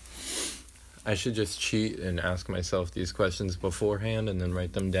know. I should just cheat and ask myself these questions beforehand and then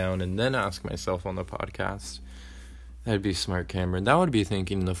write them down and then ask myself on the podcast. That'd be smart, Cameron. That would be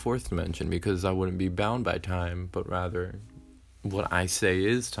thinking in the fourth dimension, because I wouldn't be bound by time, but rather what I say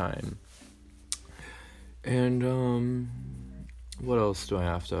is time. And, what else do I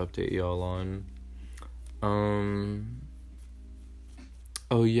have to update y'all on?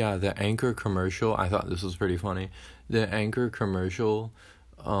 Oh yeah, the Anchor commercial. I thought this was pretty funny. The Anchor commercial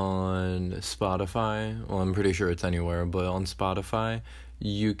on Spotify, well, I'm pretty sure it's anywhere, but on Spotify,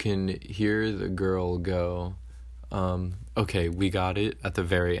 you can hear the girl go, okay, we got it, at the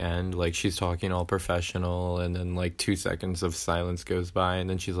very end. Like, she's talking all professional, and then, like, 2 seconds of silence goes by, and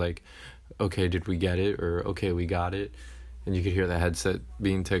then she's like, okay, did we get it? Or, okay, we got it. And you could hear the headset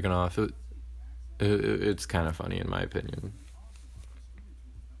being taken off. It's kind of funny, in my opinion.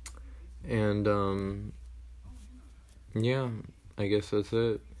 And, yeah, I guess that's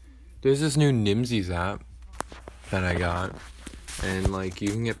it. There's this new Nimsies app that I got, and, like, you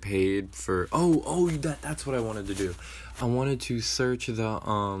can get paid for, that's what I wanted to do. I wanted to search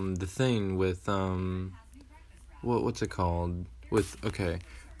the thing with, what's it called?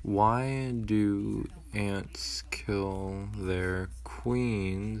 Why do ants kill their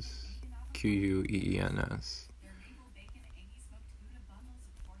queens? Queens.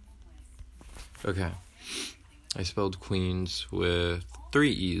 Okay. I spelled queens with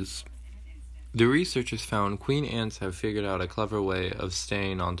 3 E's. The researchers found queen ants have figured out a clever way of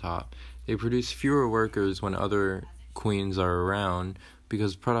staying on top. They produce fewer workers when other queens are around,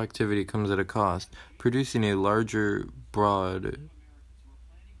 because productivity comes at a cost. Producing a larger brood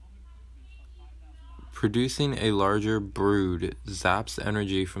zaps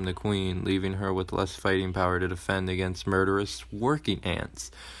energy from the queen, leaving her with less fighting power to defend against murderous working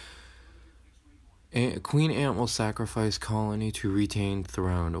ants. Queen ant will sacrifice colony to retain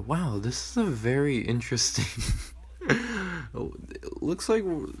throne. Wow, this is a very interesting... It looks like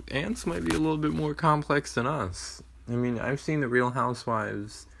ants might be a little bit more complex than us. I mean, I've seen the Real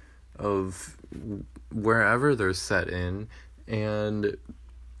Housewives of wherever they're set in, and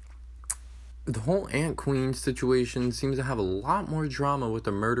the whole ant queen situation seems to have a lot more drama with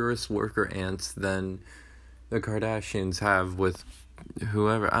the murderous worker ants than the Kardashians have with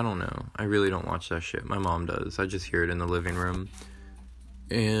whoever. I don't know. I really don't watch that shit. My mom does. I just hear it in the living room.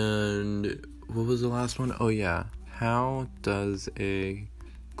 And what was the last one? Oh yeah. How does a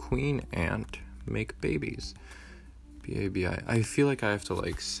queen ant make babies? BABI. I feel like I have to,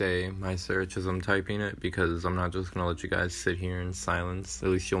 like, say my search as I'm typing it, because I'm not just gonna let you guys sit here in silence. At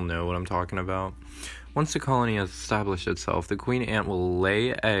least you'll know what I'm talking about. Once the colony has established itself, the queen ant will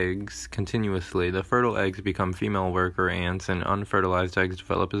lay eggs continuously. The fertile eggs become female worker ants, and unfertilized eggs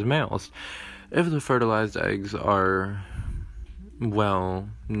develop as males. If the fertilized eggs are well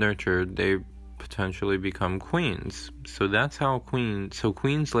nurtured, they potentially become queens. So that's how queens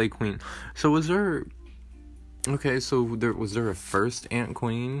lay queen. So was there... Okay, so was there a first ant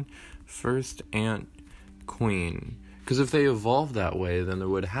queen? First ant queen. Because if they evolved that way, then there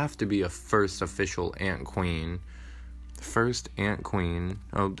would have to be a first official ant queen. First ant queen.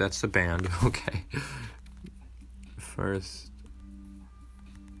 Oh, that's the band. Okay. First.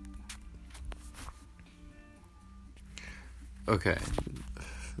 Okay.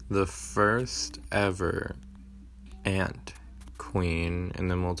 The first ever ant queen, and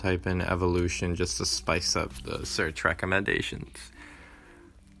then we'll type in evolution just to spice up the search recommendations.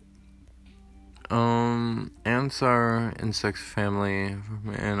 Ants are insect family,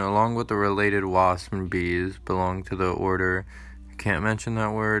 and along with the related wasps and bees, belong to the order, I can't mention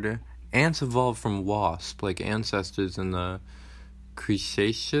that word. Ants evolved from wasps, like ancestors in the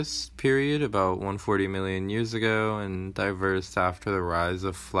Cretaceous period, about 140 million years ago, and diversed after the rise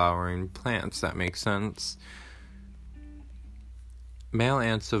of flowering plants. That makes sense. Male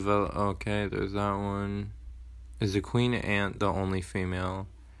ants develop... Okay, there's that one. Is the queen ant the only female?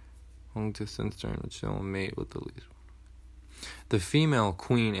 Long distance during which they will mate with the least one. The female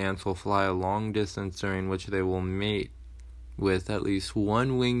queen ants will fly a long distance during which they will mate with at least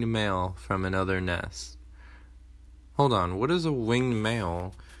one winged male from another nest. Hold on, what is a winged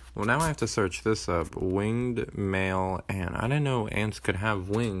male? Well, now I have to search this up. Winged male ant. I didn't know ants could have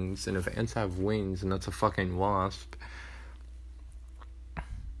wings, and if ants have wings, and that's a fucking wasp...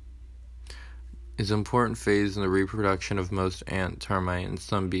 is an important phase in the reproduction of most ant, termite, and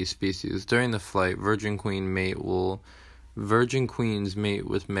some bee species. During the flight, virgin queens mate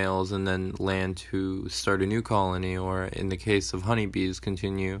with males and then land to start a new colony, or in the case of honeybees,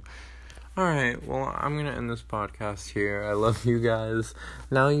 continue Alright, well, I'm gonna end this podcast here. I love you guys.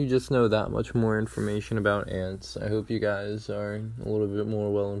 Now you just know that much more information about ants. I hope you guys are a little bit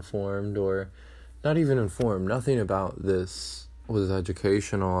more well informed, or not even informed. Nothing about this was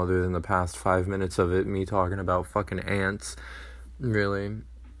educational other than the past 5 minutes of it, me talking about fucking ants. Really.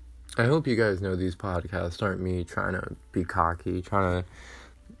 I hope you guys know these podcasts aren't me trying to be cocky, trying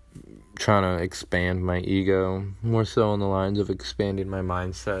to expand my ego, more so on the lines of expanding my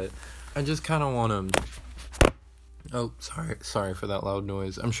mindset. I just kind of want to... Oh, sorry for that loud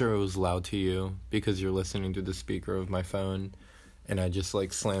noise. I'm sure it was loud to you because you're listening to the speaker of my phone and I just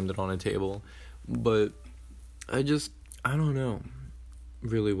slammed it on a table. But I don't know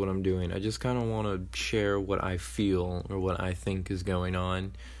really what I'm doing. I just kind of want to share what I feel or what I think is going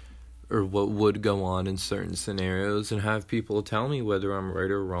on, or what would go on in certain scenarios, and have people tell me whether I'm right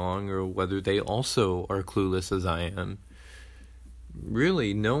or wrong, or whether they also are clueless as I am.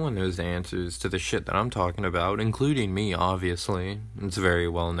 Really, no one knows the answers to the shit that I'm talking about, including me, obviously. It's very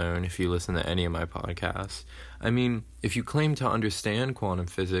well known if you listen to any of my podcasts. I mean, if you claim to understand quantum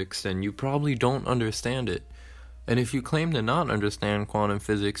physics, then you probably don't understand it. And if you claim to not understand quantum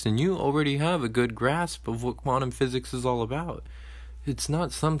physics, then you already have a good grasp of what quantum physics is all about. It's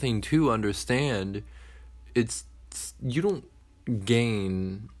not something to understand. You don't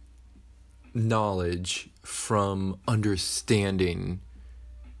gain knowledge from understanding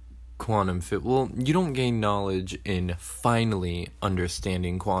quantum physics. Well, you don't gain knowledge in finally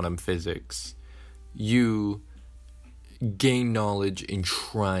understanding quantum physics. You gain knowledge in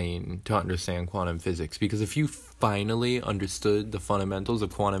trying to understand quantum physics. Because if you finally understood the fundamentals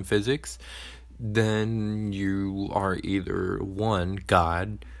of quantum physics, then you are either one,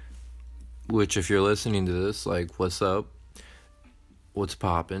 God, which if you're listening to this, what's up? What's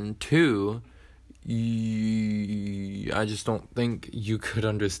poppin'? Two, I just don't think you could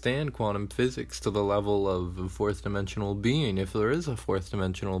understand quantum physics to the level of a fourth dimensional being, if there is a fourth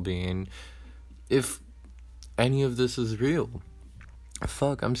dimensional being, if any of this is real.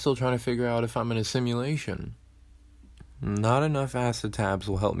 Fuck, I'm still trying to figure out if I'm in a simulation. Not enough acid tabs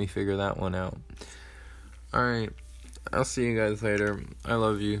will help me figure that one out. Alright, I'll see you guys later. I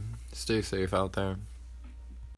love you. Stay safe out there.